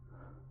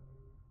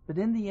 But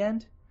in the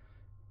end,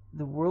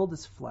 the world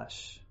is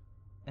flesh.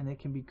 And it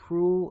can be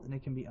cruel and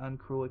it can be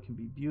uncruel. It can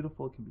be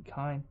beautiful. It can be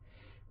kind.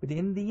 But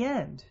in the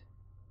end,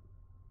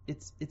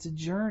 it's a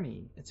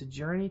journey. It's a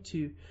journey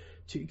to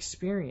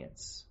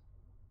experience.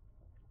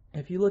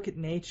 If you look at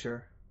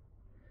nature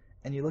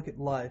and you look at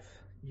life,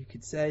 you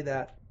could say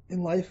that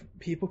in life,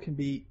 people can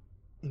be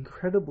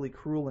incredibly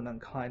cruel and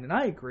unkind. And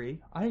I agree.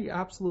 I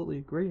absolutely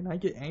agree. And I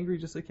get angry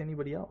just like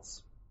anybody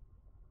else.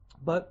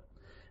 But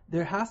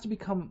there has to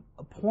become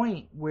a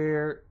point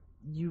where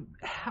you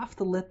have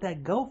to let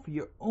that go for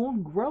your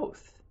own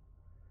growth.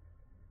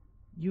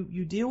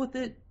 You deal with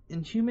it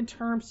in human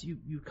terms.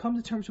 You come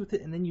to terms with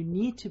it, and then you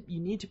need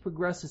to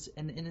progress this.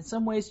 And in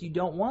some ways, you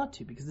don't want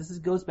to, because this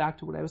goes back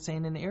to what I was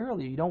saying in the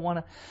earlier. You don't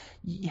want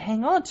to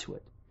hang on to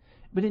it.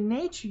 But in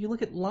nature, you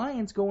look at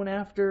lions going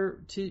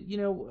after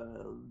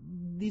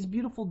these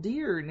beautiful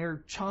deer, and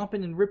they're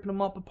chomping and ripping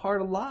them up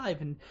apart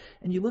alive. And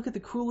you look at the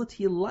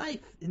cruelty of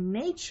life in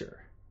nature.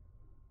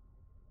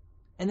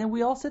 And then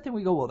we all sit there and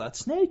we go, well,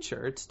 that's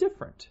nature. It's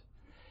different.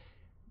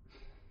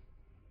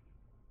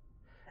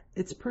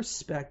 It's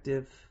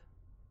perspective.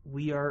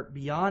 We are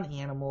beyond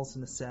animals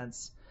in a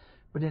sense.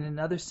 But in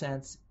another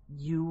sense,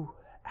 you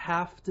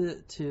have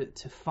to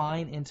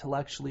find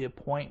intellectually a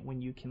point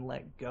when you can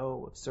let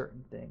go of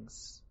certain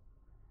things.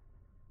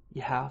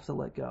 You have to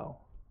let go.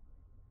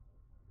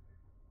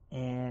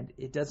 And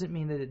it doesn't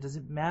mean that it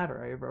doesn't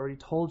matter. I've already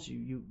told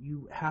you.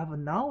 You have a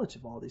knowledge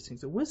of all these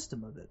things, a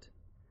wisdom of it.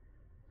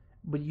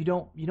 But you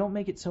don't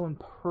make it so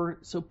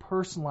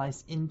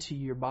personalized into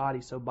your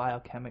body so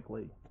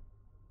biochemically,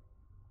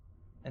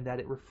 and that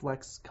it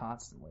reflects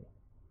constantly.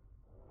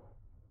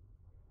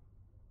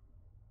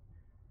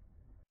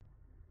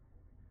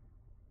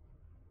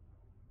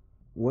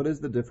 What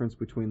is the difference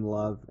between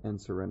love and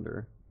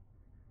surrender?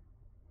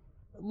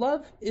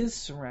 Love is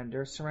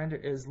surrender. Surrender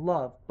is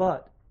love.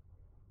 But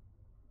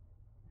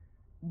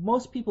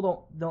most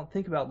people don't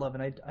think about love,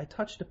 and I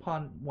touched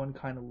upon one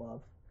kind of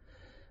love.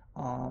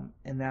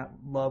 And that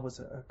love was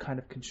a kind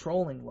of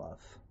controlling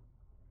love.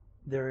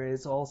 There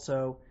is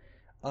also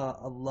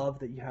a love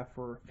that you have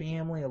for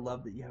family, a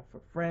love that you have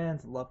for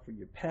friends, a love for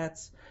your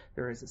pets.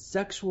 There is a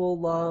sexual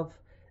love.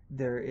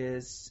 There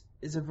is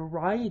a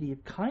variety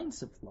of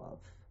kinds of love.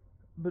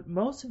 But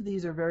most of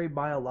these are very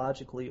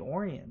biologically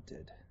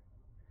oriented.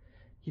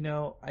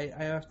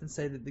 I often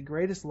say that the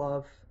greatest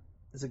love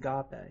is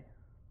agape.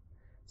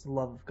 It's the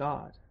love of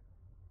God.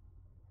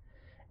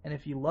 And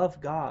if you love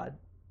God,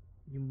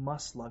 you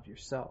must love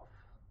yourself.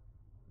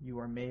 You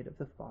are made of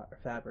the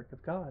fabric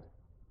of God.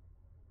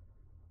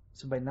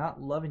 So by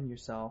not loving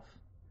yourself,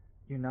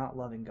 you're not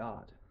loving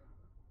God.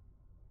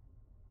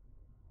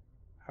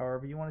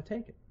 However you want to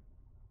take it.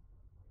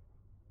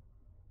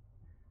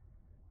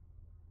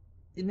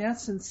 In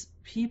essence,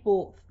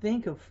 people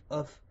think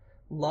of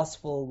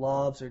lustful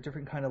loves or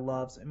different kind of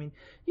loves. I mean,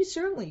 you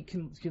certainly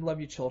can love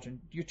your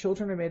children. Your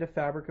children are made of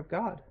fabric of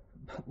God.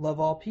 Love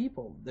all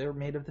people. They're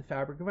made of the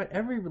fabric of God.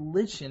 Every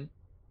religion,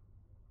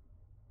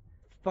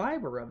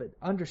 fiber of it,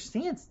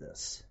 understands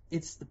this.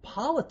 It's the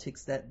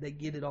politics that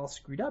get it all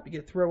screwed up. You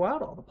got to throw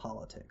out all the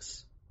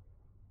politics.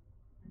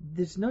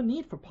 There's no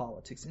need for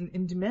politics.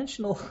 In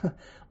dimensional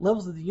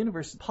levels of the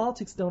universe,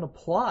 politics don't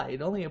apply.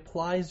 It only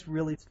applies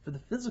really for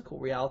the physical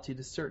reality to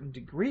a certain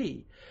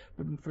degree.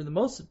 But for the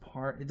most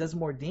part, it does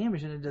more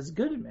damage than it does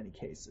good in many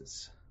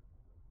cases.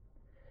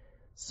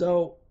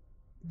 So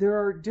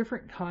there are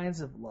different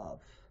kinds of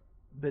love.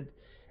 But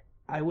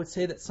I would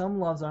say that some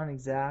loves aren't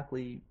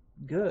exactly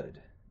good.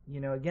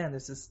 You know, again,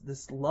 there's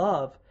this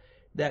love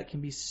that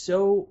can be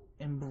so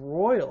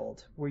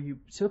embroiled, where you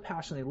so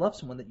passionately love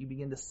someone that you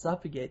begin to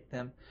suffocate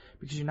them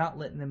because you're not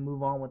letting them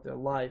move on with their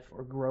life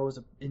or grow as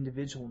an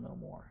individual no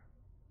more.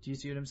 Do you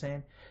see what I'm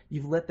saying?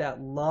 You've let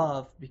that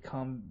love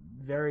become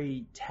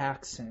very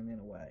taxing in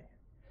a way.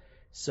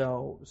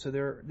 So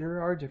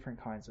there are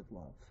different kinds of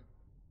love.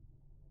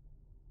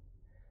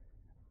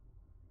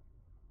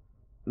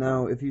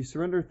 Now, if you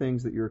surrender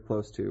things that you're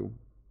close to,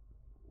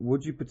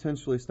 would you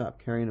potentially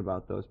stop caring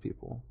about those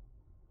people?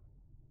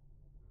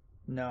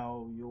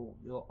 No,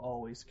 you'll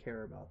always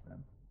care about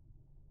them.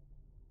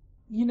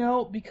 You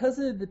know, because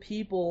of the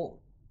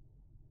people,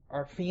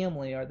 our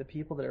family are the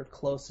people that are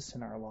closest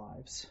in our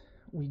lives,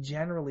 we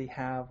generally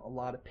have a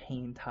lot of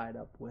pain tied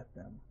up with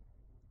them.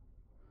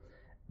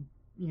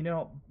 You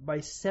know,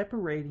 by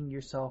separating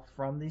yourself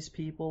from these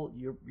people,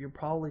 you're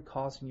probably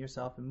causing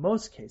yourself, in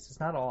most cases,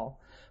 not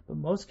all, but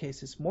most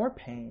cases, more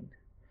pain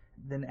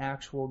than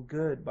actual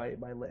good by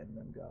letting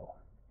them go.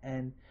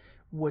 And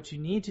what you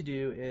need to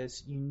do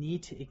is you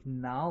need to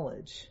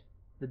acknowledge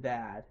the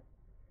bad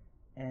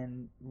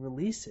and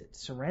release it,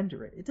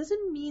 surrender it. It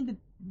doesn't mean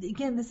that,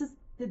 again, this is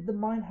the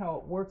mind, how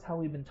it works, how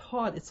we've been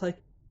taught. It's like,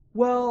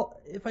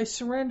 well, if I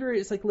surrender it,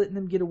 it's like letting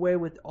them get away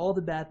with all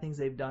the bad things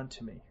they've done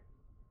to me.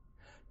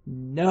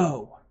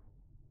 No.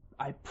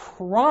 I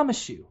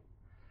promise you,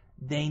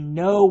 they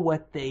know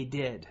what they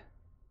did.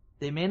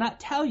 They may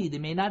not tell you, they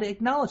may not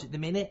acknowledge it,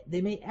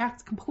 they may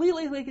act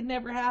completely like it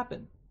never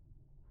happened.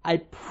 I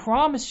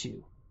promise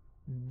you,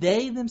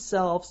 they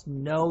themselves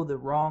know the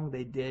wrong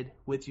they did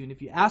with you. And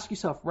if you ask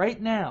yourself right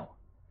now,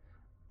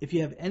 if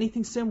you have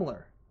anything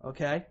similar,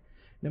 okay,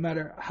 no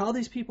matter how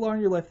these people are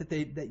in your life, that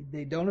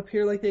they don't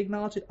appear like they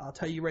acknowledge it, I'll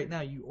tell you right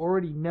now, you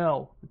already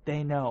know that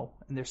they know,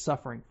 and they're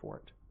suffering for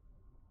it.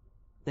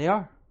 They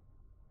are.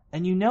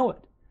 And you know it.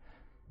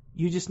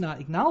 You're just not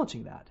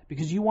acknowledging that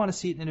because you want to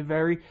see it in a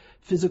very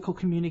physical,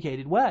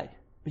 communicated way.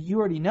 But you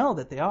already know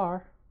that they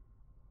are.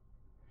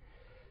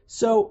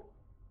 So,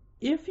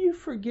 if you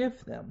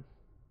forgive them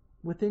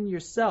within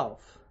yourself,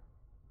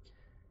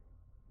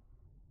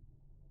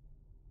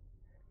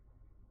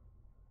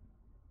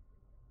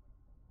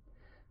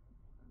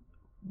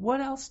 what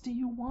else do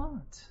you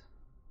want?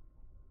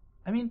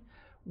 I mean,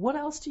 what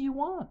else do you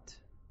want?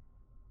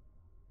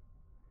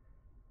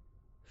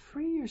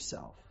 Free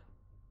yourself.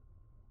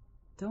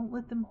 Don't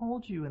let them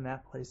hold you in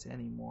that place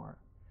anymore.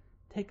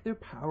 Take their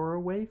power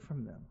away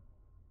from them.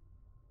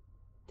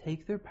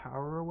 Take their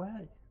power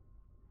away.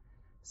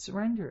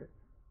 Surrender it.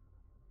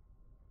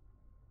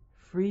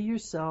 Free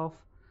yourself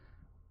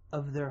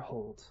of their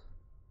hold.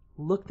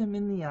 Look them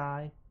in the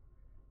eye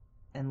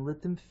and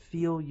let them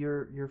feel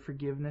your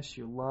forgiveness,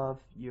 your love,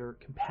 your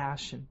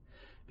compassion,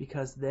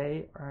 because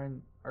they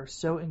are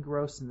so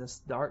engrossed in this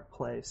dark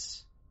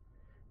place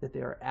that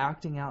they are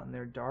acting out in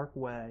their dark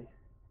way,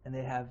 and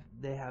they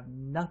have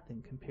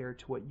nothing compared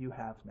to what you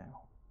have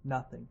now.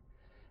 Nothing.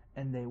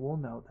 And they will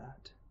know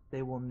that.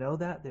 They will know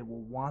that. They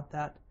will want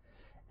that.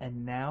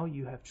 And now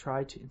you have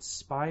tried to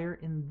inspire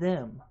in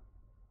them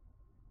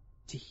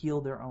to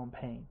heal their own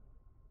pain,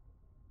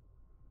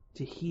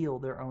 to heal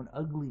their own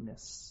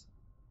ugliness,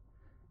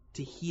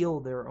 to heal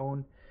their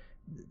own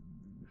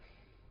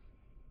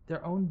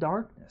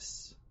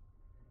darkness.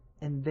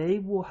 And they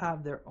will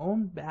have their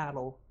own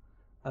battle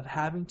of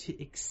having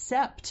to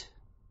accept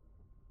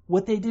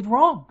what they did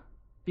wrong,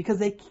 because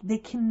they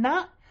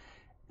cannot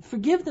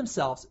forgive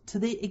themselves till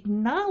they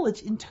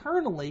acknowledge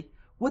internally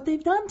what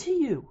they've done to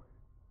you.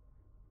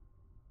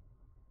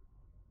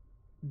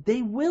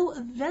 They will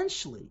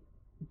eventually,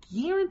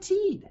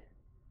 guaranteed,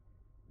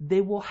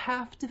 they will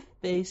have to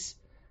face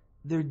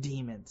their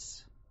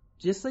demons,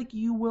 just like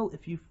you will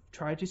if you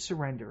try to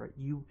surrender it.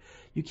 You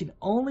can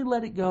only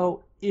let it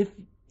go if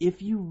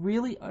you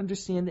really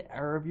understand the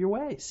error of your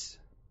ways.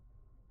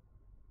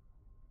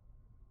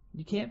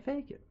 You can't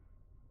fake it.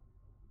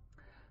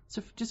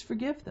 So just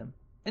forgive them.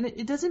 And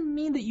it doesn't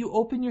mean that you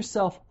open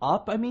yourself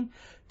up. I mean,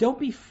 don't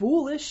be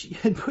foolish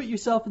and put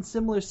yourself in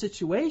similar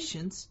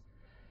situations.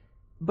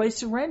 By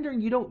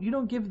surrendering, you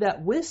don't give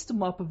that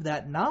wisdom up of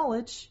that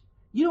knowledge.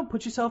 You don't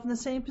put yourself in the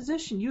same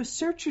position. You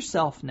assert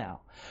yourself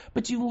now.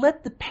 But you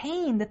let the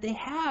pain that they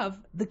have,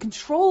 the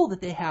control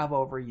that they have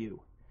over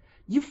you,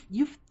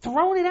 you've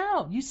thrown it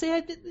out. You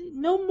say,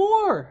 no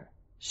more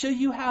shall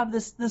you have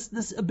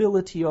this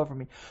ability over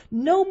me.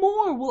 No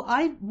more will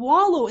I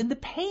wallow in the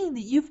pain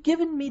that you've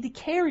given me to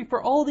carry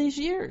for all these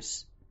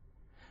years.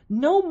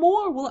 No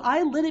more will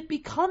I let it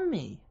become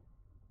me.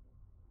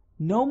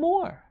 No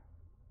more.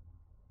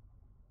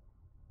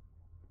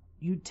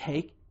 You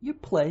take your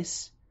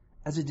place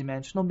as a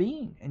dimensional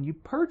being, and you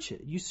purge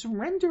it, you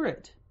surrender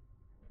it,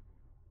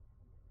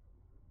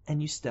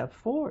 and you step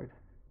forward,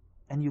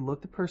 and you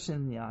look the person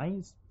in the eye.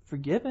 He's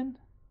forgiven.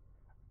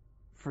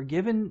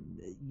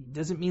 Forgiven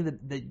doesn't mean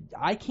that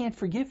I can't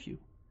forgive you.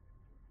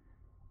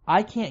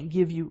 I can't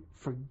give you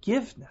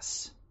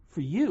forgiveness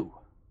for you.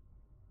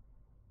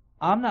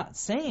 I'm not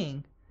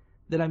saying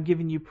that I'm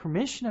giving you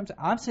permission.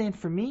 I'm saying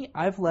for me,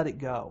 I've let it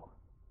go.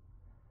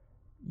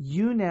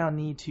 You now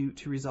need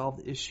to resolve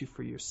the issue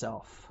for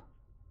yourself.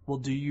 Well,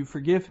 do you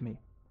forgive me?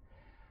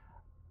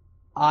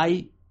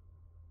 I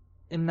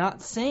am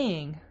not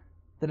saying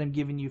that I'm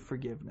giving you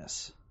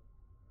forgiveness.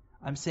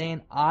 I'm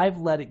saying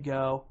I've let it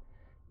go.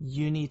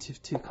 You need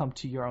to come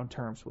to your own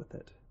terms with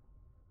it.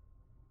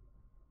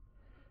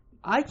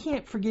 I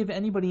can't forgive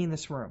anybody in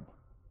this room.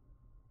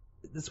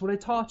 That's what I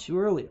taught you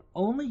earlier.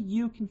 Only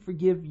you can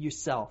forgive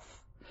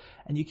yourself.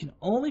 And you can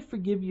only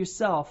forgive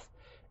yourself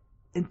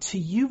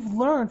until you've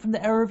learned from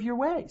the error of your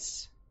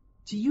ways.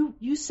 Till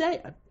you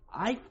say,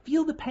 I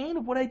feel the pain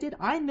of what I did.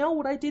 I know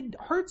what I did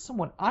hurt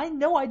someone. I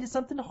know I did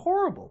something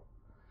horrible.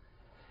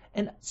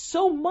 And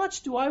so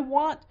much do I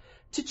want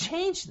to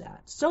change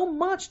that. So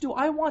much do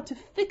I want to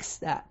fix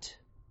that.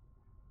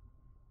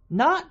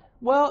 Not,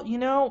 well,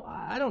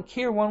 I don't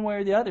care one way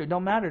or the other. It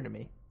don't matter to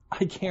me.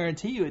 I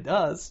guarantee you it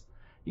does.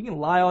 You can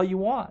lie all you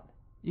want.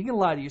 You can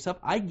lie to yourself.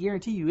 I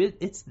guarantee you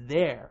it's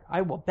there.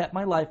 I will bet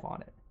my life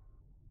on it.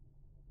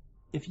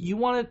 If you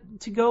want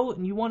it to go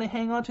and you want to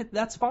hang on to it,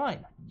 that's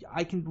fine.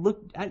 I can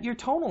look at your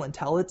tonal and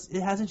tell it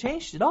hasn't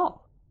changed at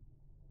all.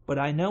 But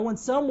I know when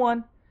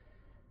someone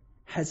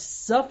has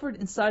suffered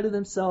inside of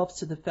themselves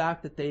to the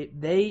fact that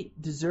they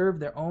deserve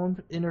their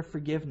own inner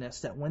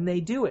forgiveness, that when they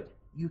do it,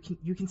 you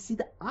can see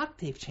the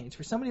octave change.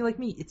 For somebody like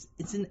me,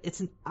 it's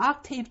an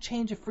octave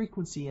change of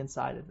frequency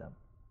inside of them.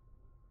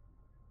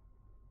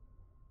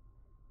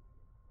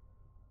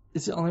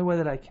 It's the only way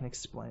that I can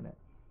explain it.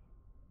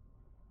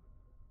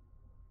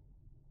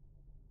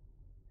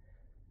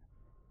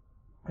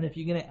 And if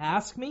you're going to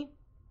ask me,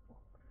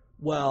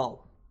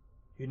 well,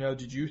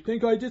 did you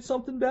think I did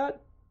something bad?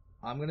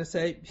 I'm going to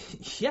say,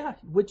 yeah,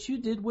 what you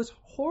did was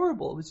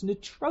horrible. It was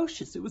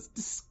atrocious. It was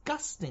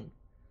disgusting.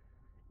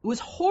 It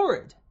was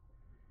horrid.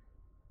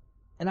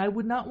 And I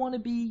would not want to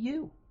be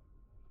you.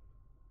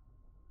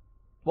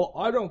 Well,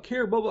 I don't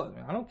care, blah, blah.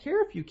 I don't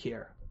care if you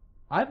care.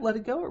 I've let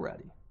it go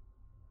already.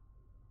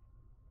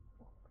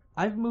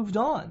 I've moved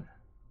on.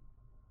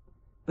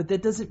 But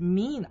that doesn't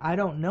mean I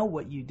don't know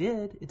what you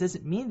did. It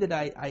doesn't mean that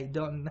I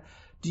don't.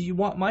 Do you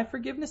want my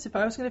forgiveness if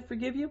I was going to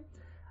forgive you?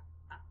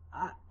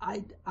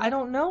 I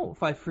don't know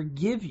if I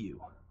forgive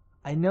you.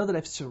 I know that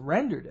I've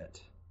surrendered it.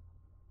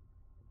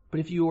 But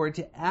if you were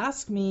to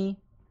ask me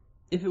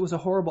if it was a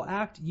horrible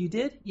act you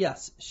did,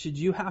 yes. Should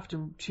you have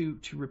to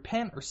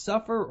repent or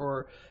suffer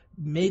or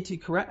made to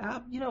correct?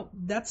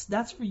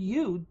 That's for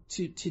you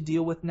to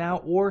deal with now,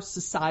 or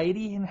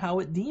society and how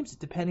it deems it,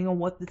 depending on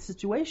what the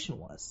situation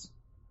was.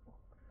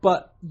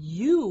 But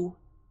you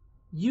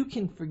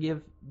can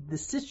forgive the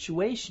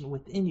situation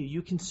within you.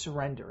 You can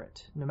surrender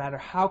it. No matter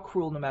how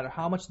cruel, no matter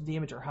how much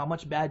damage or how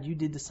much bad you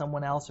did to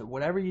someone else or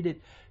whatever you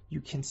did,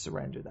 you can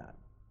surrender that.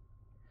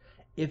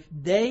 If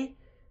they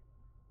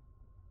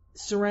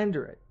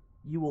surrender it,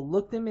 you will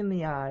look them in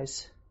the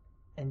eyes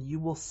and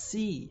you will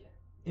see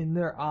in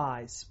their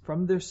eyes,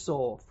 from their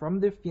soul,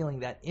 from their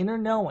feeling, that inner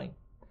knowing,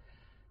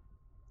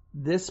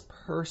 this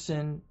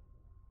person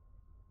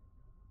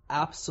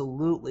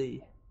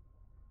absolutely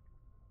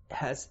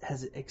has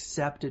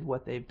accepted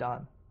what they've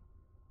done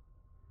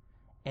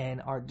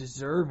and are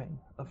deserving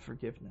of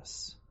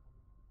forgiveness.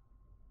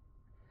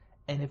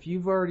 And if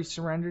you've already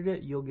surrendered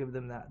it, you'll give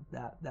them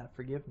that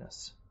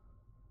forgiveness.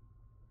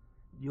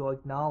 You'll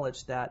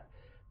acknowledge that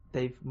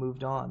they've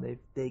moved on.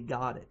 They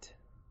got it.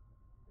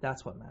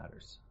 That's what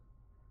matters.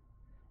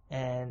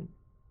 And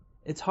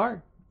it's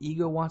hard.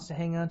 Ego wants to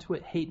hang on to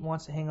it. Hate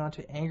wants to hang on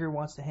to it. Anger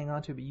wants to hang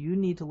on to it. But you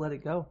need to let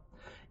it go.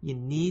 You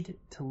need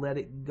to let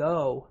it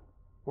go,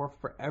 or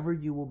forever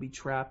you will be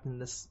trapped in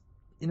this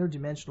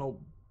interdimensional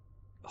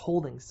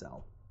holding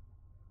cell.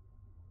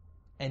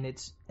 And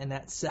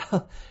that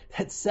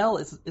cell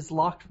is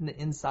locked from the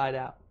inside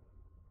out.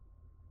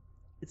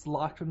 It's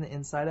locked from the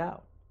inside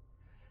out.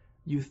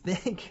 You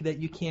think that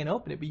you can't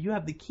open it, but you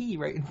have the key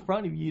right in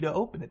front of you to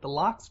open it. The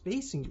lock's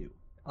facing you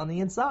on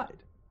the inside.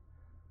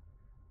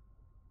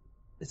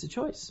 It's a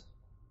choice.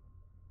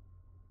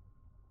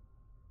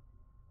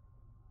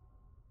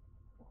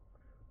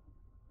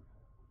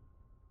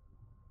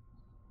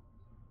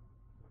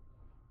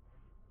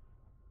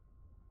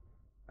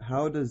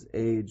 How does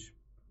age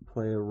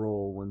play a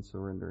role when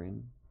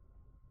surrendering?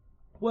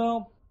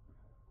 Well,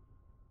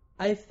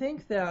 I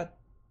think that,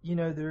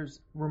 there's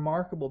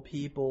remarkable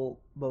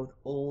people, both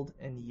old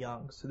and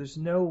young. So there's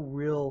no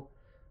real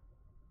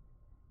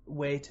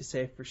way to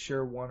say for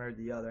sure one or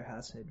the other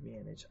has an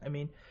advantage. I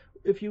mean,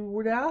 if you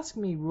were to ask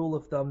me rule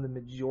of thumb, the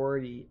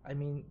majority, I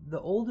mean, the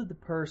older the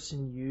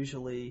person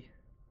usually,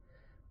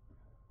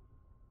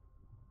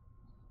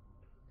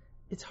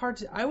 it's hard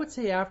to, I would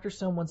say after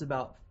someone's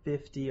about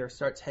 50 or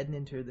starts heading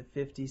into the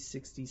 50s,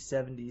 60s,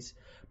 70s,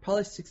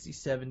 probably 60s,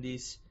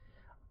 70s,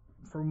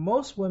 for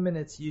most women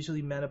it's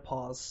usually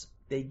menopause.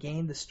 They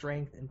gain the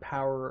strength and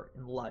power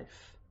in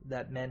life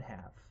that men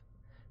have.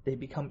 They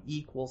become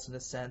equals in a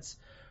sense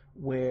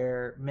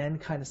where men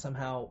kind of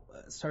somehow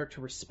start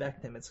to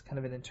respect them. It's kind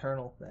of an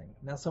internal thing.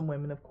 Now some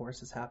women, of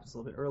course, this happens a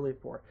little bit earlier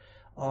for.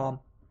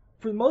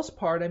 For the most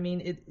part, I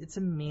mean, it's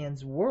a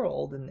man's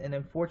world, and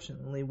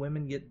unfortunately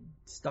women get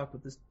stuck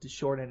with the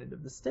short end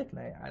of the stick, and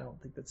I don't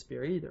think that's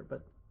fair either.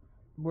 But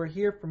we're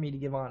here for me to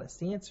give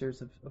honest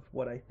answers of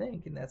what I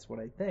think, and that's what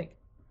I think.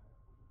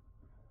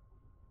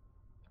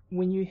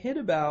 When you hit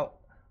about,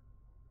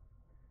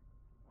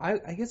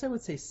 I guess I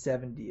would say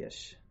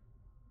 70-ish,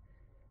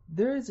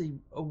 there is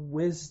a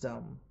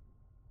wisdom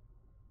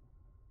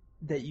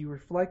that you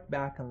reflect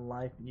back in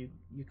life, and you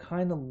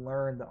kind of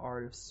learn the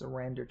art of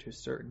surrender to a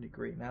certain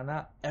degree. Now,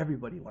 not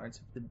everybody learns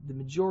it, the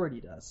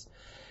majority does.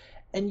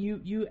 And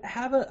you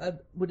have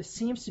what it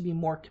seems to be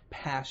more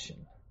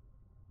compassion,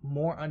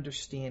 more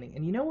understanding.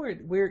 And you know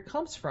where it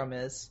comes from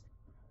is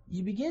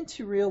you begin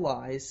to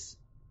realize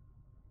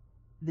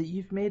that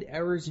you've made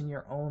errors in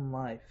your own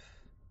life,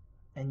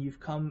 and you've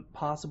come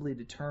possibly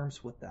to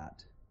terms with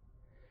that.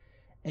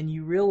 And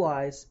you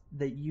realize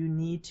that you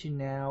need to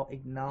now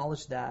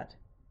acknowledge that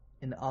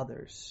in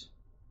others,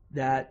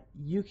 that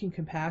you can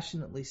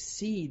compassionately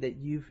see that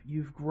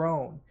you've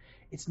grown.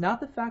 It's not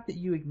the fact that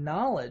you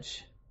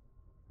acknowledge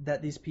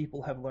that these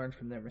people have learned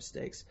from their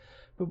mistakes,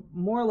 but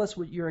more or less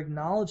what you're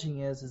acknowledging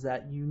is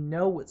that you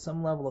know with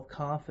some level of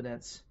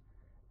confidence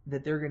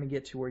that they're going to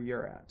get to where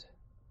you're at.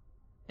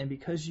 And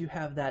because you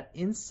have that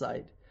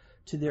insight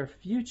to their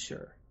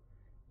future,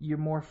 you're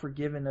more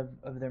forgiven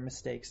of their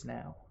mistakes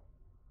now.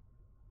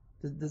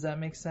 Does that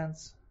make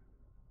sense?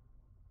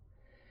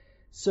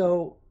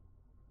 So,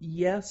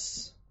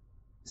 yes,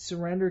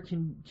 surrender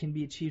can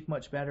be achieved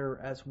much better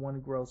as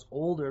one grows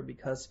older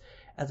because,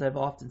 as I've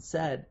often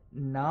said,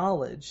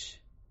 knowledge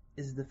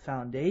is the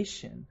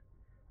foundation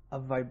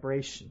of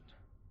vibration.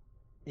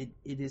 It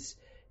is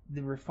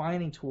the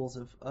refining tools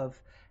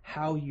of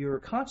how your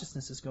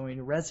consciousness is going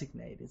to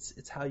resonate.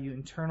 It's how you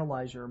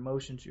internalize your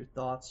emotions, your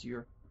thoughts,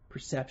 your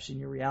perception,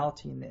 your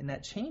reality, and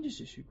that changes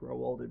as you grow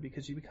older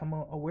because you become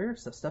aware of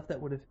stuff that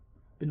would have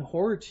been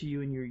horror to you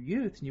in your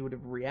youth, and you would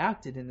have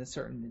reacted in a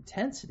certain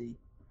intensity.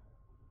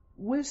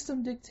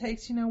 Wisdom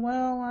dictates,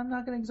 well, I'm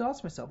not going to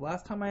exhaust myself.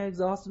 Last time I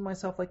exhausted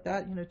myself like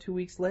that, 2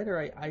 weeks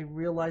later, I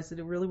realized that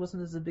it really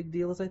wasn't as a big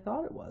deal as I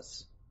thought it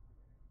was.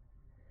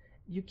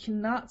 You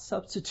cannot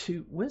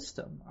substitute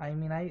wisdom. I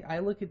mean, I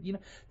look at,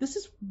 this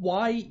is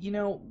why,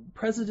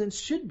 presidents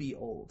should be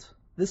old.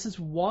 This is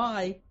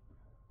why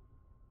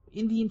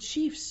Indian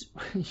chiefs,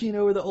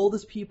 are the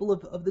oldest people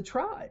of the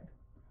tribe.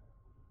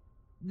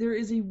 There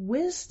is a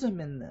wisdom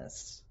in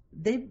this.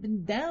 They've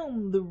been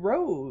down the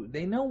road.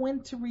 They know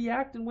when to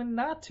react and when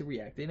not to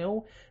react. They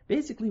know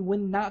basically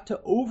when not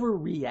to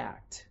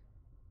overreact.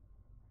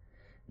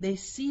 They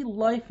see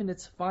life in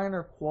its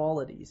finer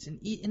qualities,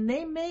 and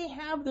they may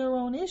have their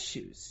own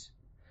issues.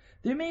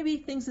 There may be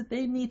things that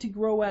they need to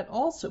grow at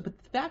also, but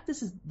the fact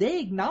is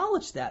they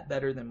acknowledge that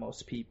better than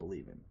most people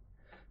even.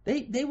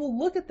 They will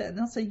look at that and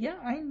they'll say, yeah,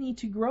 I need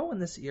to grow in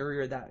this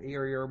area or that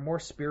area, or more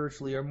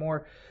spiritually, or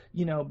more,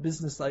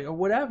 business-like, or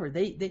whatever.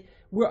 They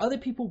where other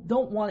people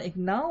don't want to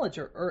acknowledge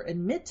or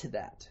admit to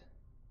that.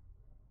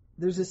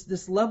 There's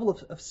this level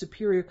of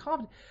superior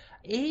confidence.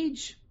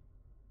 Age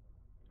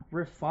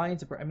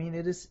refines it. I mean,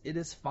 it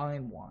is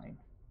fine wine.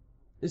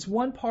 There's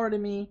one part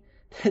of me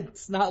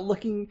that's not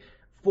looking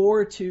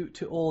forward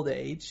to old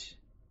age,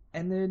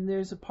 and then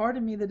there's a part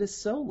of me that is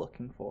so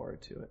looking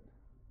forward to it.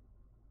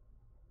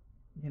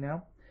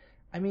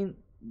 I mean,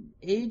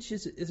 age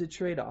is a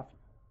trade-off.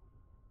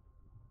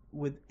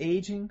 With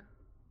aging,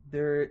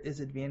 there is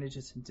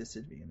advantages and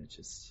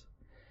disadvantages.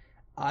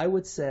 I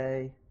would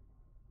say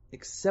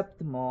accept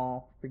them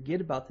all, forget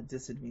about the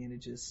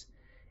disadvantages.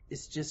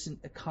 It's just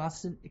a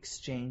constant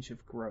exchange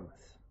of growth.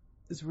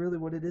 Is really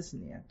what it is in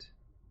the end.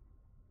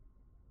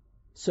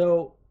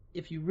 So,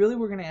 if you really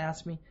were going to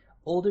ask me,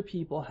 older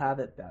people have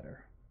it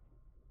better.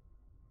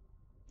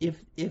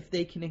 If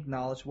they can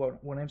acknowledge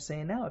what I'm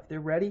saying now, if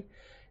they're ready,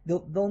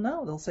 they'll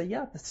know. They'll say,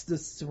 yeah, the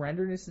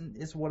surrender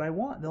is what I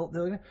want.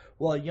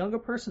 Well, a younger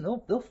person,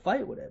 they'll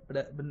fight with it,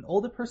 but an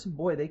older person,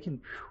 boy,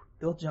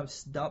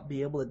 they'll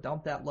be able to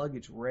dump that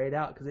luggage right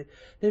out because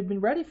they've been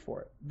ready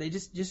for it. They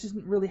just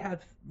didn't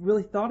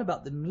really thought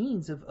about the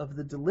means of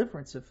the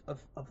deliverance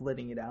of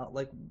letting it out,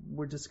 like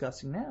we're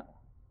discussing now.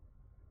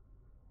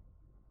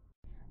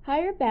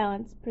 Higher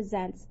Balance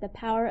presents The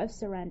Power of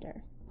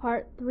Surrender,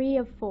 Part 3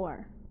 of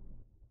 4.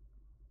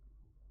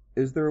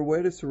 Is there a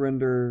way to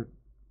surrender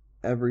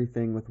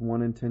everything with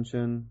one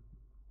intention,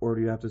 or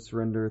do you have to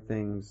surrender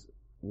things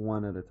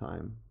one at a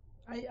time?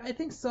 I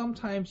think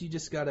sometimes you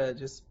just gotta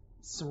just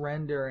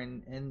surrender,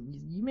 and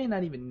you may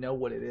not even know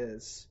what it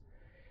is,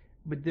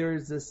 but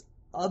there's this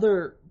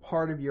other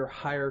part of your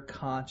higher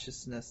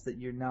consciousness that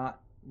you're not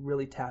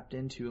really tapped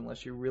into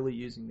unless you're really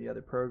using the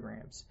other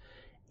programs,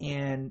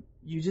 and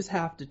you just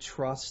have to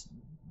trust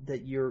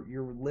that you're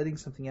letting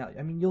something out.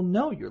 I mean, you'll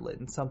know you're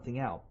letting something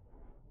out.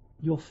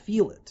 You'll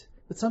feel it,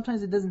 but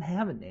sometimes it doesn't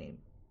have a name.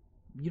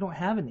 You don't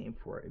have a name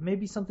for it. It may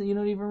be something you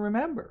don't even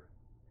remember,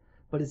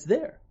 but it's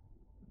there.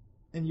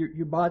 And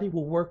your body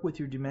will work with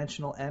your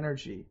dimensional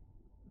energy.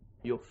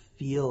 You'll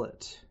feel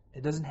it.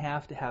 It doesn't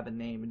have to have a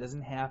name. It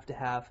doesn't have to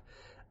have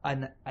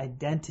an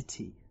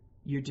identity.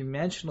 Your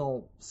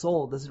dimensional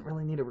soul doesn't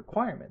really need a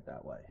requirement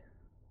that way.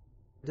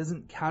 It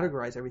doesn't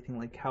categorize everything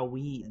like how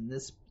we in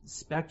this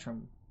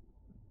spectrum.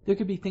 There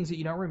could be things that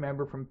you don't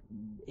remember from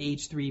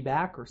age 3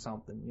 back or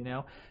something,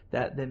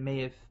 that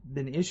may have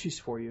been issues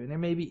for you. And there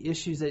may be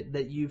issues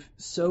that you've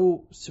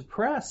so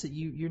suppressed that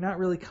you're not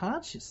really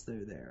conscious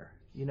through there.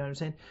 You know what I'm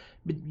saying?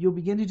 But you'll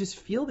begin to just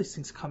feel these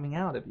things coming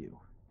out of you.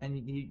 And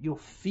you'll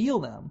feel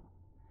them.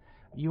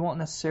 You won't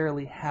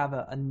necessarily have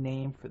a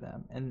name for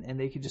them. And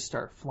they could just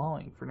start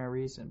flowing for no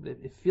reason. But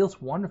it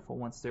feels wonderful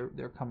once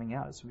they're coming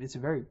out. It's a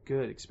very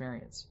good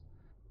experience.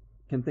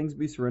 Can things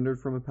be surrendered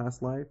from a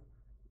past life?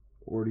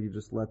 Or do you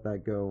just let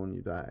that go when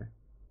you die?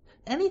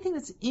 Anything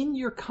that's in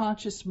your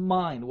conscious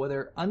mind,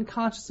 whether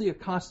unconsciously or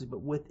consciously,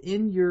 but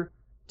within your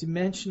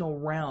dimensional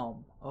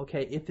realm,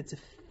 okay, if it's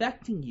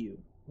affecting you,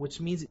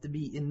 which means it to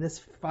be in this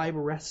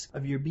fibrous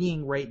of your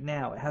being right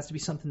now, it has to be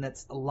something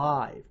that's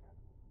alive.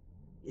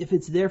 If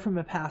it's there from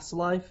a past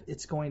life,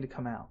 it's going to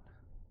come out.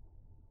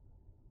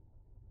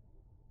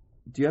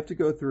 Do you have to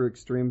go through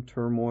extreme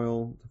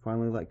turmoil to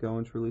finally let go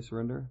and truly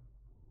surrender?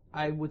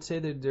 I would say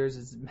that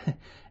there's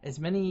as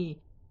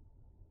many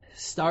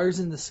stars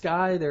in the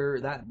sky, there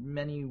are that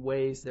many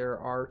ways there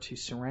are to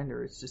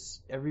surrender. It's just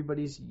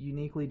everybody's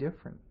uniquely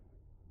different.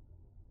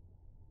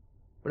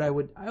 But I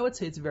would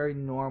say it's very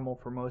normal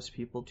for most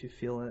people to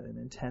feel an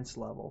intense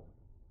level.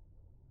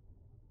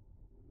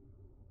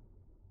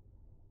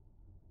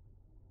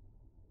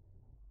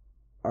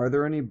 Are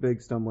there any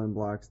big stumbling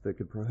blocks that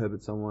could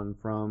prohibit someone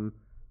from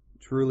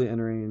truly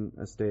entering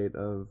a state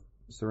of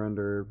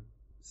surrender,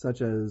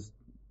 such as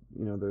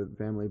their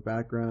family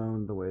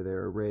background, the way they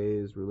were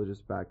raised,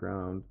 religious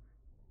background?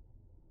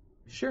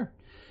 Sure.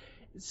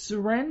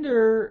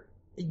 Surrender,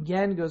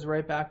 again, goes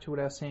right back to what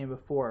I was saying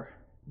before.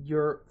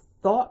 Your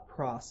thought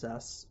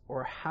process,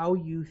 or how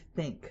you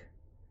think,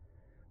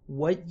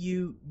 what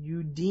you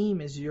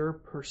deem as your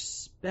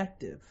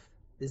perspective,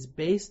 is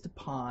based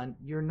upon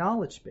your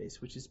knowledge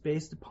base, which is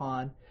based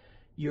upon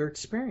your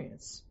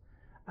experience.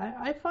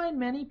 I find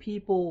many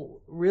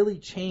people really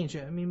change.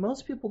 I mean,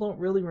 most people don't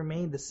really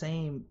remain the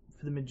same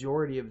for the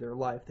majority of their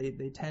life.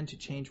 They tend to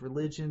change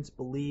religions,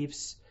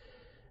 beliefs,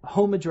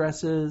 home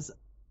addresses.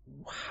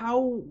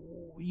 How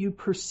you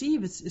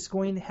perceive is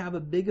going to have a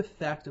big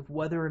effect of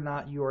whether or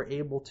not you are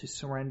able to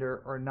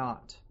surrender or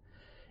not.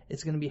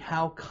 It's going to be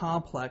how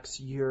complex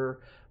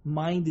your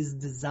mind is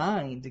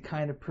designed to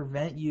kind of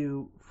prevent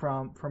you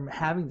from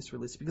having this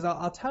release. Because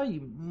I'll tell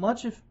you,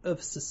 much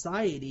of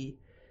society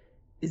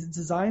is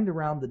designed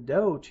around the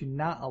dough to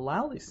not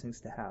allow these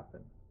things to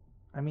happen.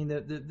 I mean,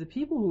 the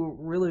people who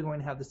are really going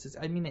to have this,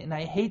 and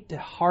I hate to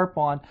harp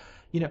on,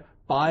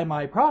 buy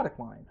my product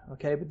line,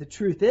 okay? But the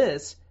truth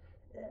is,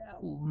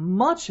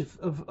 much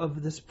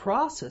of this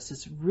process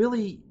is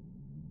really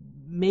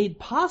made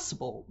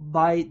possible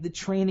by the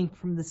training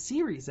from the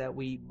series that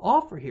we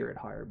offer here at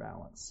Higher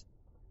Balance.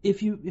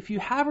 If you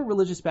have a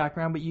religious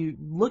background, but you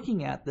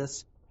looking at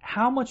this,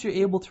 how much you're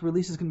able to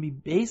release is going to be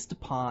based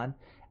upon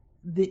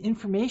the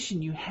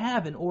information you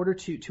have in order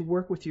to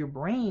work with your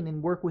brain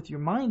and work with your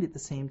mind at the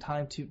same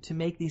time to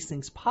make these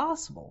things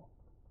possible.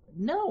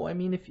 No, I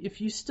mean, if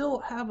you still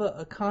have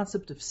a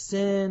concept of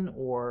sin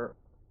or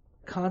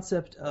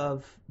concept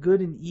of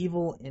good and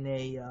evil in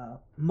a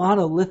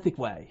monolithic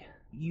way,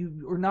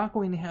 you are not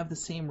going to have the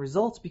same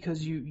results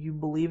because you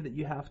believe that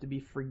you have to be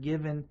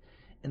forgiven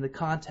in the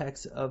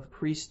context of a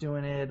priest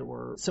doing it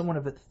or someone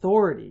of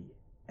authority.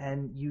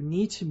 And you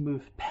need to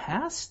move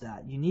past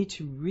that. You need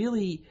to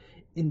really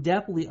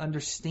in-depthly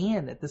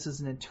understand that this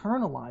is an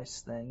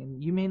internalized thing,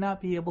 and you may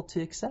not be able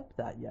to accept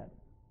that yet.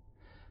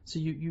 So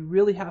you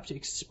really have to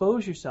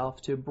expose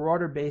yourself to a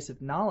broader base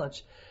of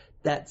knowledge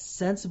that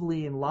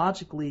sensibly and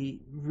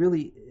logically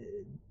really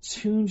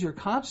tunes your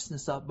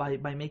consciousness up by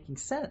making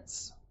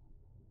sense.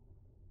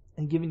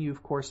 And giving you,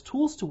 of course,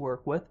 tools to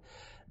work with.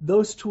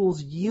 Those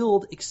tools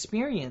yield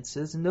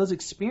experiences, and those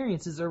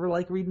experiences are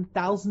like reading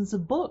thousands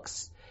of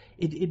books.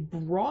 It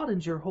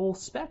broadens your whole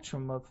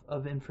spectrum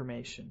of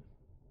information,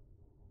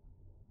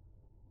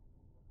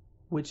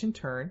 which in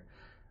turn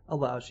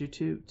allows you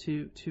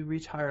to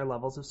reach higher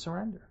levels of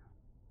surrender.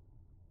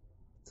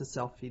 It's a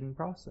self-feeding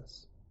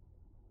process.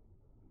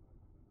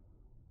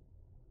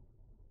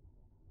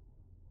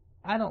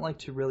 I don't like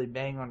to really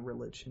bang on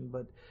religion,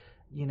 but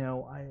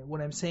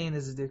What I'm saying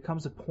is there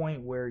comes a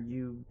point where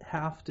you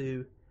have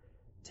to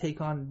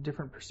take on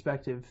different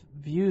perspective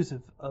views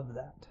of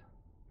that.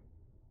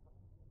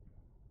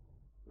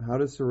 How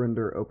does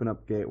surrender open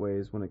up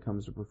gateways when it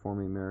comes to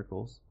performing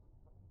miracles?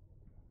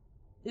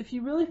 If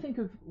you really think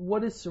of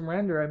what is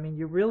surrender, I mean,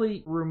 you're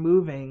really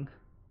removing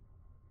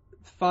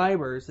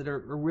fibers that are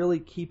really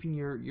keeping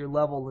your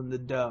level in the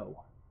do.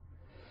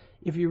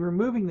 If you're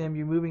removing them,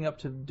 you're moving up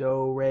to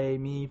do, re,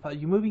 mi, fa.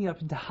 You're moving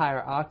up into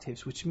higher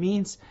octaves, which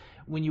means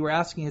when you were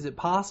asking, is it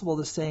possible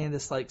to stay in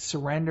this like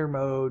surrender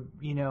mode,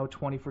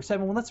 24/7?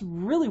 Well, that's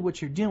really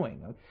what you're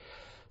doing.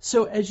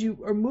 So as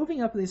you are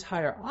moving up in these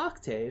higher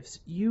octaves,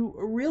 you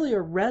really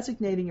are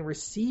resonating and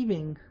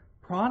receiving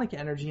pranic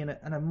energy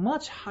on a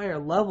much higher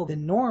level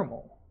than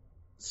normal.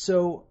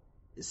 So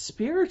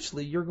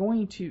spiritually, you're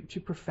going to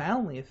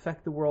profoundly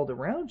affect the world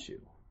around you.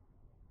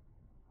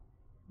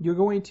 You're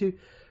going to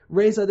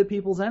raise other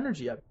people's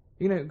energy up.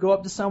 You're going to go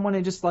up to someone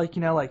and just like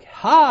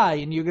hi,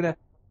 and you're going to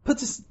put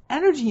this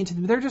energy into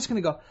them. They're just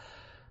going to go,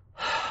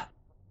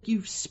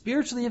 you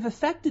spiritually have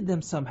affected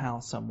them somehow,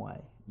 some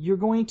way. You're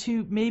going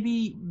to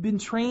maybe been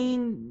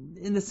trained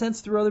in the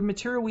sense through other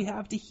material we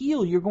have to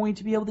heal. You're going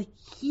to be able to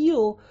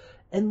heal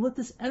and let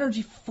this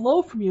energy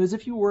flow from you as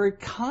if you were a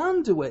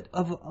conduit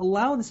of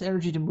allowing this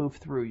energy to move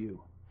through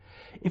you.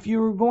 If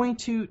you're going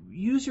to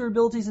use your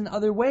abilities in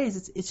other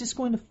ways, it's just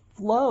going to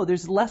flow.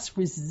 There's less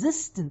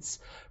resistance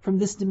from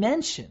this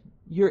dimension.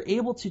 You're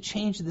able to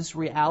change this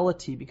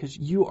reality because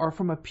you are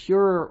from a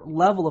pure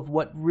level of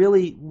what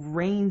really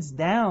rains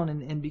down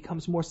and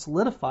becomes more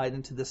solidified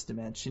into this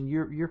dimension.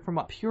 You're from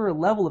a pure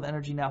level of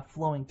energy now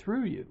flowing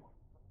through you.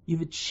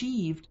 You've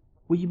achieved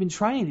what you've been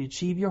trying to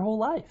achieve your whole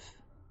life.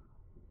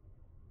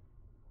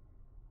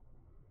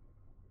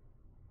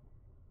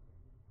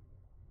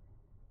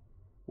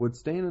 Would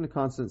staying in a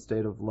constant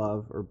state of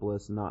love or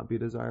bliss not be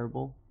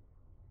desirable?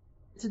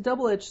 It's a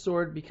double-edged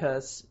sword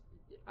because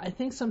I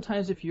think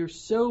sometimes if you're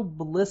so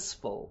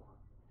blissful,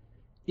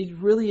 it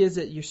really is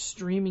that you're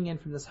streaming in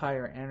from this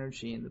higher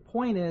energy. And the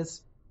point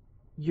is,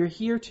 you're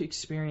here to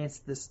experience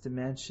this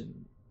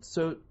dimension.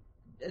 So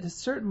at a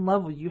certain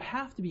level, you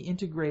have to be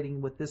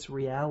integrating with this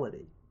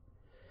reality.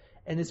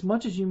 And as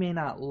much as you may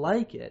not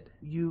like it,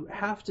 you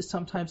have to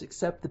sometimes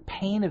accept the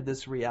pain of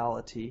this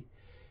reality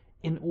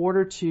in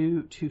order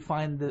to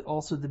find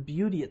also the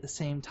beauty at the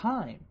same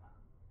time.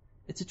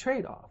 It's a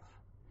trade-off.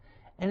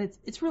 And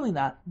it's really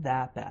not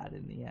that bad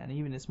in the end,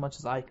 even as much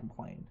as I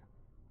complained.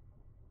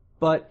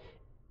 But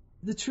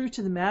the truth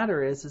of the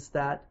matter is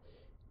that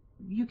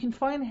you can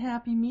find a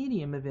happy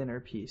medium of inner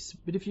peace.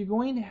 But if you're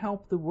going to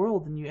help the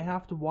world, then you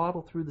have to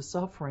waddle through the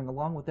suffering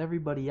along with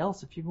everybody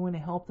else if you're going to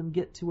help them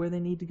get to where they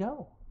need to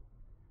go.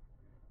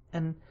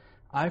 And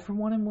I, for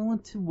one, am willing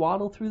to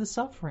waddle through the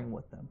suffering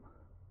with them.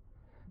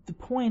 The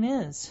point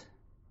is,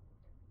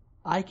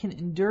 I can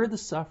endure the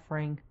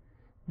suffering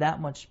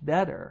that much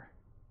better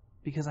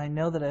because I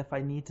know that if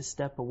I need to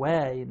step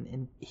away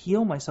and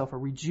heal myself or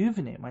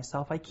rejuvenate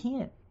myself, I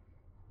can.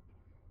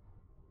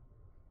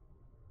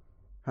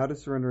 How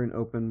does surrendering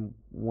open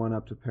one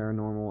up to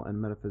paranormal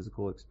and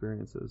metaphysical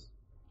experiences?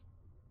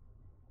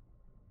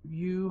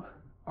 You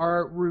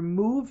are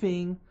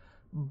removing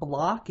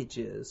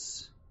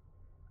blockages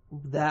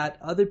that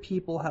other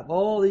people have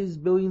all these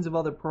billions of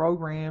other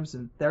programs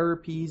and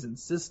therapies and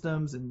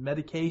systems and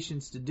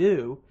medications to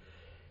do,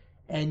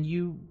 and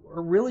you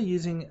are really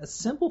using a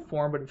simple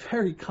form but a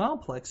very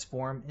complex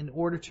form in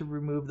order to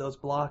remove those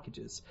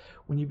blockages.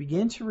 When you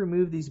begin to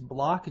remove these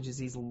blockages,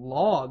 these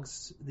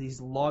logs,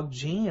 these log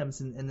jams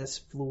and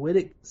this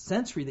fluidic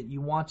sensory that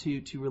you want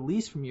to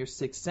release from your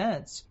sixth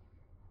sense,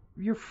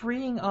 you're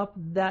freeing up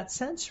that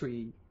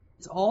sensory.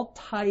 It's all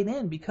tied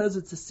in because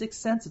it's a sixth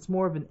sense. It's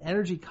more of an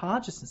energy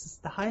consciousness. It's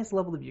the highest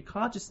level of your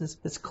consciousness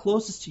that's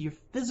closest to your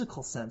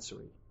physical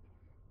sensory.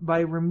 By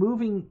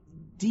removing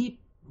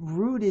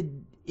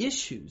deep-rooted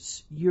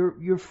issues,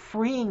 you're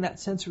freeing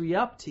that sensory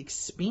up to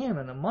expand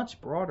on a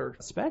much broader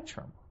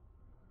spectrum.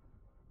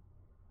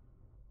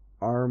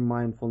 Are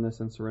mindfulness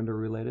and surrender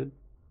related?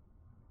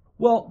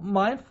 Well,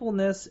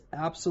 mindfulness,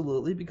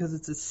 absolutely, because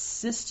it's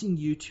assisting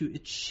you to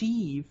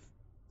achieve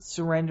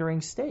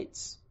surrendering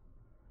states.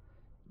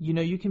 You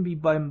know, you can be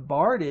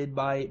bombarded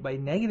by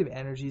negative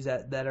energies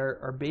that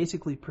are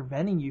basically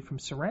preventing you from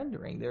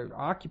surrendering. They're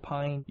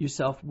occupying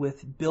yourself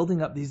with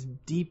building up these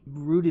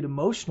deep-rooted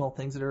emotional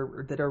things that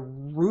are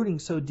rooting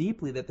so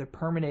deeply that they're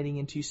permeating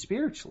into you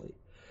spiritually.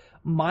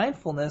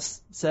 Mindfulness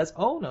says,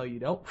 oh, no, you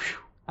don't. Whew,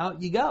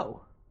 out you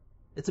go.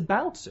 It's a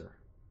bouncer.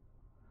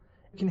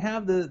 You can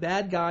have the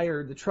bad guy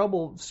or the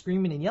trouble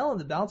screaming and yelling,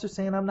 the bouncer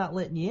saying, I'm not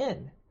letting you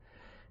in.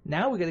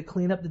 Now we got to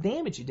clean up the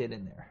damage you did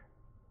in there.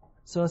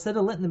 So instead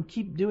of letting them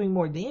keep doing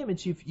more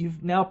damage,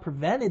 you've now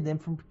prevented them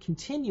from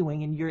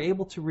continuing, and you're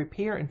able to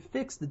repair and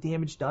fix the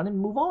damage done and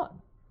move on.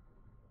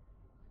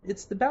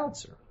 It's the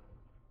bouncer.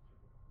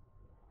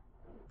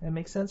 That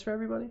makes sense for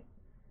everybody?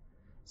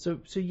 So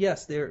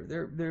yes,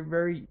 they're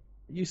very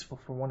useful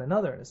for one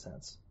another in a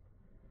sense.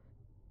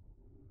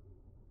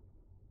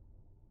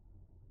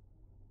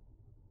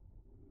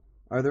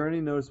 Are there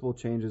any noticeable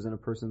changes in a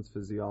person's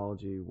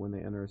physiology when they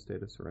enter a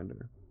state of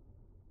surrender?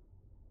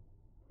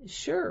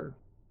 Sure.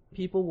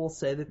 People will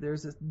say that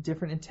there's a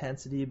different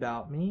intensity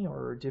about me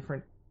or a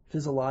different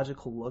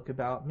physiological look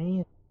about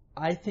me.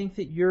 I think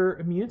that your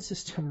immune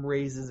system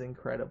raises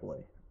incredibly.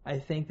 I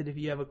think that if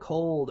you have a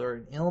cold or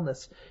an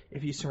illness,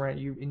 if you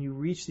surrender and you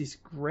reach these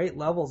great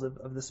levels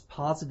of this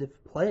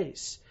positive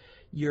place,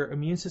 your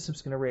immune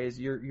system's going to raise.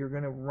 You're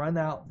going to run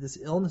out this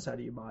illness out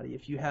of your body.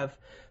 If you have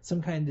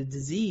some kind of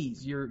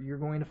disease, you're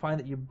going to find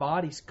that your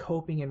body's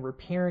coping and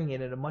repairing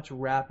it at a much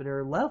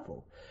rapider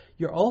level.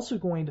 You're also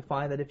going to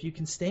find that if you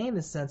can stay in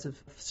this sense of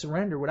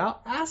surrender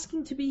without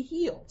asking to be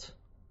healed,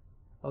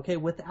 okay,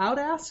 without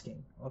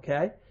asking,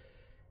 okay,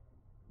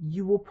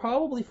 you will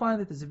probably find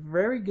that there's a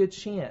very good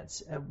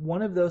chance at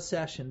one of those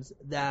sessions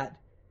that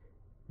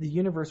the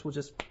universe will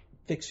just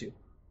fix you.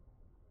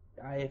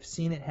 I have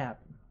seen it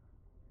happen.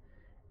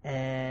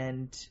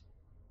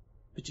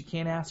 But you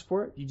can't ask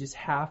for it. You just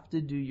have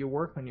to do your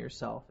work on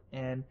yourself.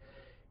 And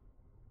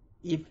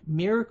if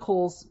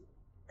miracles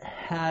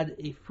had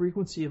a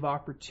frequency of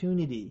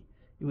opportunity,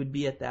 it would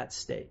be at that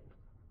state.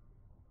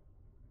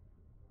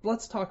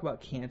 Let's talk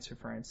about cancer,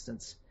 for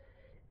instance.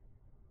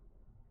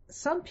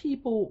 Some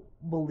people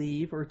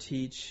believe or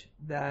teach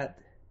that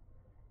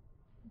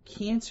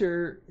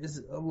cancer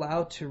is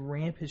allowed to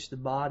rampage the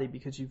body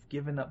because you've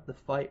given up the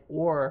fight,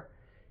 or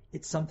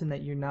it's something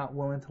that you're not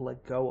willing to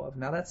let go of.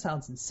 Now that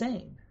sounds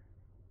insane.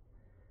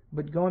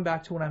 But going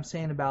back to what I'm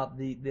saying about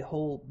the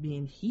whole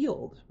being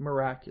healed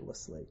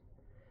miraculously,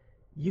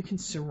 you can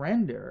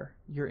surrender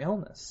your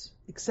illness,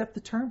 accept the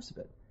terms of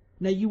it.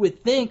 Now you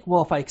would think,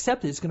 well, if I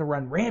accept it, it's going to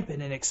run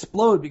rampant and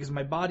explode because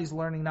my body's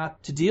learning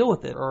not to deal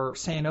with it, or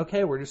saying,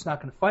 okay, we're just not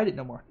going to fight it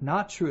no more.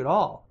 Not true at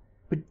all.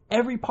 But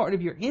every part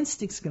of your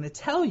instinct's going to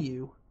tell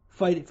you,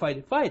 fight it, fight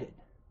it, fight it.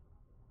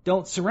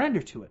 Don't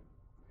surrender to it.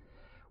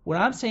 What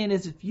I'm saying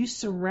is if you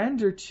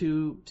surrender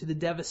to the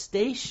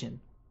devastation,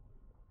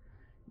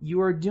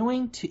 you are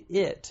doing to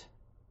it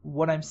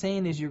what I'm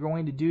saying is you're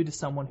going to do to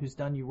someone who's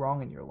done you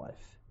wrong in your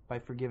life by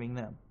forgiving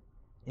them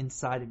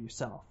inside of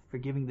yourself,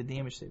 forgiving the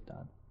damage they've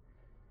done.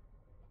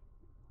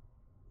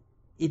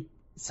 It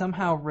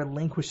somehow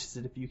relinquishes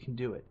it if you can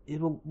do it.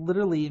 It will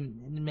literally,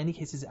 in many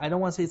cases, I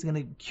don't want to say it's going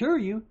to cure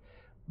you,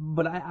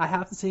 but I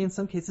have to say in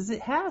some cases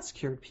it has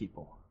cured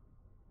people.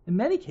 In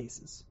many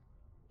cases.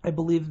 I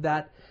believe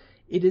that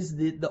it is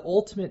the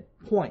ultimate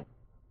point.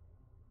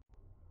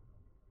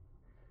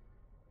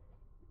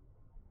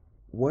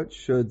 What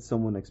should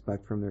someone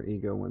expect from their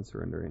ego when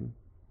surrendering?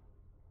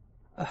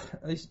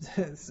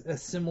 A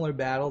similar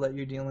battle that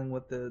you're dealing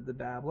with the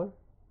babbler.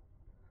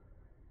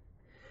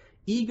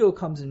 Ego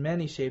comes in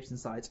many shapes and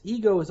sizes.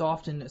 Ego is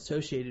often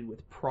associated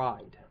with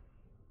pride,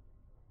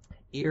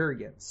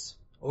 arrogance,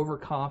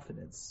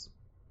 overconfidence,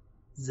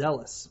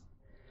 zealous.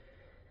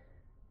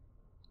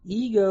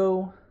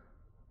 Ego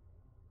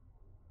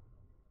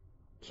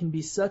can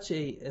be such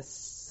a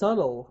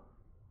subtle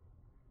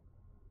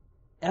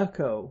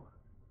echo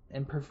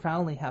and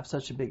profoundly have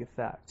such a big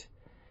effect.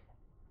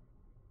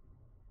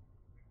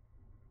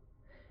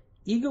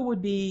 Ego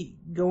would be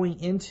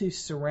going into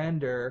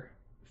surrender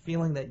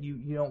feeling that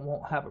you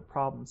won't have a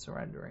problem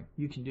surrendering.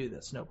 You can do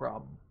this, no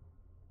problem.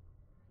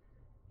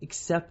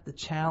 Accept the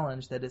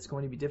challenge that it's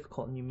going to be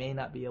difficult and you may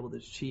not be able to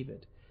achieve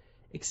it.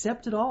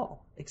 Accept it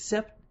all.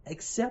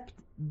 Accept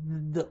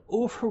the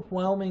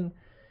overwhelming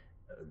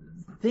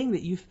thing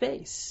that you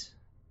face.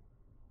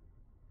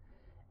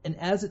 And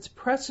as it's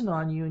pressing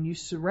on you and you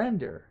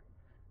surrender,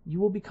 you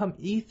will become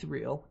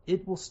ethereal.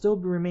 It will still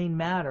remain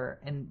matter,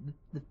 and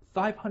the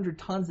 500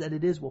 tons that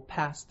it is will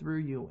pass through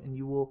you, and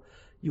you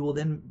will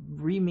then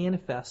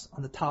remanifest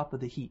on the top of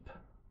the heap.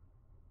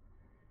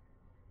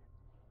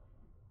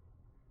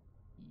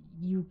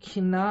 You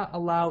cannot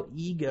allow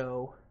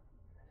ego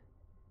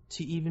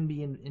to even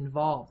be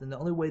involved, and the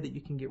only way that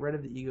you can get rid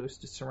of the ego is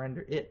to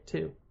surrender it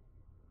too.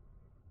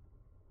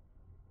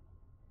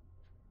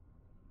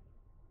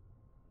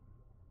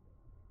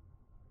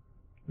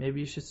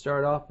 Maybe you should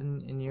start off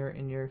in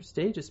your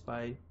stages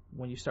by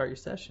when you start your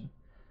session.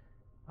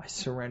 I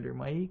surrender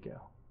my ego.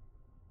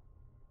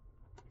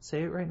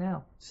 Say it right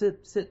now.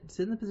 Sit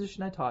in the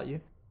position I taught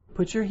you.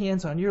 Put your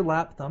hands on your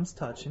lap, thumbs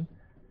touching.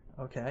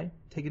 Okay.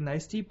 Take a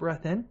nice deep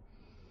breath in.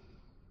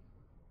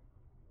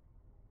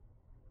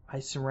 I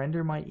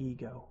surrender my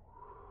ego.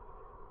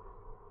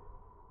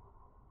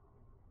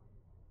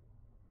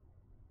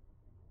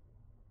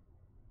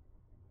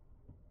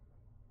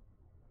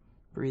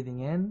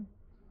 Breathing in.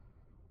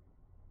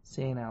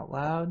 Saying out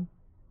loud,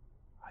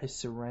 I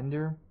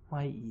surrender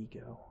my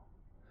ego.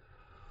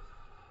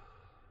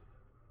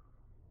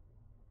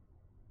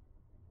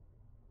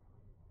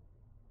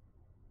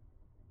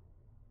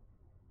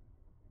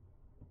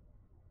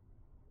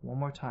 One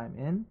more time.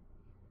 In.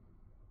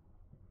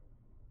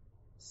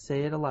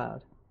 Say it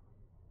aloud.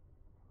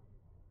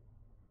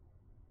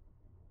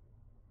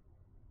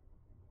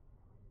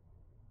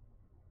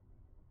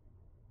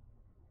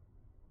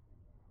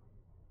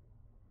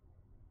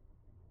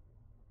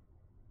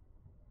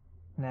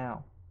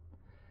 Now,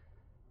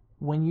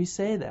 when you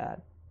say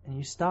that, and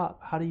you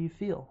stop, how do you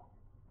feel?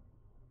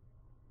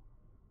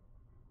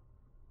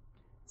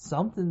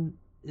 Something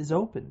is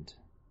opened.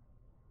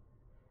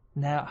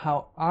 Now,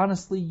 how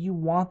honestly you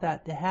want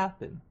that to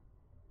happen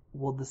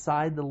will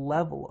decide the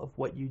level of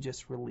what you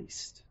just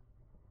released.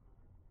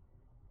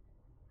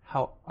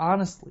 How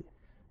honestly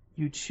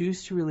you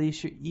choose to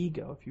release your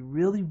ego. If you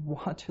really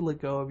want to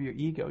let go of your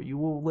ego, you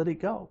will let it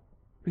go.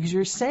 Because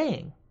you're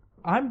saying,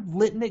 I'm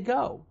letting it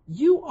go.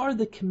 You are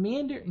the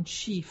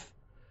commander-in-chief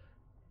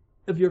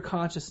of your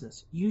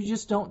consciousness. You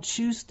just don't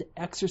choose to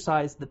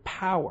exercise the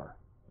power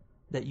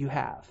that you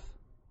have.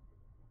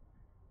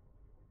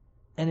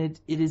 And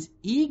it is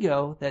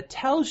ego that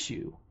tells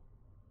you,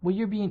 well,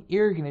 you're being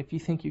arrogant if you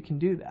think you can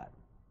do that.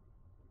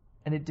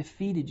 And it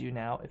defeated you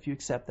now if you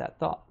accept that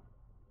thought.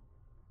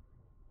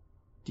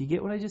 Do you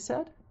get what I just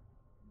said?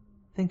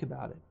 Think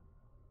about it.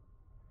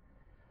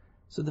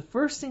 So the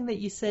first thing that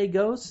you say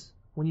goes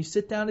when you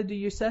sit down to do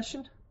your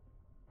session,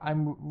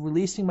 I'm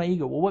releasing my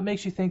ego. Well, what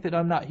makes you think that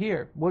I'm not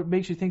here? What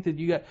makes you think that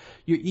your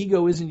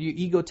ego isn't your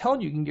ego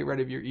telling you can get rid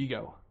of your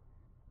ego?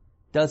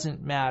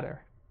 Doesn't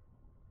matter.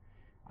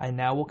 I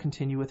now will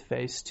continue with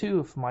phase 2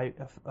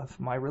 of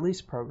my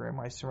release program,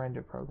 my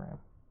surrender program.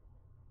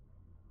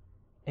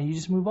 And you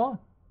just move on.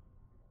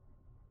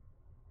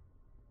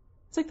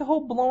 It's like the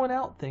whole blowing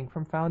out thing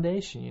from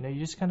Foundation. You're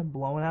just kind of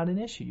blowing out an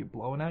issue. You're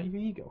blowing out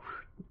your ego.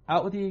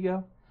 Out with the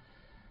ego.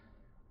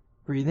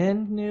 Breathe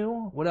in,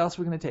 new. What else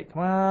are we going to take?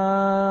 Come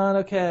on,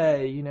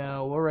 okay.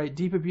 All right,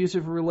 deep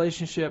abusive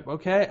relationship.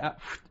 Okay.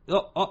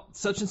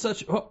 Such and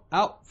such.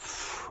 Out.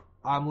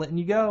 I'm letting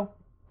you go.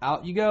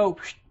 Out you go.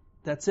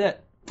 That's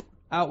it.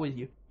 Out with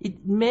you.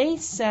 It may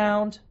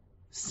sound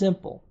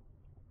simple.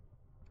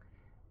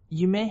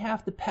 You may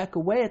have to peck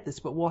away at this,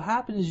 but what will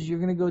happen is you're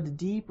going to go to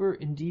deeper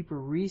and deeper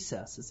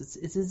recesses.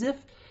 It's as if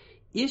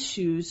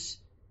issues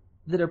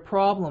that are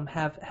problem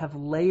have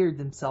layered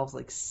themselves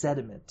like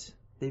sediment.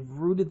 They've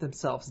rooted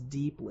themselves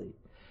deeply.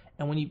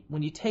 And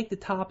when you take the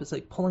top, it's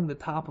like pulling the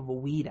top of a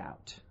weed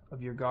out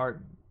of your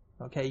garden.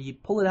 Okay, you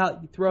pull it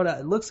out, you throw it out.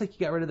 It looks like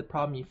you got rid of the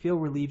problem. You feel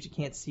relieved. You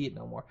can't see it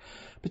no more.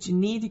 But you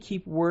need to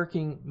keep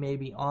working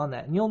maybe on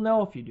that. And you'll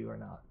know if you do or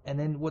not. And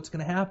then what's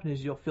going to happen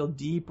is you'll feel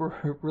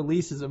deeper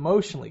releases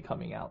emotionally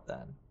coming out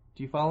then.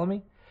 Do you follow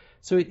me?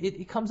 So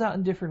it comes out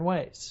in different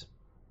ways.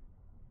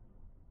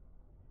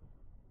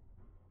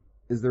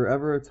 Is there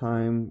ever a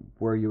time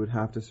where you would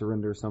have to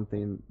surrender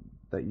something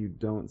that you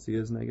don't see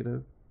as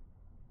negative?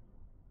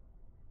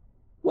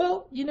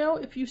 Well,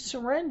 if you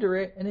surrender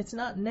it and it's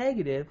not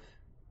negative,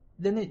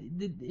 then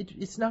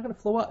it's not going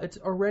to flow out. It's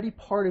already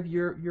part of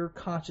your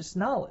conscious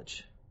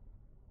knowledge.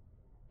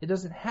 It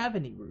doesn't have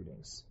any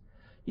rootings.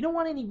 You don't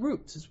want any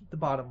roots, is the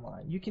bottom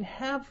line. You can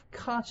have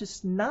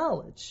conscious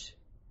knowledge,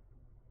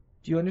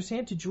 do you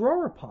understand, to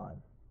draw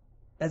upon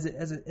as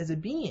a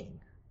being,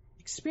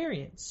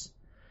 experience.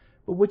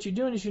 But what you're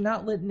doing is you're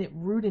not letting it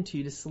root into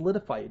you to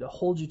solidify you, to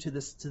hold you to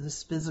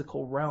this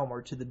physical realm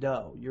or to the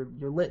dough.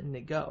 You're letting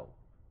it go.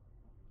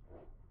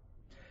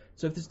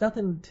 So if there's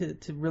nothing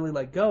to really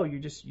let go,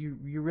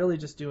 you're really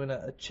just doing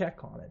a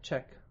check on it.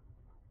 Check.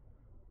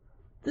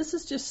 This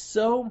is just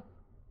so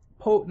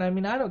potent. I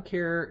mean, I don't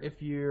care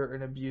if you're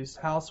an abused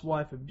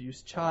housewife,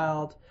 abused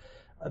child,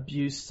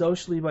 abused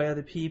socially by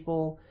other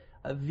people,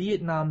 a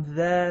Vietnam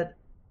vet,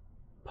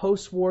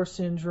 post-war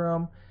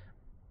syndrome,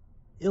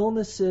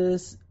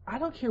 illnesses. I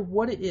don't care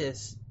what it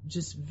is.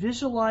 Just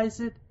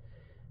visualize it.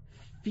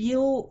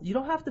 You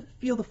don't have to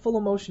feel the full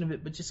emotion of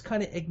it, but just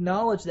kind of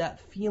acknowledge that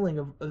feeling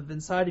of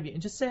inside of you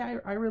and just say,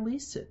 I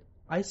release it.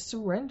 I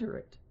surrender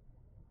it.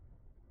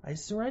 I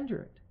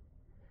surrender it.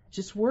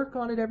 Just work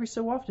on it every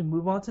so often.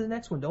 Move on to the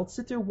next one. Don't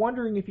sit there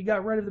wondering if you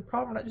got rid of the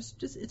problem.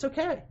 Just it's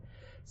okay.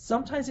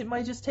 Sometimes it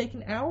might just take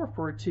an hour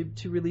for it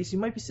to release. You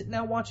might be sitting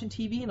out watching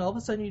TV and all of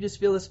a sudden you just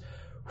feel this,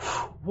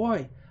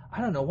 boy, I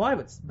don't know why,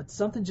 but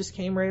something just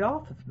came right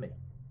off of me.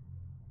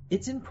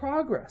 It's in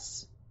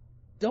progress.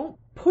 Don't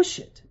push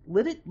it.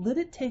 Let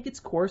it take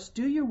its course.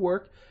 Do your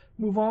work.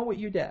 Move on with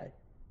your day.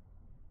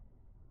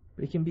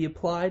 But it can be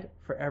applied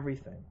for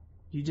everything.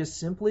 You just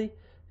simply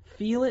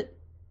feel it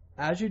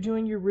as you're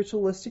doing your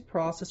ritualistic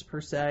process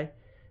per se.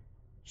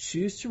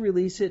 Choose to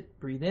release it.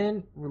 Breathe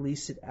in.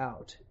 Release it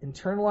out.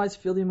 Internalize.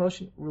 Feel the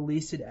emotion.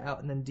 Release it out.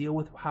 And then deal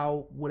with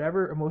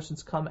whatever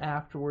emotions come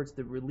afterwards.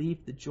 The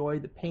relief, the joy,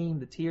 the pain,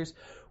 the tears.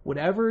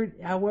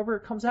 However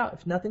it comes out.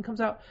 If nothing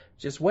comes out,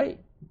 just wait.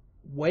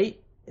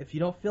 Wait. If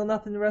you don't feel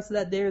nothing the rest of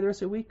that day or the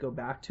rest of the week, go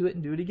back to it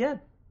and do it again.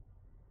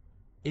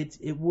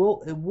 It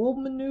will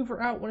maneuver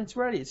out when it's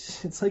ready.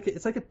 It's like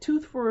a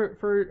tooth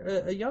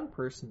for a young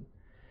person.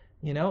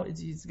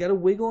 It's got to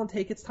wiggle and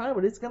take its time,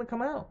 but it's going to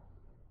come out.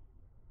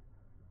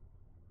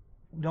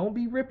 Don't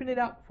be ripping it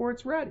out before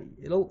it's ready.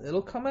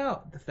 It'll come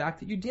out. The fact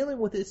that you're dealing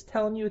with it is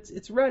telling you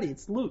it's ready.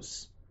 It's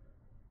loose.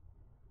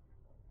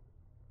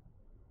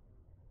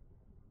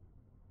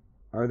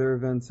 Are there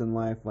events in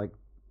life like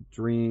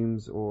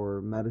dreams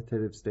or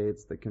meditative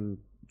states that can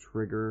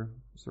trigger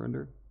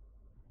surrender?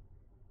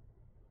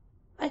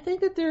 I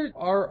think that there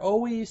are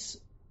always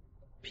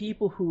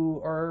people who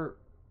are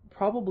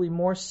probably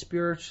more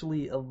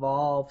spiritually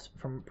evolved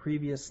from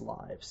previous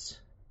lives.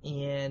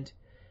 And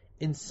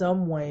in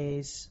some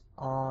ways,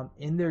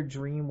 in their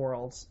dream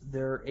worlds,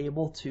 they're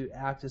able to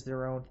act as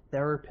their own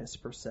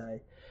therapist, per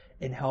se,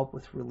 and help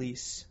with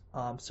release.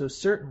 So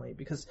certainly,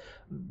 because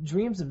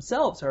dreams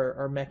themselves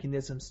are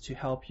mechanisms to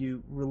help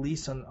you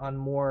release on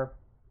more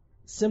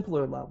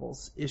simpler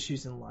levels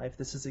issues in life.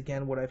 This is,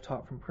 again, what I've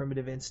taught from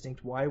Primitive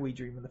Instinct, why we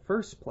dream in the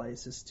first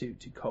place, is to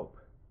cope.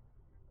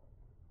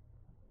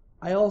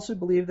 I also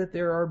believe that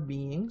there are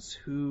beings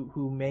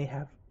who may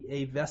have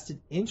a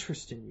vested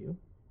interest in you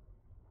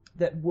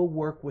that will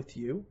work with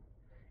you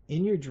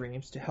in your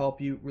dreams to help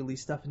you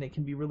release stuff, and it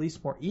can be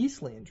released more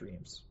easily in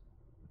dreams.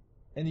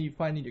 And then you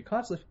find in your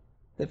conscious life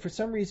that for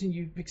some reason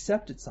you've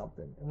accepted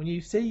something. And when you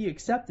say you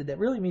accepted, that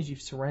really means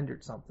you've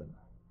surrendered something.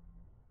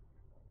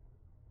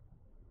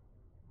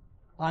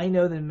 I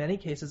know that in many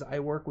cases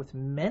I work with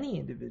many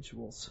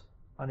individuals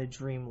on a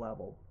dream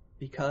level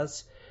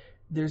because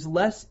there's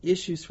less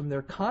issues from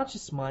their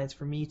conscious minds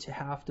for me to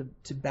have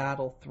to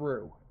battle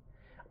through.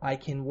 I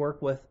can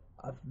work with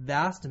a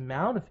vast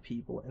amount of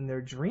people in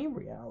their dream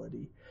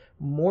reality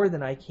more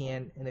than I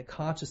can in a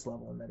conscious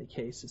level in many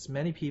cases.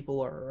 Many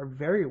people are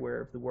very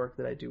aware of the work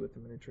that I do with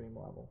them in a dream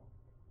level.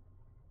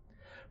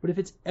 But if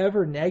it's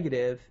ever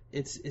negative,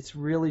 it's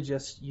really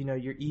just,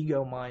 your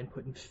ego mind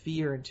putting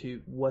fear into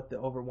what the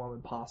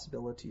overwhelming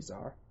possibilities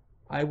are.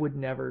 I would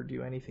never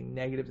do anything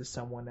negative to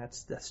someone.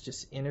 That's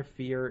just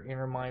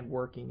inner mind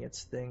working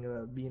its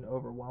thing, being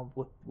overwhelmed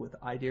with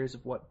ideas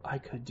of what I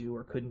could do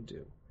or couldn't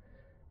do.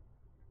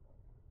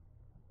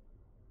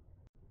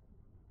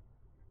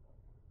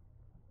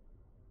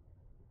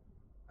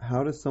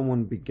 How does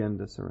someone begin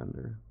to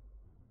surrender?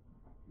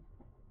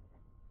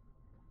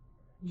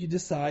 You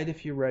decide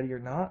if you're ready or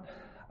not.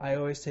 I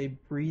always say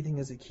breathing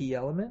is a key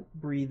element.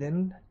 Breathe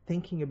in,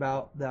 thinking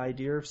about the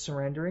idea of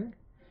surrendering.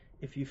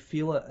 If you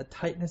feel a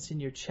tightness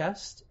in your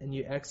chest and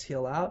you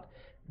exhale out,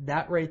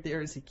 that right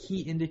there is a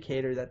key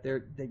indicator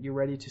that you're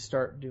ready to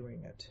start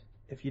doing it.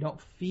 If you don't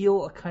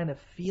feel a kind of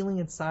feeling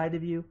inside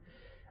of you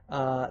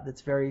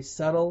that's very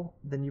subtle,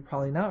 then you're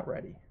probably not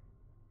ready.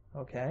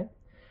 Okay?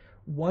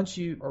 Once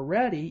you are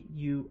ready,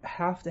 you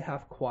have to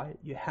have quiet.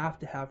 You have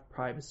to have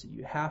privacy.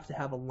 You have to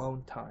have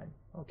alone time.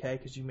 Okay?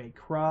 Because you may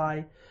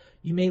cry.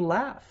 You may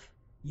laugh.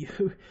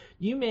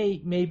 You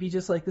may be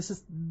just like, this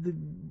is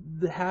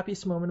the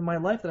happiest moment of my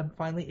life that I'm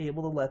finally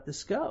able to let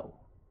this go.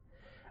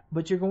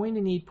 But you're going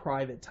to need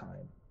private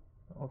time.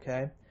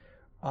 Okay?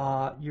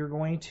 You're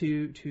going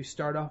to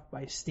start off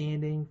by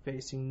standing,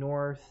 facing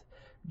north,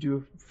 do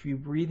a few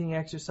breathing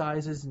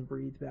exercises and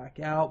breathe back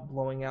out,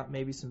 blowing out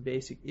maybe some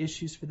basic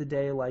issues for the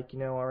day, like,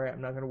 all right,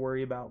 I'm not going to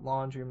worry about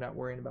laundry, I'm not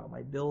worrying about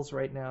my bills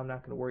right now, I'm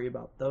not going to worry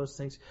about those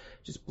things.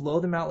 Just blow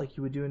them out like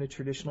you would do in a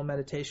traditional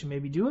meditation.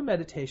 Maybe do a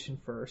meditation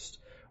first.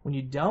 When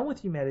you're done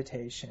with your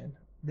meditation,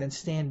 then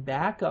stand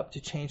back up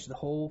to change the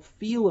whole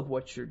feel of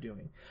what you're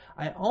doing.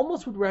 I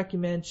almost would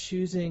recommend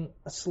choosing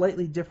a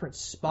slightly different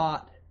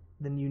spot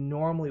than you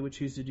normally would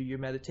choose to do your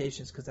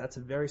meditations, because that's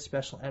a very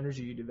special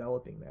energy you're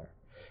developing there.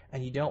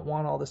 And you don't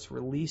want all this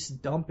release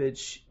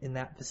dumpage in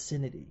that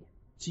vicinity.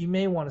 So you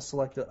may want to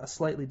select a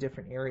slightly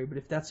different area, but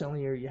if that's the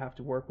only area you have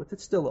to work with,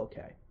 it's still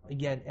okay.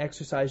 Again,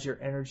 exercise your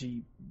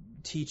energy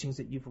teachings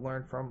that you've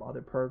learned from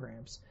other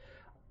programs.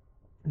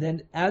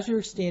 Then as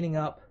you're standing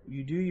up,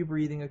 you do your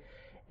breathing,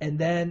 and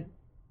then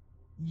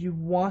you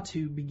want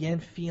to begin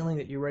feeling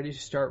that you're ready to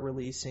start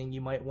releasing.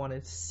 You might want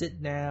to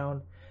sit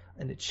down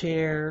in a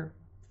chair,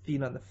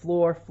 feet on the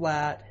floor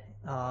flat,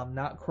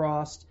 not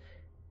crossed,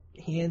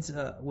 hands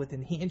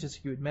within hands, just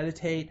like you would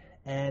meditate,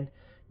 and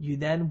you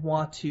then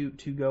want to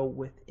go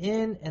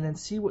within and then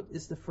see what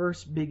is the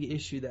first big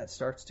issue that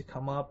starts to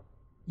come up.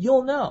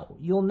 You'll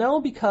know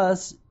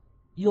because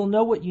you'll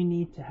know what you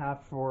need to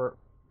have for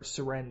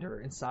surrender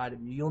inside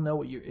of you. You'll know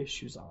what your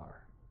issues are,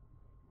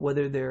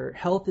 whether they're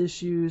health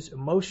issues,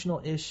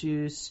 emotional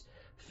issues,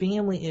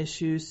 family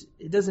issues.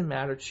 It doesn't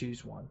matter.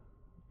 Choose one.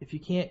 If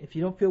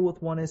you don't feel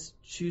what one is,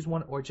 choose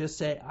one, or just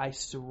say, I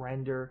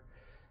surrender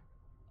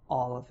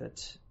all of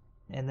it.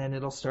 And then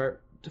it'll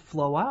start to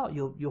flow out.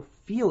 You'll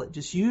feel it.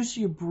 Just use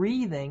your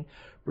breathing.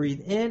 Breathe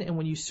in, and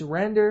when you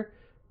surrender,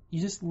 you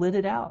just let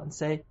it out and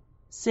say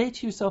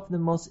to yourself in the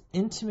most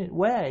intimate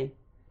way,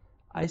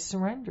 I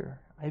surrender.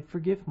 I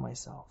forgive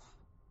myself.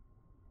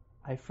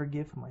 I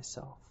forgive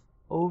myself.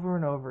 Over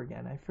and over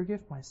again, I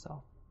forgive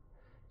myself.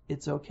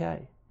 It's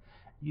okay.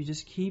 You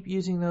just keep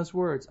using those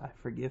words, I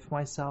forgive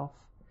myself,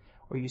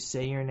 or you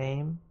say your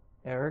name,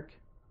 Eric,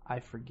 I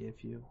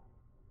forgive you.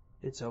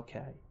 It's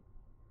okay.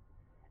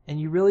 And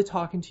you're really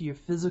talking to your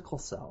physical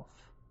self,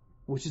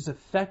 which is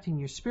affecting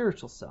your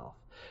spiritual self.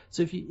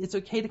 So it's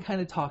okay to kind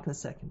of talk in the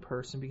second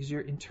person, because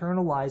you're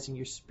internalizing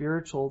your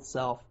spiritual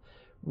self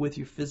with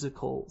your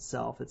physical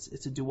self.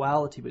 It's a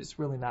duality, but it's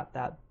really not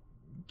that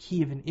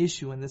key of an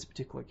issue in this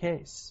particular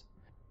case.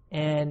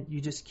 And you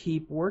just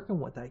keep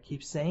working with that,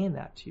 keep saying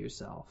that to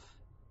yourself.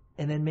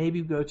 And then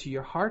maybe go to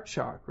your heart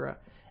chakra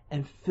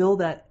and fill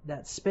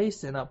that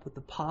space then up with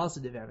the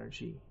positive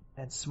energy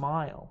and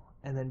smile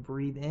and then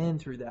breathe in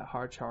through that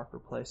heart chakra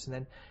place,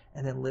 and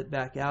then let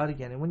back out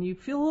again. And when you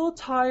feel a little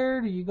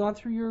tired or you've gone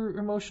through your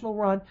emotional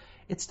run,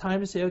 it's time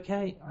to say,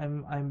 okay,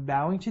 I'm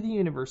bowing to the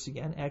universe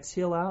again.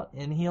 Exhale out,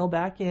 inhale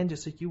back in,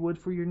 just like you would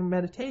for your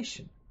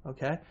meditation,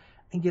 okay?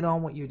 And get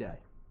on with your day.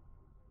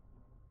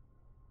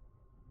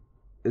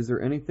 Is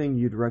there anything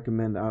you'd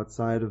recommend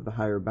outside of the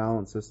higher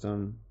balance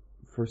system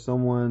for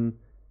someone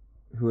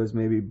who has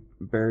maybe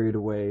buried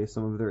away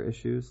some of their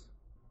issues?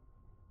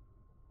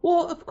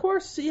 Well, of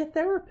course, see a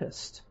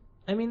therapist.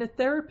 I mean, a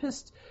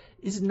therapist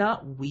is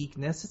not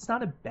weakness. It's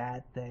not a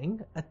bad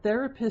thing. A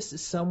therapist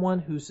is someone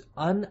who's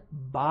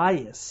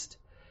unbiased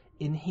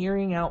in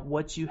hearing out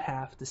what you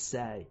have to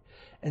say.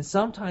 And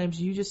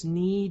sometimes you just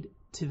need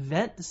to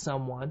vent to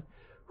someone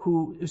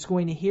who is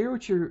going to hear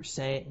what you're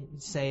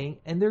saying,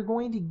 and they're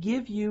going to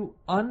give you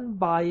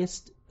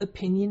unbiased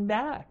opinion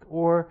back,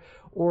 or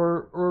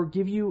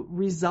give you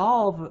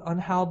resolve on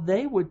how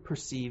they would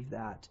perceive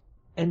that.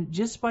 And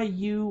just by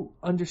you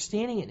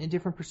understanding it in a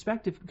different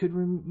perspective could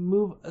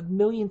remove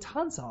 1,000,000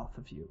 tons off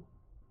of you.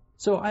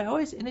 So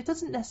and it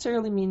doesn't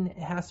necessarily mean it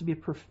has to be a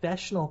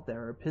professional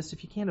therapist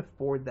if you can't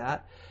afford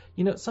that.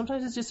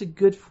 Sometimes it's just a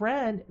good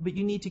friend, but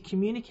you need to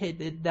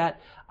communicate that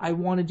I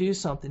want to do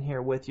something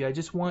here with you. I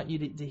just want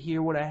you to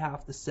hear what I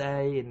have to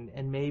say,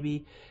 and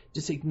maybe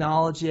just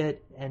acknowledge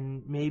it.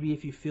 And maybe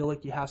if you feel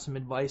like you have some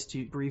advice,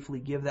 to briefly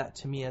give that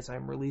to me as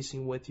I'm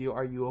releasing with you.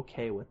 Are you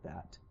okay with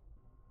that?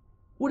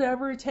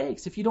 Whatever it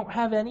takes. If you don't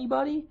have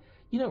anybody,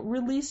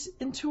 release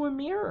into a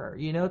mirror.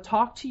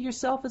 Talk to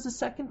yourself as a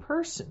second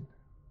person.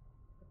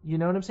 You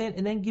know what I'm saying?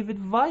 And then give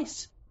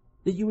advice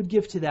that you would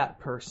give to that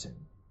person.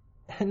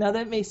 And now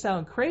that may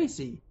sound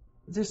crazy,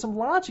 but there's some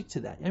logic to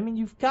that. I mean,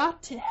 you've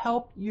got to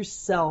help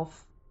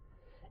yourself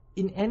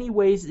in any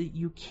ways that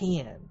you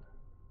can.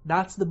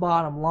 That's the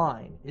bottom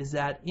line, is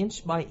that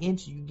inch by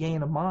inch you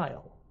gain a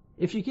mile.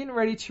 If you're getting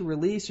ready to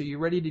release, or you're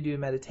ready to do a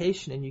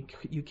meditation and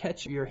you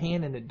catch your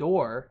hand in a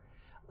door,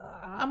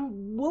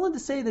 I'm willing to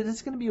say that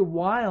it's going to be a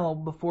while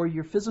before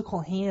your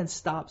physical hand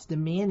stops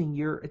demanding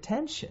your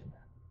attention.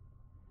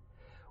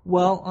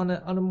 Well, on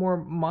a more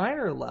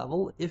minor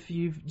level, if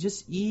you've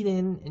just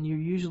eaten and you're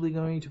usually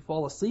going to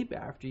fall asleep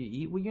after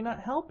you eat, well, you're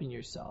not helping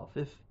yourself.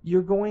 If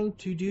you're going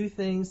to do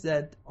things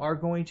that are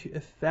going to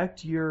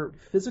affect your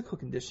physical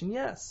condition,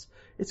 yes,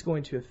 it's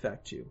going to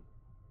affect you.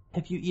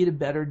 If you eat a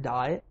better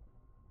diet,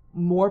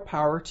 more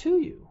power to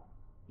you.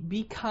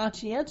 Be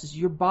conscientious.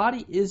 Your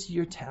body is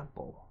your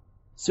temple.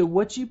 So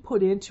what you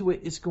put into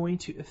it is going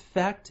to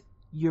affect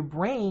your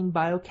brain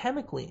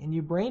biochemically, and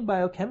your brain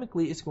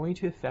biochemically is going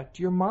to affect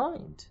your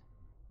mind,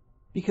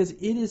 because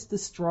it is the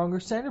stronger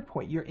center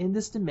point. You're in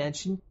this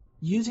dimension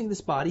using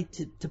this body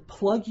to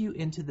plug you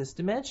into this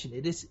dimension.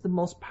 It is the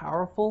most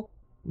powerful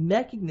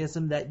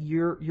mechanism that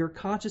your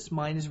conscious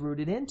mind is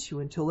rooted into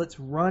until it's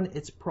run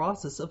its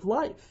process of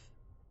life.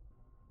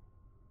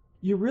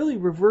 You're really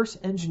reverse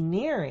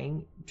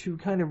engineering to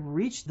kind of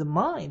reach the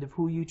mind of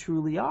who you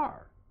truly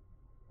are.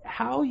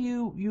 How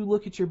you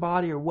look at your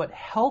body, or what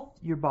health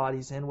your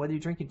body's in, whether you're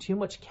drinking too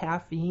much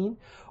caffeine,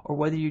 or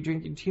whether you're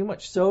drinking too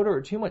much soda,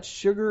 or too much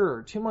sugar,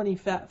 or too many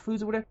fat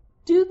foods, or whatever,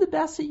 do the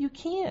best that you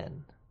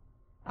can.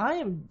 I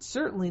am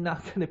certainly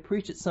not going to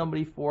preach at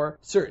somebody for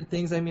certain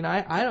things. I mean,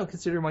 I don't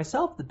consider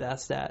myself the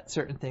best at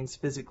certain things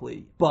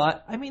physically.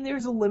 But, I mean,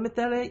 there's a limit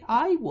that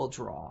I will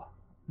draw,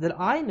 that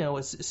I know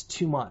is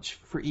too much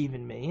for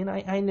even me. And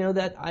I know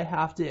that I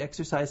have to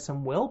exercise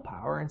some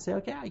willpower and say,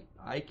 okay,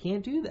 I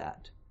can't do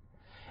that.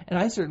 And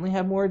I certainly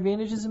have more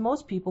advantages than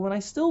most people, and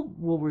I still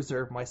will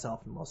reserve myself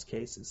in most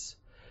cases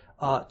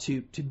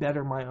to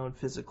better my own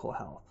physical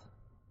health.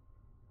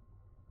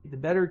 The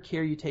better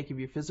care you take of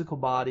your physical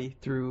body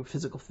through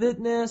physical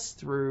fitness,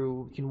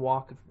 you can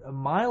walk a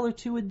mile or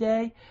two a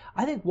day.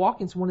 I think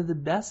walking is one of the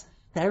best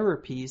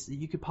therapies that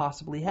you could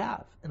possibly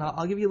have. And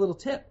I'll give you a little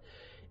tip.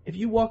 If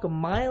you walk a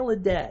mile a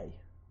day,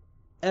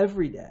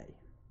 every day,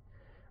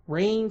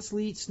 rain,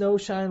 sleet, snow,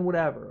 shine,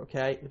 whatever,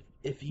 okay?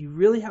 If you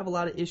really have a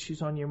lot of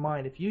issues on your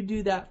mind, if you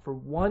do that for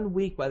 1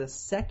 week, by the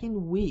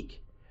second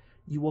week,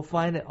 you will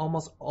find that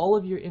almost all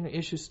of your inner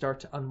issues start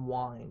to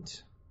unwind.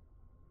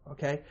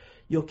 Okay?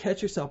 You'll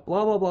catch yourself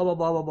blah, blah, blah, blah,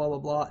 blah, blah, blah, blah,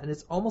 blah, and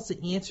it's almost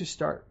the answers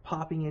start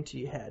popping into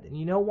your head. And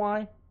you know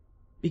why?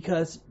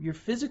 Because you're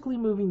physically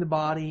moving the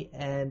body,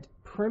 and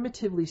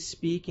primitively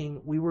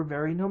speaking, we were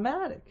very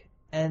nomadic.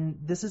 And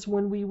this is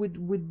when we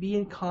would be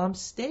in calm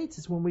states.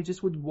 It's when we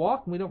just would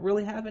walk and we don't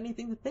really have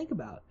anything to think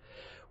about.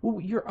 Well,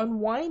 you're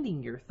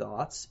unwinding your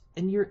thoughts,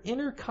 and your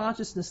inner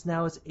consciousness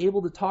now is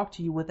able to talk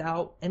to you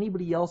without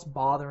anybody else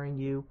bothering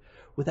you,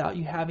 without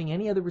you having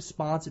any other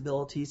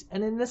responsibilities,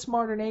 and in this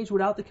modern age,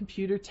 without the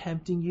computer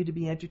tempting you to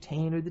be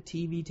entertained, or the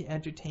TV to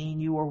entertain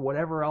you, or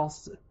whatever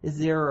else is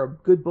there, or a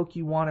good book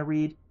you want to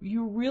read.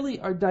 You really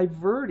are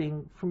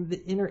diverting from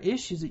the inner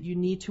issues that you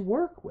need to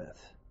work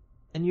with,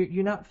 and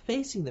you're not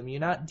facing them, you're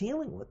not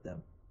dealing with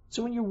them.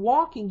 So when you're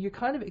walking, you're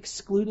kind of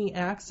excluding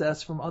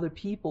access from other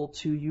people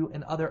to you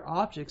and other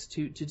objects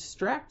to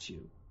distract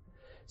you.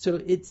 So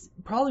it's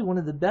probably one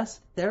of the best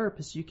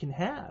therapists you can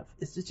have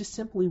is to just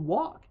simply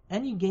walk,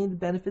 and you gain the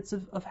benefits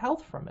of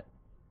health from it.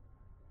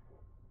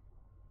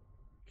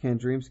 Can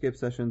dreamscape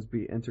sessions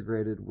be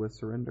integrated with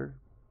surrender?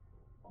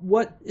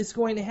 What is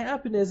going to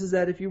happen is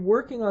that if you're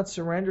working on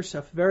surrender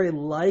stuff, very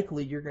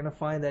likely you're going to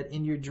find that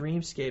in your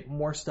dreamscape,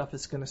 more stuff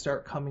is going to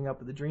start coming up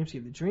with the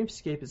dreamscape. The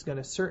dreamscape is going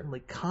to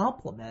certainly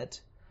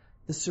complement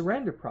the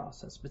surrender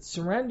process. But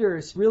surrender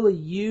is really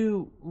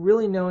you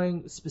really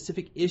knowing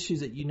specific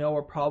issues that you know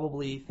are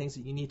probably things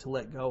that you need to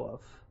let go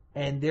of.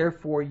 And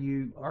therefore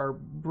you are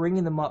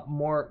bringing them up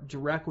more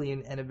directly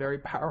and a very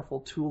powerful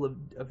tool of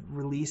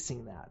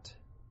releasing that.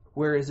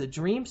 Whereas a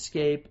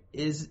dreamscape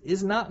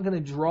is not going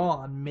to draw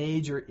on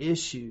major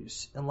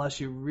issues unless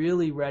you're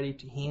really ready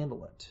to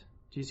handle it.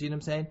 Do you see what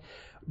I'm saying?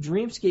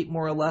 Dreamscape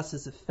more or less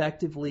is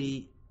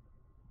effectively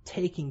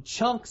taking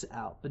chunks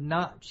out, but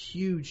not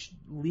huge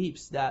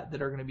leaps that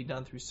are going to be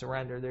done through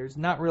surrender. There's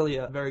not really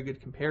a very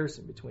good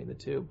comparison between the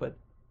two, but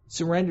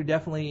surrender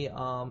definitely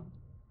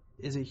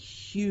is a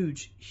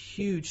huge,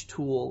 huge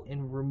tool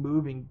in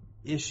removing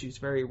issues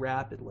very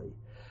rapidly.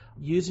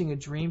 Using a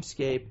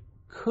dreamscape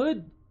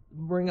could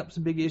bring up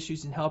some big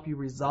issues and help you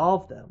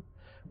resolve them.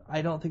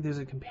 I don't think there's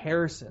a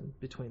comparison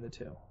between the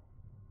two.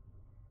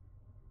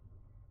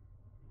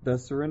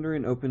 Does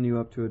surrendering open you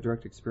up to a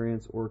direct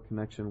experience or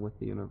connection with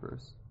the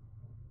universe?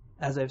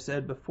 As I've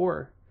said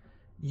before,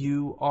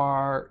 you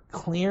are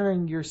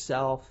clearing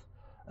yourself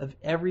of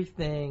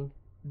everything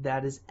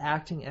that is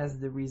acting as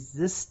the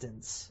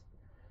resistance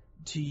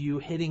to you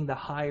hitting the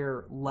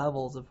higher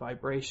levels of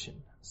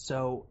vibration.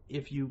 So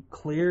if you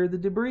clear the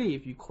debris,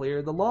 if you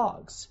clear the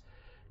logs,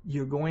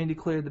 you're going to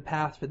clear the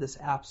path for this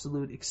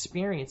absolute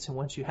experience, and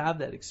once you have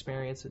that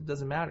experience, it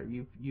doesn't matter.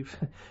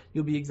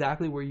 You'll be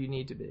exactly where you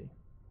need to be.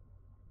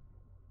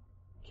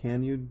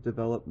 Can you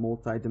develop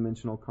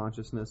multidimensional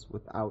consciousness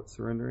without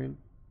surrendering?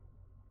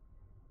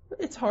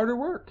 It's harder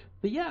work,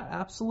 but yeah,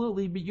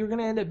 absolutely. But you're going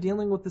to end up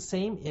dealing with the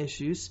same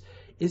issues.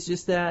 It's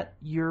just that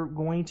you're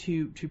going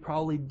to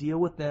probably deal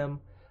with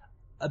them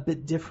a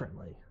bit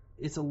differently.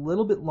 It's a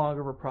little bit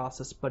longer of a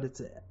process, but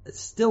it's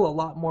still a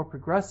lot more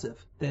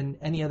progressive than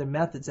any other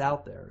methods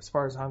out there, as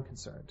far as I'm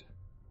concerned.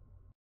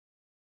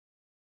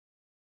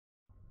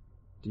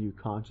 Do you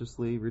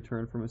consciously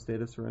return from a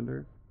state of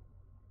surrender?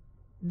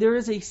 There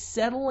is a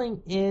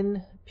settling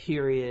in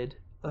period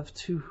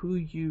to who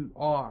you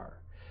are.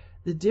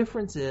 The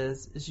difference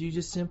is you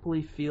just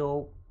simply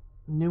feel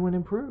new and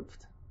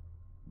improved.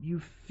 You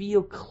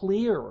feel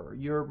clearer.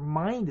 Your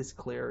mind is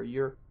clearer.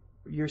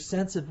 Your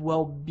sense of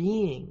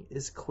well-being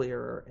is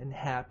clearer and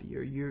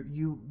happier.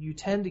 You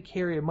tend to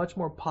carry a much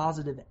more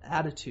positive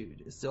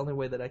attitude. It's the only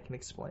way that I can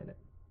explain it.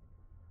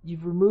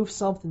 You've removed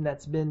something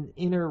that's been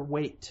inner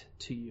weight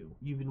to you.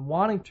 You've been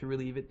wanting to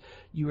relieve it.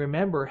 You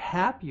remember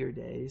happier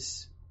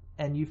days,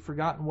 and you've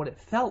forgotten what it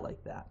felt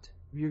like that.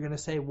 You're going to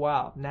say,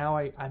 wow, now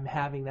I'm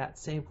having that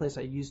same place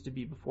I used to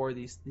be before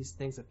these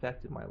things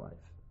affected my life.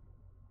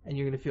 And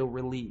you're going to feel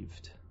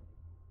relieved.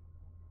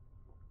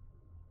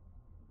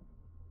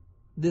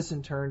 This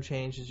in turn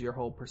changes your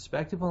whole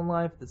perspective on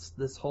life.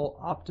 This whole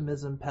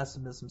optimism,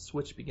 pessimism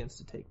switch begins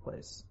to take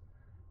place.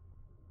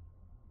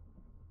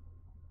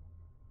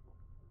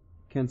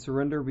 Can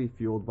surrender be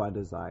fueled by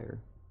desire?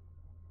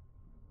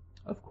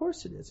 Of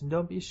course it is, and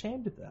don't be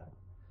ashamed of that.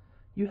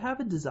 You have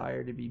a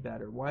desire to be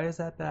better. Why is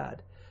that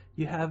bad?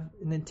 You have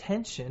an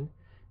intention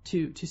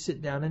to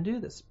sit down and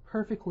do this.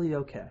 Perfectly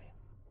okay.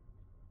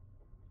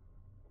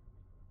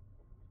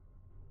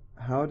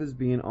 How does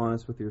being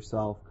honest with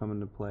yourself come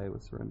into play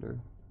with surrender?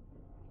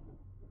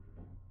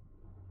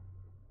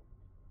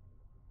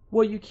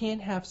 Well, you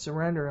can't have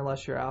surrender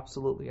unless you're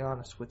absolutely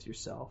honest with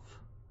yourself.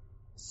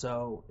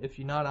 So if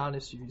you're not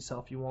honest with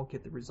yourself, you won't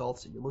get the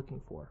results that you're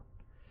looking for.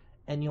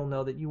 And you'll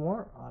know that you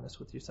weren't honest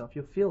with yourself.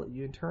 You'll feel it.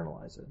 You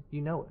internalize it.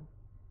 You know it.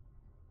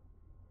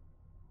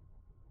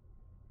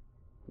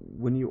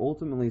 When you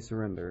ultimately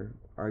surrender,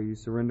 are you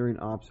surrendering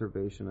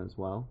observation as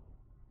well?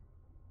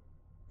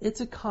 It's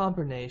a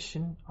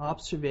combination.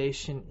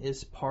 Observation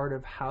is part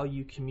of how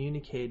you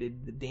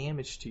communicated the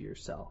damage to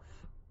yourself.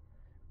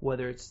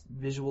 Whether it's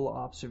visual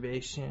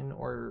observation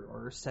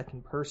or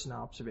second-person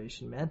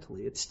observation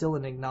mentally, it's still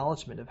an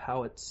acknowledgement of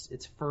how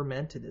it's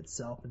fermented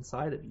itself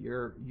inside of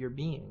your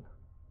being.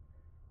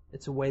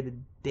 It's a way the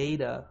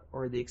data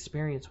or the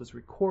experience was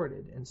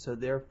recorded, and so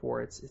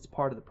therefore it's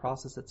part of the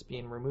process that's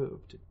being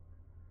removed.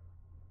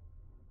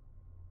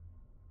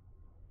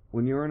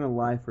 When you're in a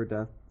life or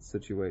death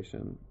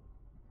situation,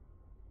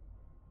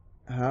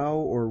 how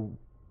or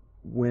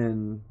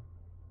when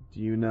do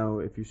you know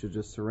if you should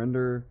just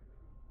surrender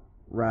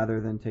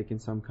rather than taking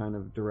some kind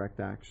of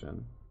direct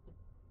action?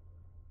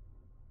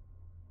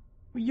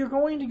 You're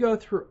going to go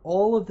through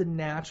all of the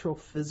natural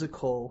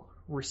physical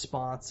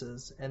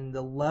responses, and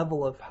the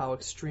level of how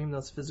extreme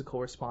those physical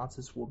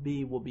responses will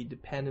be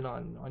dependent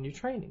on your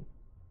training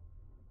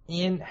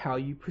and how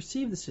you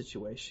perceive the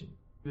situation.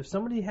 If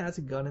somebody has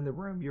a gun in the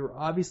room, you're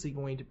obviously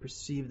going to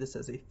perceive this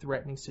as a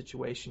threatening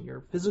situation.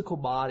 Your physical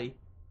body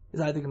is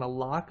either going to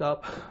lock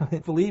up,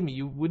 believe me,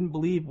 you wouldn't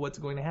believe what's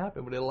going to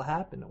happen, but it'll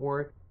happen,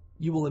 or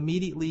you will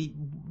immediately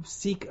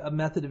seek a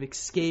method of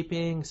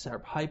escaping,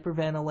 start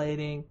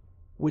hyperventilating,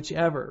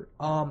 whichever.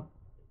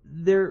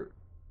 There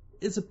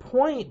is a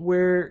point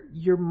where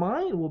your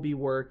mind will be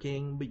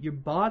working, but your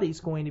body's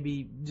going to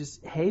be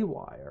just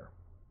haywire.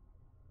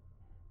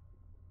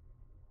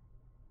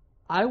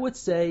 I would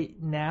say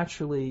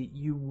naturally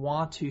you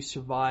want to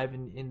survive,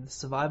 and the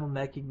survival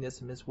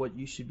mechanism is what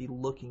you should be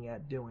looking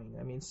at doing.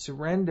 I mean,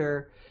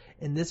 surrender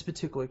in this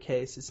particular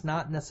case, it's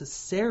not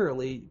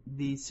necessarily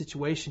the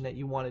situation that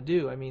you want to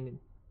do. I mean,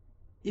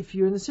 if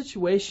you're in a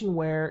situation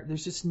where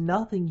there's just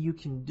nothing you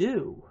can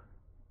do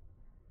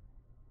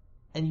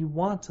and you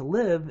want to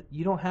live,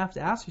 you don't have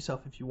to ask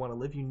yourself if you want to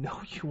live. You know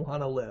you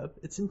want to live.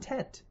 It's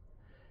intent.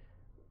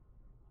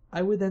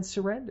 I would then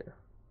surrender.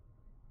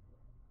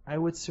 I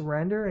would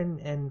surrender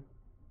and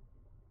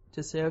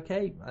just say,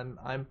 okay,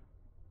 I'm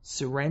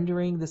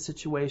surrendering the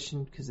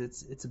situation because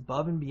it's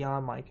above and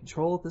beyond my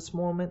control at this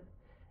moment,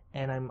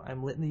 and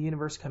I'm letting the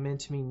universe come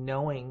into me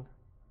knowing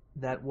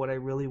that what I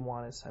really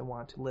want is I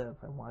want to live.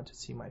 I want to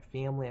see my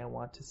family. I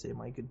want to say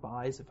my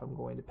goodbyes if I'm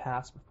going to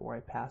pass before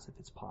I pass, if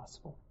it's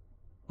possible.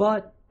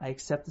 But I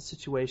accept the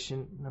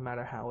situation no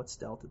matter how it's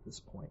dealt at this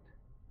point.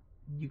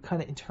 You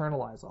kind of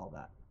internalize all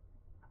that.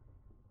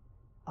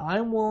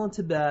 I'm willing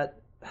to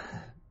bet,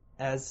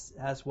 as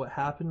what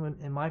happened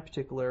in my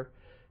particular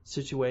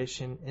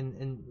situation,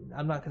 and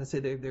I'm not going to say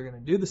they're going to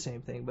do the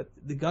same thing, but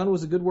the gun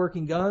was a good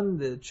working gun,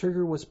 the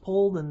trigger was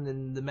pulled, and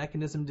then the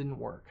mechanism didn't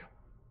work.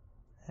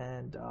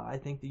 And I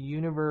think the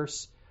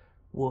universe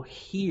will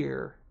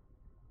hear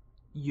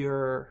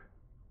your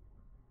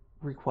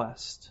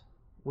request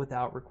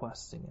without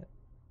requesting it.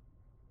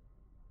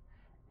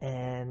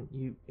 And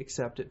you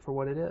accept it for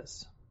what it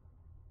is.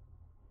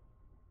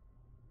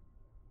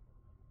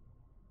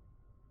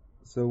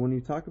 So when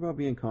you talk about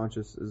being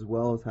conscious as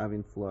well as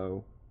having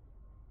flow,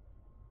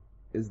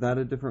 is that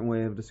a different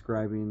way of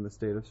describing the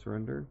state of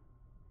surrender?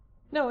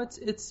 No,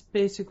 it's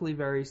basically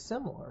very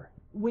similar.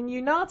 When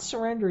you're not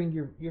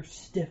surrendering, you're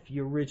stiff,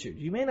 you're rigid.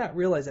 You may not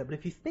realize that, but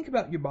if you think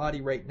about your body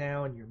right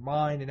now and your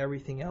mind and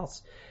everything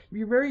else,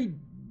 you're very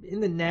in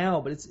the now,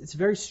 but it's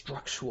very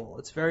structural.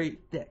 It's very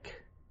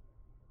thick.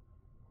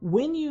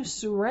 When you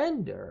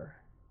surrender,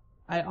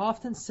 I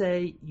often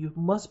say you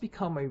must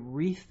become a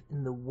wreath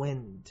in the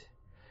wind.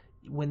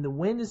 When the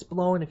wind is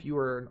blowing, if you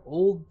are an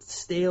old,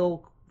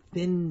 stale,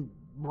 thin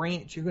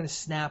branch, you're going to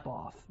snap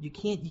off. You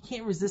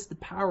can't resist the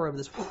power of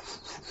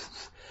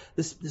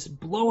this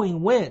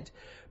blowing wind.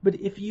 But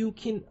if you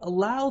can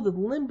allow the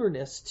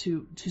limberness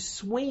to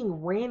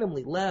swing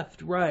randomly,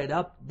 left, right,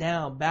 up,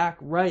 down, back,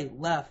 right,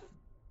 left,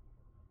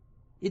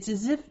 it's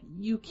as if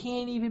you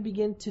can't even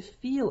begin to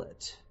feel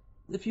it.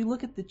 If you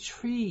look at the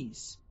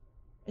trees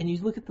and you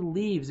look at the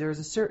leaves, there is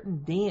a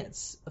certain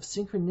dance of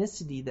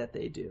synchronicity that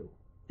they do.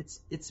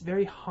 It's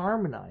very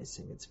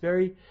harmonizing. It's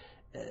very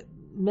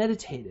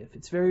meditative.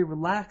 It's very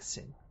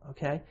relaxing.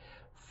 Okay,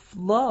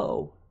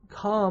 flow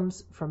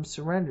comes from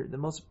surrender. The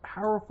most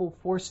powerful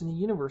force in the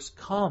universe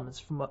comes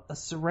from a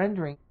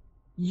surrendering.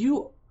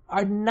 You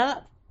are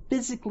not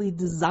physically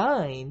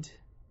designed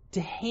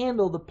to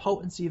handle the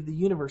potency of the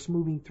universe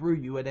moving through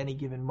you at any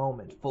given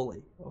moment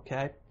fully.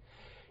 Okay,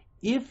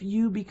 if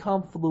you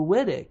become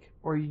fluidic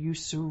or you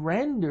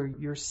surrender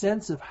your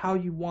sense of how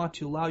you want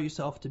to allow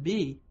yourself to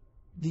be,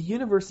 the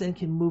universe then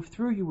can move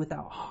through you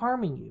without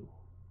harming you.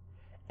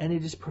 And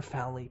it is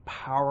profoundly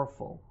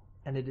powerful,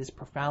 and it is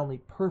profoundly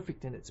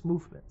perfect in its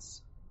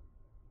movements.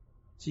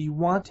 So you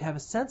want to have a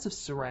sense of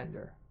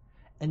surrender,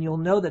 and you'll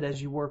know that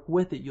as you work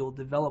with it, you'll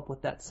develop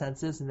what that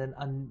sense is, and then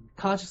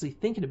unconsciously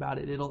thinking about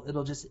it,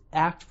 it'll just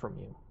act from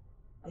you.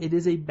 It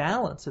is a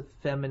balance of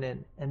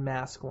feminine and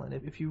masculine.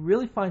 If you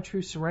really find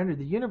true surrender,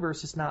 the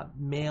universe is not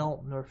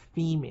male nor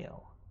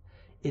female.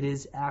 It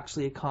is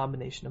actually a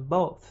combination of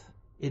both.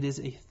 It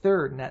is a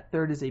third, and that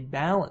third is a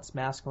balanced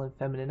masculine and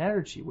feminine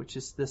energy, which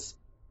is this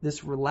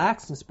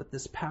relaxedness, but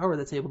this power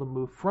that's able to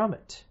move from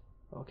it.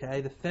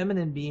 Okay, the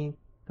feminine being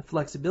the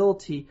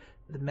flexibility,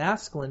 the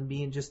masculine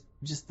being just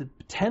the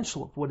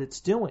potential of what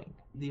it's doing,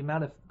 the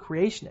amount of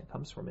creation that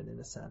comes from it, in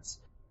a sense.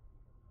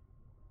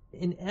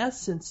 In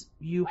essence,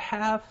 you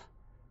have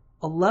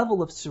a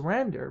level of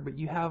surrender, but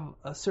you have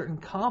a certain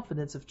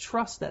confidence of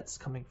trust that's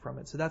coming from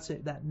it. So that's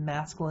it, that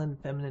masculine,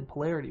 feminine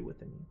polarity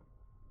within you.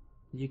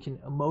 You can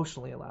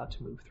emotionally allow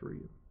to move through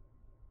you.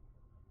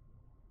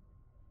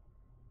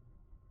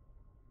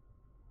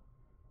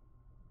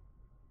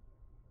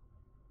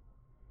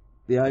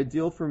 The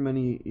ideal for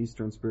many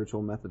Eastern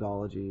spiritual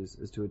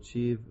methodologies is to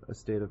achieve a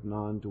state of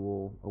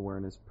non-dual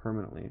awareness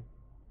permanently.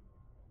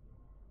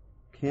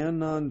 Can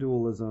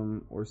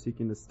non-dualism, or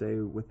seeking to stay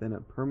within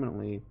it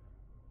permanently,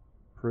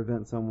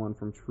 prevent someone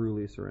from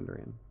truly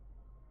surrendering?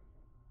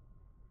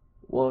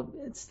 Well,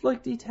 it's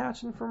like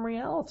detaching from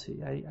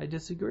reality. I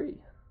disagree.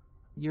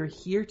 You're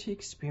here to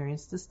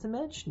experience this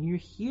dimension. You're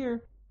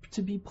here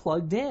to be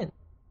plugged in.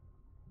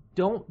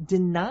 Don't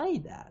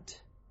deny that.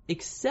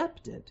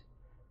 Accept it.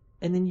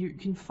 And then you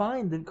can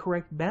find the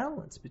correct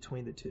balance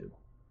between the two.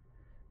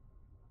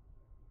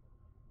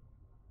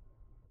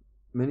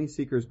 Many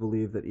seekers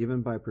believe that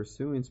even by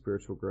pursuing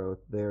spiritual growth,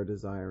 they are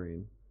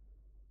desiring.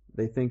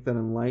 They think that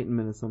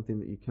enlightenment is something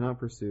that you cannot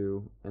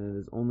pursue, and it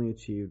is only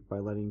achieved by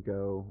letting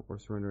go or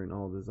surrendering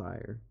all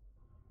desire.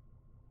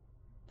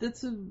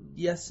 That's a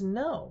yes and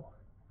no.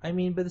 I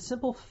mean, by the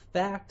simple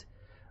fact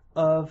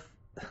of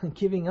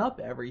giving up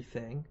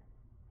everything,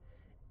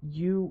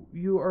 you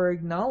are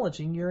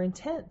acknowledging your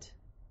intent.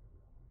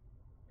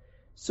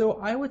 So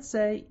I would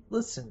say,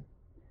 listen,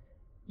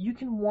 you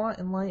can want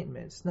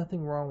enlightenment. There's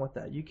nothing wrong with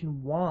that. You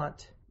can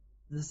want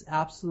this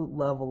absolute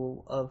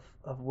level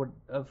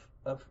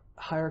of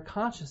higher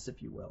consciousness,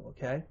 if you will,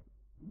 okay?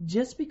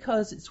 Just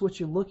because it's what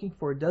you're looking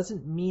for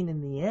doesn't mean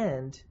in the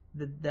end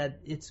that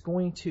it's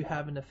going to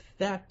have an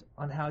effect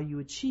on how you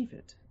achieve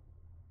it.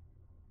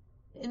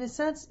 In a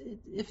sense,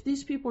 if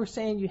these people are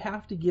saying you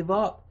have to give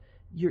up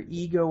your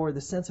ego or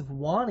the sense of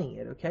wanting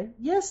it, okay?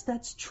 Yes,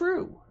 that's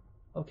true,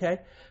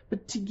 okay?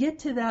 But to get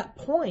to that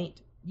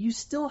point, you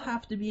still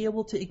have to be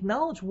able to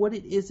acknowledge what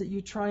it is that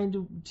you're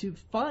trying to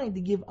find,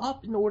 to give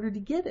up in order to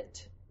get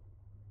it.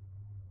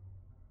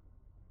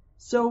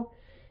 So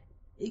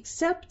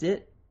accept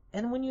it,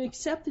 and when you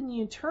accept and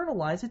you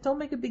internalize it, don't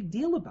make a big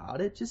deal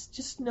about it.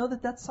 Just know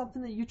that that's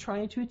something that you're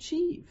trying to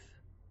achieve.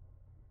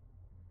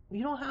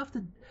 You don't have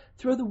to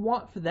throw the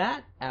want for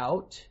that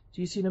out.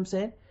 Do you see what I'm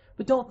saying?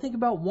 But don't think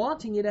about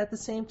wanting it at the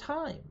same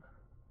time.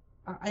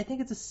 I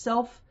think it's a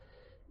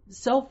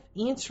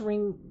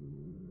self-answering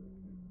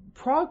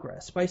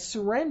progress. By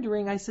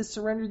surrendering, I said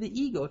surrender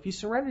the ego. If you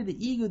surrender the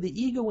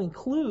ego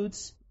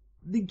includes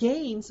the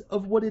gains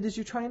of what it is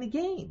you're trying to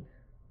gain.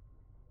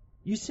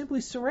 You're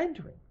simply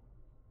surrendering.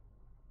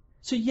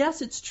 So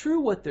yes, it's true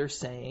what they're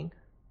saying,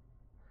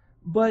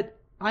 but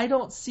I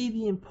don't see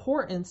the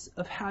importance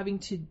of having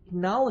to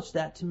acknowledge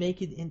that to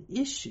make it an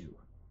issue.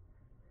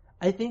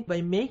 I think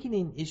by making it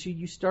an issue,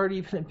 you start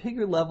even a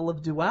bigger level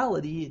of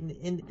duality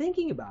in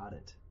thinking about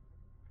it.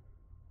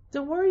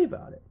 Don't worry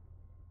about it.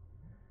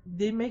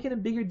 They're making a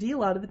bigger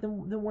deal out of it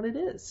than what it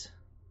is.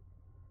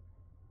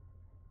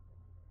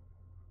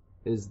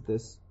 Is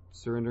this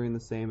surrendering the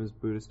same as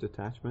Buddhist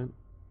detachment?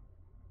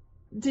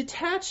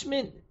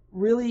 Detachment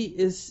really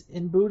is,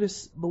 in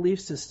Buddhist belief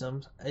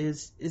systems,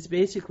 is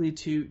basically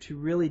to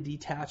really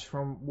detach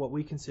from what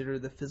we consider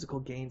the physical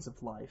gains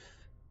of life,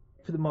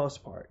 for the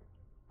most part.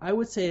 I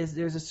would say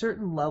there's a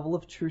certain level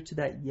of truth to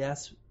that,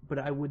 yes, but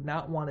I would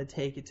not want to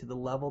take it to the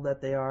level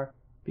that they are,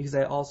 because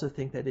I also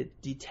think that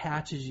it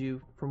detaches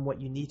you from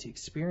what you need to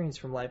experience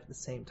from life at the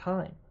same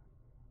time.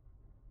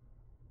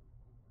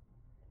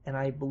 And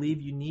I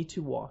believe you need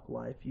to walk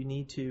life. You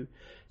need to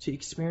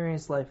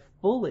experience life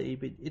fully,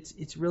 but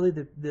it's really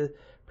the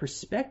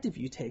perspective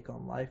you take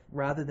on life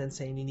rather than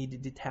saying you need to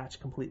detach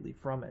completely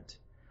from it.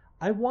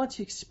 I want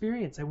to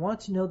experience. I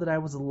want to know that I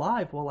was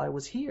alive while I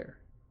was here.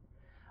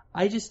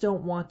 I just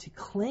don't want to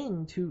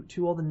cling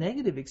to all the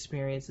negative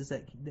experiences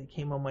that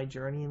came on my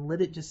journey and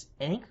let it just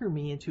anchor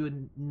me into a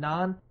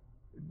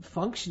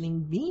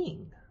non-functioning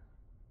being.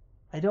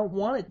 I don't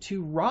want it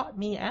to rot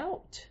me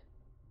out.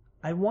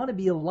 I want to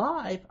be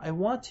alive. I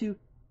want to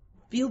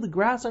feel the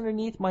grass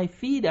underneath my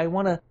feet. I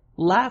want to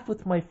laugh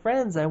with my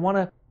friends. I want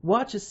to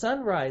watch a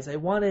sunrise. I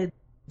want to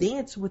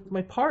dance with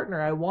my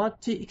partner. I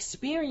want to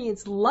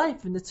experience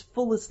life in its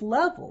fullest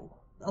level.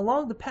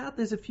 Along the path,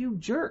 there's a few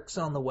jerks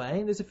on the way,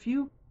 and there's a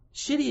few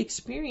shitty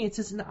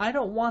experiences, and I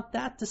don't want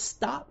that to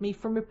stop me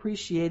from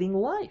appreciating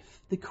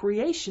life, the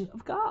creation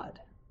of God.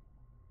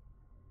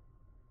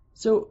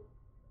 So,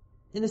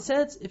 in a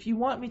sense, if you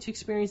want me to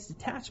experience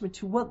detachment,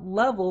 to what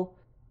level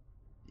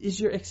is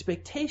your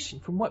expectation?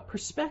 From what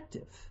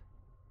perspective?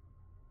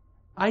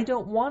 I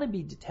don't want to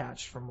be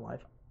detached from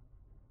life.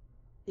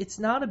 It's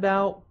not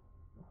about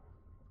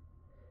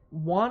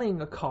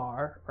wanting a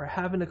car or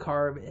having a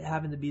car,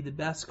 having to be the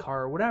best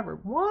car or whatever.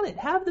 Want it.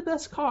 Have the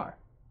best car.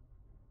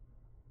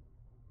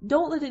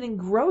 Don't let it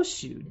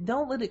engross you.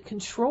 Don't let it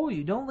control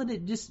you. Don't let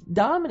it just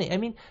dominate. I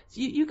mean,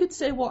 you could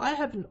say, well, I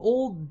have an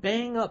old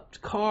bang-up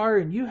car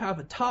and you have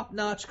a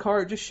top-notch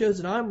car. It just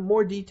shows that I'm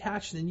more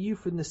detached than you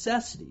for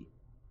necessity.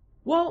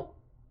 Well,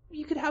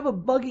 you could have a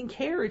bugging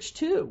carriage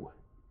too.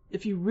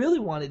 If you really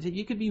wanted to,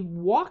 you could be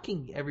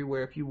walking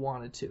everywhere if you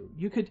wanted to.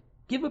 You could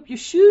give up your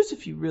shoes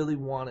if you really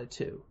wanted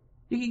to.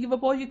 You could give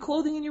up all your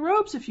clothing and your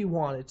robes if you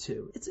wanted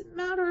to. It's a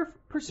matter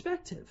of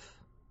perspective.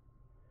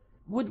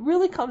 What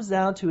really comes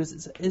down to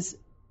is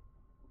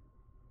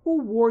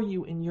who were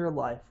you in your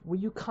life? Were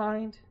you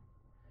kind?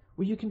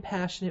 Were you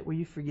compassionate? Were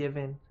you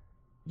forgiving?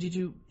 Did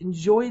you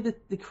enjoy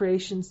the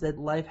creations that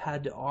life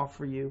had to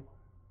offer you?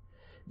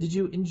 Did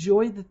you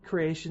enjoy the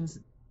creations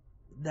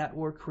that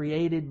were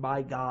created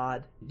by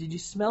God? Did you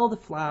smell the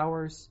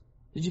flowers?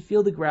 Did you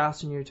feel the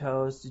grass on your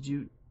toes? Did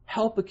you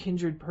help a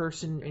kindred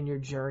person in your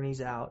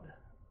journeys out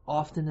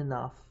often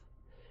enough?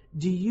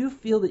 Do you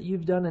feel that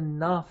you've done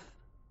enough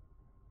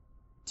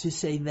to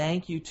say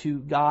thank you to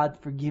God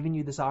for giving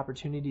you this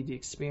opportunity to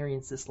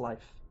experience this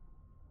life?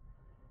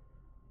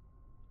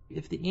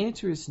 If the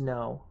answer is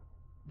no,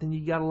 then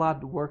you got a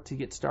lot of work to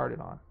get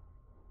started on.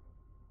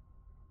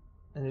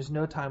 And there's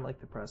no time like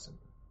the present.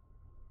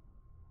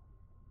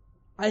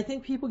 I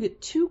think people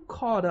get too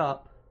caught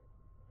up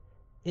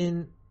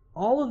in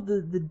all of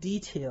the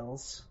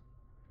details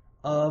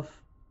of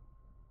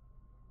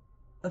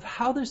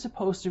how they're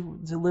supposed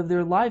to live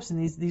their lives, and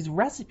these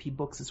recipe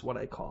books is what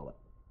I call it.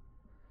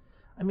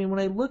 I mean, when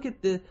I look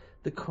at the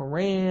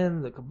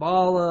Quran, the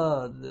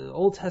Kabbalah, the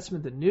Old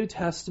Testament, the New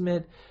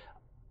Testament,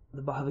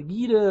 the Bhagavad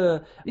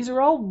Gita, these are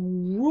all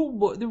rule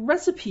books, the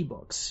recipe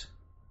books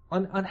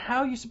on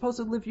how you're supposed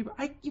to live your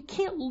life. You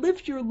can't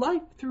live your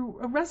life through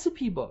a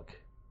recipe book.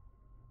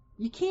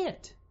 You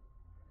can't.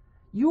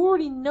 You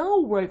already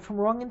know right from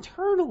wrong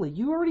internally.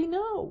 You already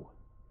know.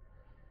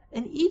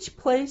 And each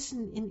place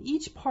in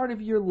each part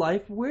of your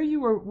life, where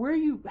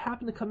you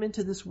happen to come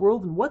into this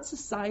world and what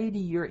society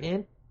you're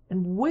in,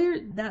 and where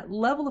that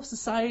level of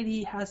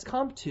society has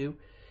come to,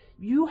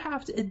 you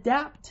have to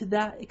adapt to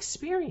that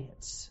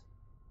experience.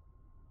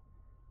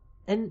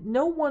 And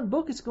no one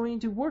book is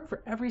going to work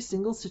for every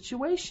single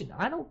situation.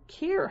 I don't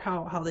care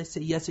how they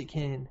say yes it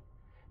can.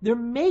 They're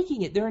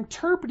making it, they're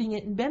interpreting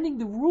it, and bending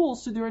the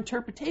rules through their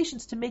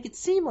interpretations to make it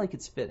seem like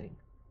it's fitting.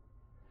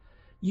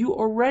 You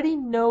already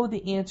know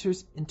the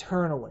answers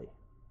internally.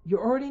 You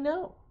already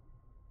know.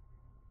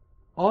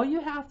 All you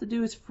have to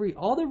do is free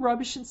all the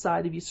rubbish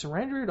inside of you,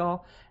 surrender it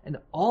all, and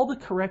all the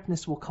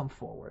correctness will come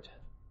forward.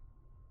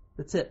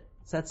 That's it.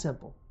 It's that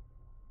simple.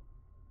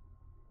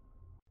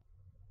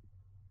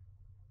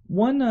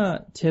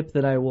 One tip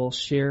that I will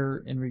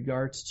share in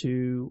regards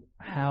to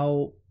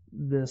how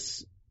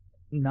this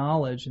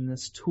knowledge and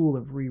this tool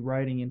of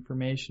rewriting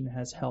information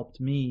has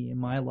helped me in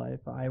my life.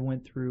 I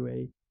went through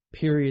a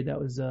period that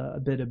was a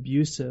bit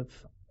abusive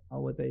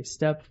with a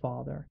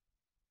stepfather.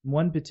 In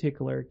one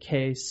particular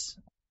case,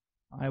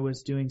 I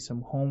was doing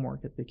some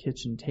homework at the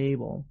kitchen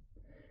table.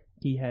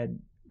 He had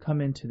come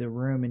into the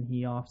room, and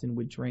he often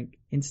would drink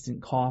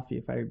instant coffee,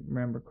 if I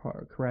remember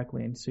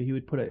correctly. And so he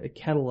would put a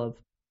kettle of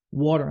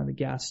water on the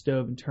gas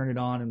stove and turn it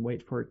on and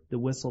wait for the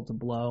whistle to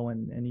blow,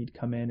 and he'd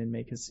come in and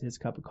make his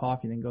cup of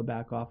coffee and then go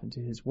back off into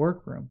his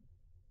workroom.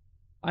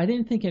 I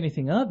didn't think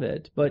anything of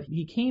it, but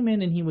he came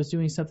in and he was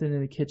doing something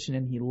in the kitchen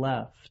and he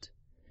left.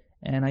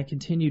 And I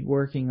continued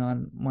working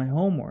on my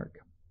homework.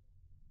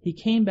 He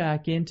came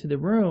back into the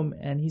room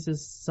and he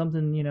says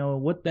something,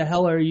 what the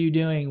hell are you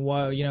doing?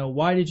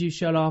 Why did you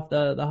shut off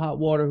the hot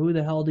water? Who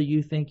the hell do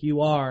you think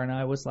you are? And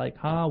I was like,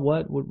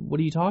 what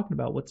are you talking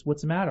about?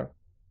 What's the matter?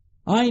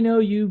 I know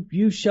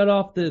you shut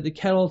off the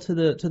kettle to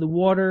the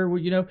water.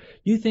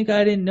 You think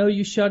I didn't know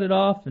you shut it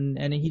off?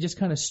 And he just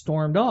kind of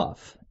stormed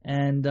off.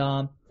 And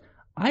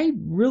I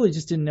really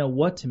just didn't know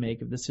what to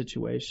make of the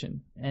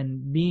situation,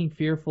 and being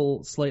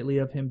fearful slightly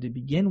of him to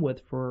begin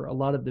with for a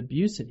lot of the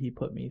abuse that he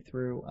put me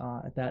through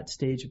at that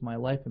stage of my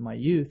life in my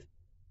youth.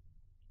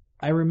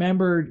 I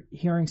remembered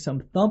hearing some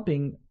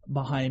thumping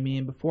behind me,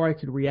 and before I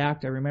could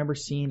react, I remember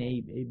seeing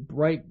a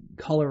bright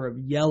color of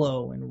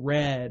yellow and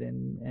red,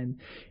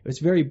 and it was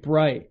very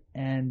bright,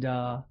 and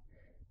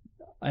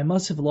I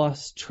must have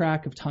lost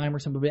track of time or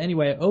something. But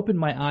anyway, I opened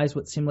my eyes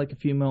what seemed like a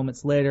few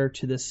moments later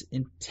to this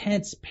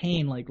intense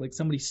pain, like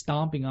somebody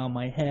stomping on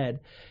my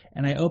head.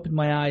 And I opened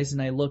my eyes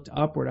and I looked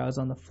upward. I was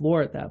on the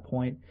floor at that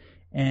point,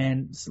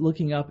 and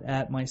looking up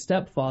at my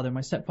stepfather.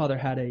 My stepfather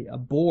had a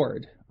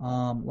board,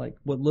 like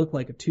what looked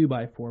like a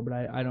 2x4, but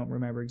I don't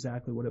remember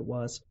exactly what it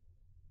was.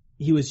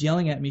 He was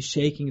yelling at me,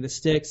 shaking the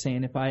stick,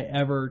 saying if I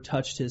ever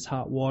touched his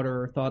hot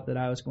water or thought that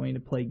I was going to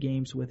play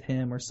games with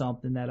him or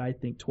something, that I'd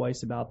think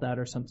twice about that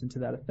or something to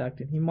that effect,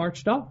 and he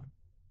marched off.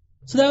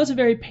 So that was a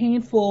very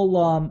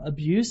painful,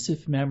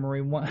 abusive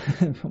memory,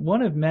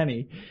 one of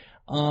many,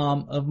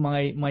 of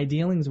my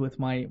dealings with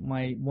my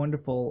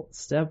wonderful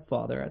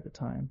stepfather at the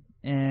time.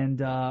 And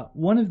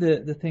one of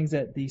the things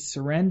that the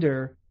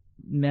surrender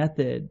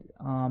method,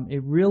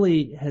 it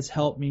really has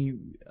helped me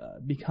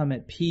become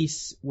at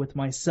peace with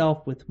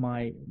myself, with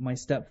my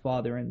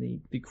stepfather,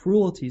 and the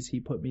cruelties he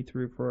put me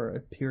through for a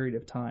period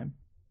of time.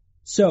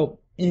 So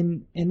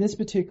in this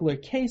particular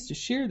case, to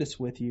share this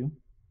with you,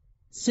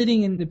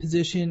 sitting in the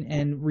position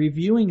and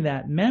reviewing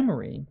that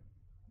memory,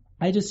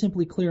 I just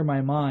simply clear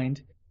my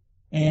mind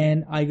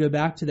and I go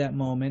back to that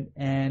moment,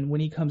 and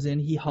when he comes in,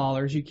 he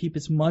hollers. You keep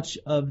as much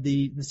of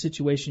the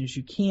situation as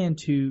you can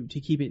to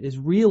keep it as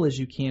real as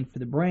you can for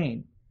the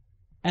brain.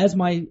 As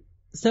my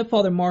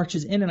stepfather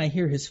marches in and I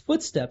hear his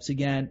footsteps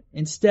again,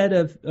 instead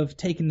of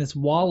taking this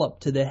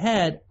wallop to the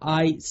head,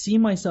 I see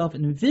myself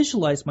and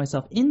visualize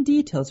myself in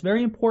detail. It's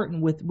very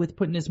important with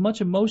putting as much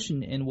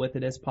emotion in with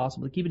it as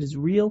possible, to keep it as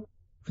real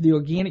for the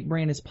organic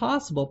brain as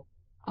possible.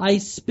 I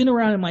spin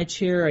around in my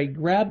chair, I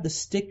grab the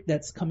stick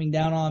that's coming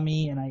down on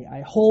me, and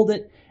I hold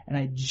it, and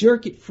I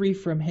jerk it free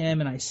from him,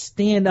 and I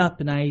stand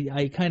up, and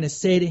I kind of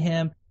say to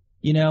him,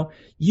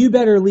 you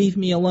better leave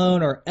me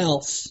alone or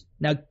else.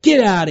 Now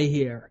get out of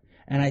here.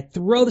 And I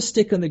throw the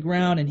stick on the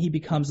ground, and he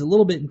becomes a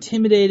little bit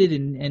intimidated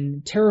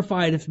and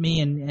terrified of me,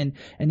 and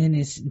in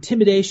his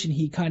intimidation,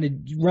 he kind of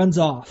runs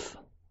off.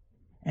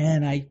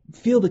 And I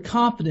feel the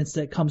confidence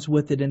that comes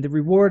with it and the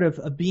reward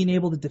of being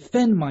able to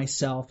defend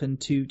myself and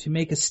to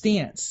make a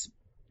stance.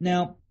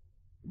 Now,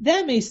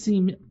 that may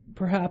seem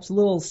perhaps a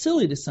little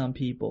silly to some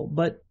people,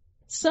 but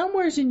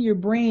somewheres in your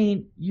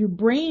brain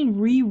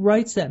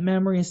rewrites that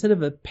memory. Instead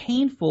of a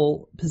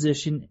painful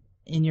position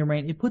in your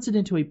brain, it puts it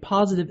into a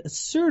positive,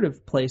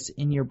 assertive place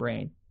in your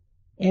brain.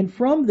 And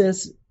from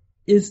this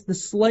is the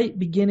slight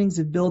beginnings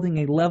of building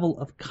a level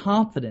of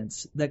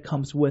confidence that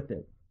comes with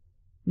it.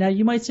 Now,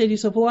 you might say to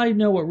yourself, well, I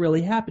know what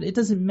really happened. It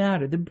doesn't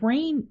matter. The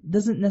brain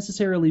doesn't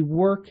necessarily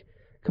work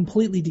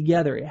completely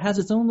together. It has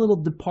its own little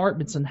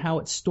departments on how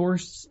it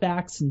stores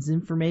facts and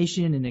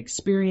information and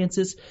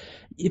experiences.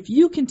 If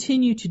you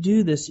continue to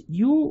do this,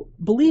 you,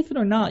 believe it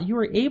or not, you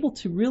are able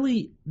to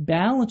really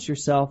balance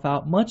yourself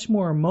out much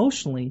more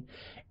emotionally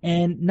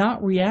and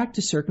not react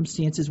to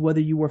circumstances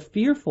whether you were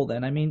fearful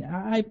then. I mean,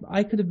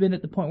 I could have been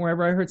at the point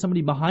wherever I heard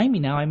somebody behind me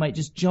now, I might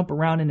just jump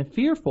around in a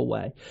fearful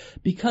way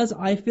because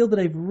I feel that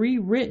I've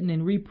rewritten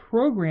and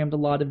reprogrammed a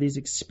lot of these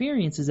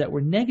experiences that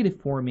were negative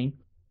for me.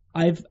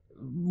 I've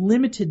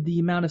limited the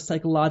amount of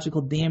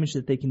psychological damage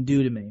that they can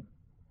do to me.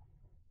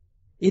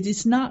 It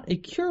is not a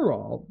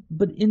cure-all,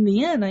 but in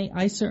the end,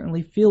 I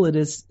certainly feel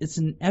it's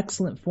an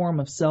excellent form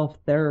of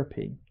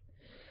self-therapy.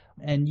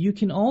 And you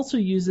can also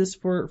use this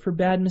for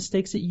bad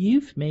mistakes that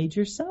you've made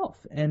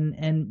yourself.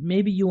 And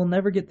maybe you will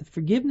never get the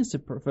forgiveness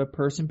of a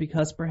person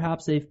because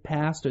perhaps they've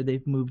passed or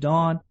they've moved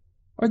on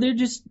or they're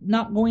just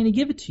not going to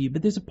give it to you.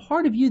 But there's a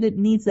part of you that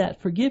needs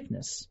that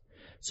forgiveness.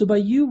 So by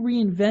you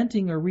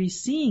reinventing or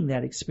re-seeing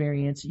that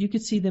experience, you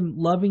could see them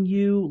loving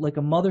you like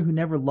a mother who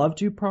never loved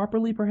you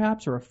properly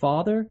perhaps, or a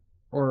father,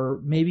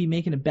 or maybe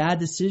making a bad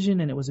decision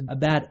and it was a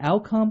bad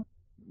outcome.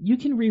 You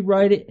can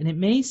rewrite it, and it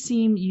may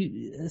seem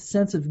a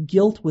sense of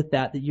guilt with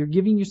that you're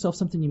giving yourself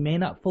something you may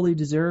not fully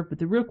deserve, but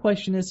the real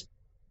question is,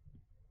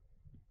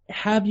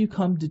 have you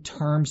come to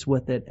terms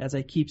with it, as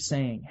I keep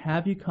saying?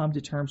 Have you come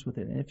to terms with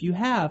it? And if you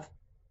have,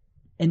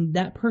 and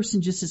that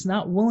person just is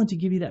not willing to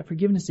give you that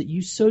forgiveness that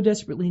you so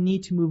desperately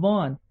need to move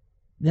on,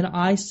 then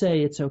I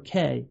say it's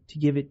okay to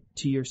give it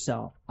to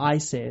yourself. I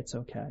say it's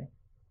okay.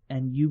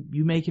 And you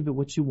make of it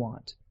what you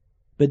want.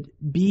 But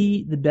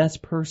be the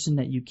best person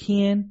that you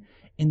can.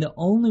 And the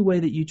only way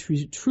that you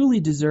truly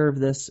deserve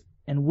this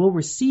and will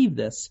receive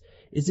this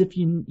is if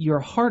your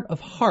heart of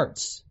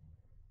hearts,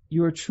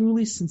 you are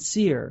truly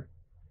sincere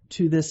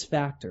to this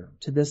factor,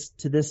 to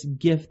this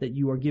gift that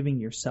you are giving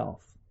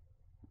yourself.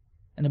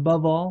 And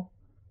above all,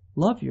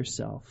 love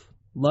yourself.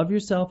 Love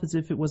yourself as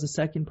if it was a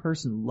second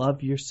person.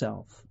 Love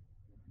yourself.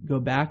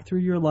 Go back through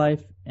your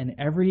life and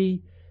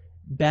every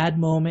bad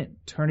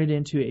moment, turn it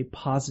into a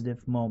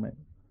positive moment.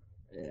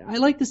 I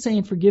like the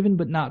saying, forgiven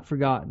but not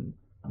forgotten.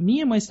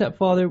 Me and my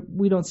stepfather,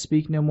 we don't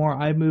speak no more.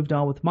 I've moved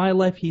on with my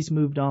life. He's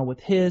moved on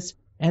with his.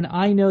 And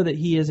I know that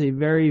he is a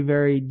very,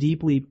 very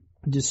deeply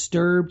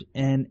disturbed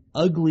and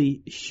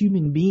ugly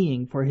human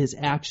being for his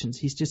actions.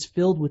 He's just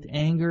filled with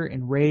anger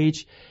and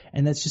rage,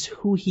 and that's just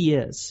who he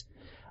is.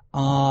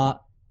 But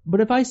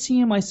if I see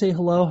him, I say,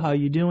 hello, how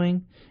you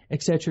doing,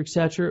 etc.,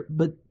 etc.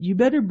 But you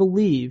better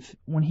believe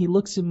when he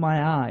looks in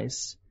my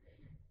eyes,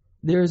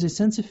 there is a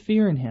sense of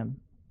fear in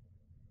him.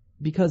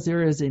 Because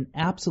there is an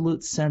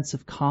absolute sense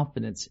of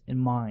confidence in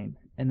mine,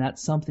 and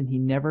that's something he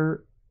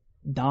never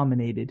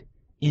dominated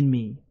in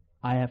me.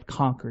 I have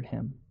conquered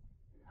him.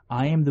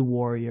 I am the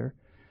warrior.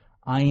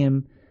 I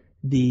am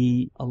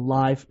the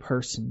alive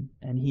person,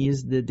 and he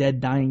is the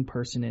dead, dying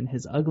person in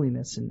his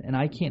ugliness, and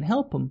I can't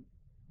help him.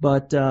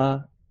 But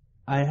I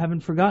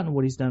haven't forgotten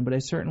what he's done, but I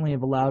certainly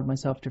have allowed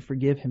myself to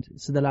forgive him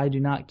so that I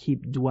do not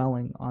keep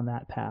dwelling on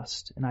that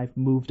past, and I've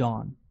moved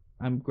on.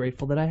 I'm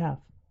grateful that I have.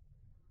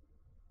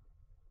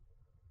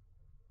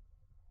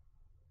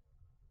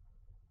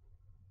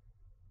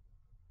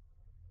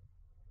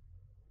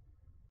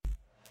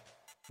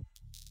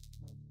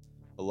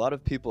 A lot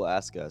of people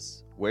ask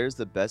us, where's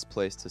the best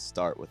place to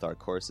start with our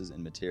courses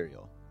and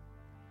material?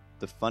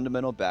 The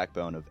fundamental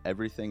backbone of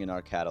everything in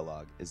our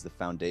catalog is the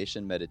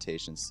Foundation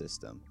Meditation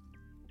System.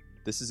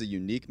 This is a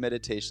unique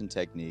meditation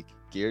technique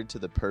geared to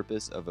the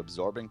purpose of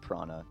absorbing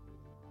prana,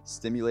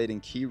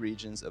 stimulating key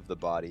regions of the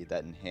body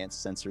that enhance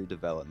sensory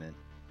development,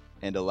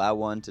 and allow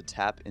one to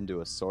tap into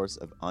a source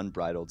of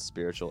unbridled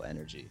spiritual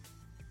energy.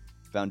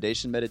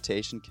 Foundation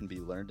meditation can be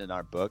learned in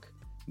our book,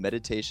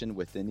 Meditation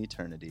Within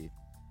Eternity,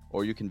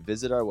 or you can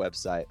visit our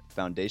website,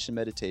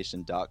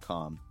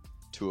 foundationmeditation.com,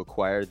 to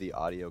acquire the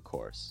audio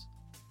course.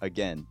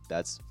 Again,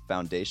 that's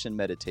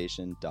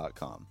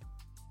foundationmeditation.com.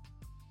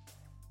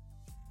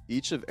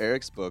 Each of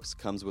Eric's books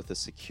comes with a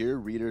secure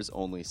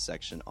readers-only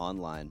section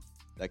online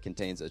that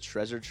contains a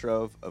treasure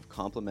trove of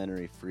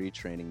complimentary free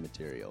training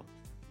material.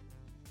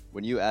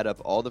 When you add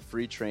up all the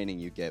free training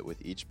you get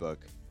with each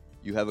book,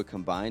 you have a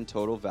combined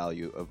total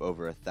value of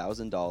over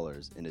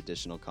 $1,000 in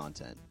additional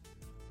content.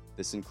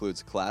 This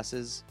includes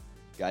classes,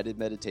 guided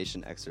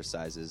meditation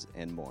exercises,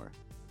 and more.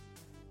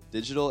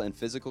 Digital and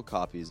physical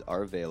copies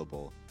are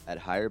available at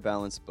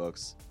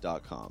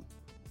higherbalancebooks.com.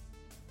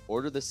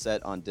 Order the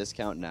set on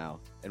discount now,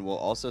 and we'll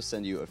also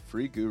send you a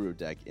free guru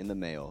deck in the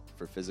mail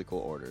for physical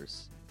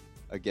orders.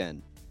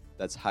 Again,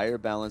 that's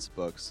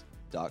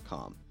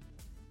higherbalancebooks.com.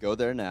 Go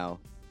there now,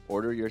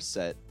 order your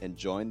set, and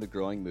join the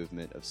growing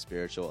movement of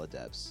spiritual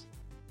adepts.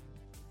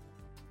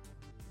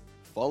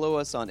 Follow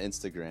us on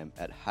Instagram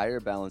at Higher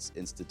Balance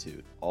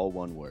Institute, all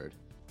one word.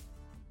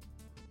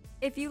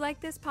 If you like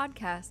this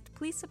podcast,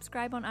 please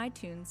subscribe on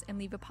iTunes and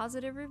leave a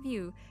positive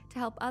review to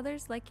help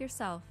others like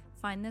yourself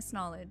find this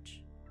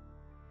knowledge.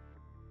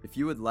 If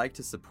you would like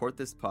to support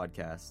this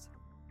podcast,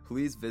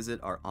 please visit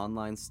our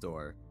online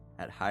store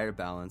at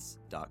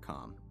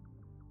higherbalance.com.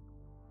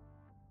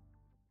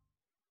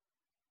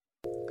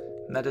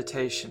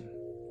 Meditation.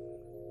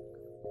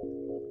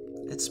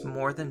 It's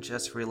more than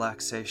just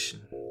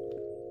relaxation.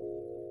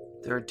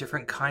 There are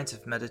different kinds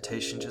of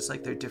meditation, just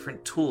like there are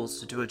different tools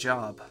to do a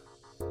job.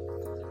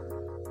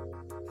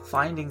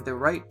 Finding the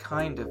right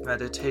kind of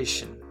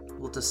meditation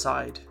will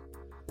decide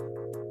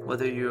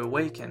whether you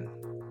awaken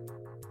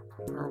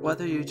or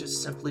whether you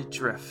just simply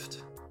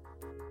drift.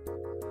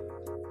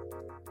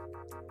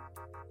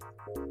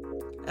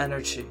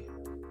 Energy.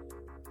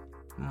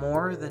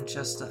 More than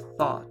just a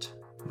thought,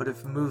 but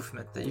of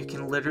movement that you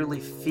can literally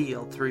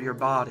feel through your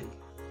body.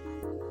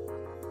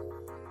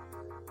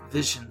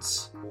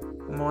 Visions.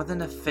 More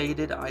than a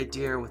faded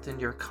idea within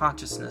your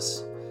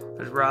consciousness,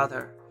 but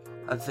rather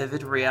a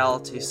vivid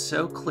reality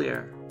so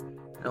clear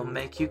it'll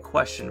make you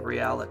question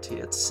reality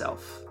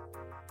itself.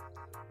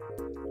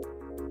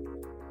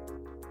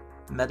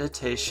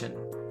 Meditation,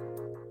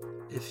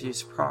 if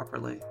used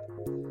properly,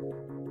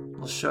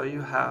 will show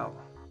you how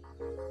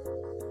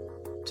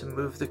to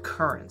move the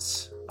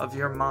currents of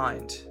your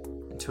mind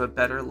into a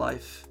better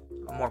life,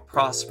 a more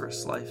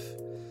prosperous life,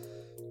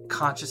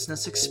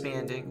 consciousness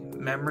expanding,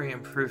 memory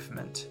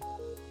improvement,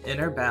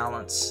 inner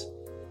balance,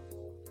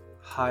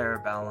 higher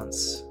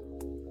balance.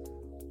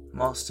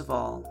 Most of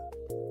all,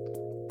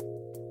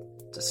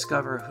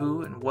 discover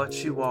who and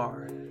what you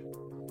are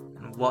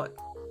and what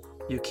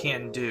you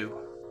can do.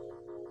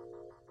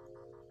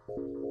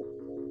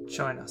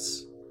 Join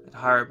us at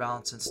Higher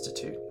Balance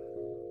Institute.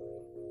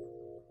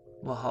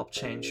 We'll help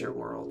change your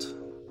world.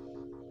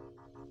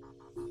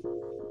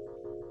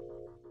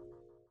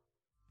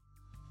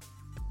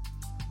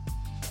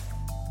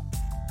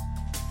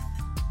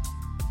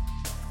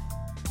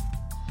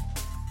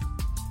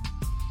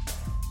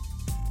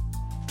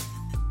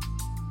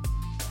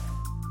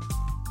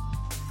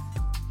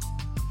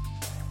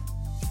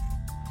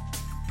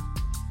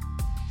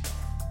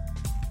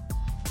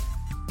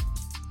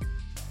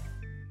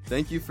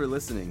 Thank you for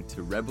listening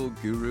to Rebel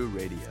Guru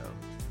Radio.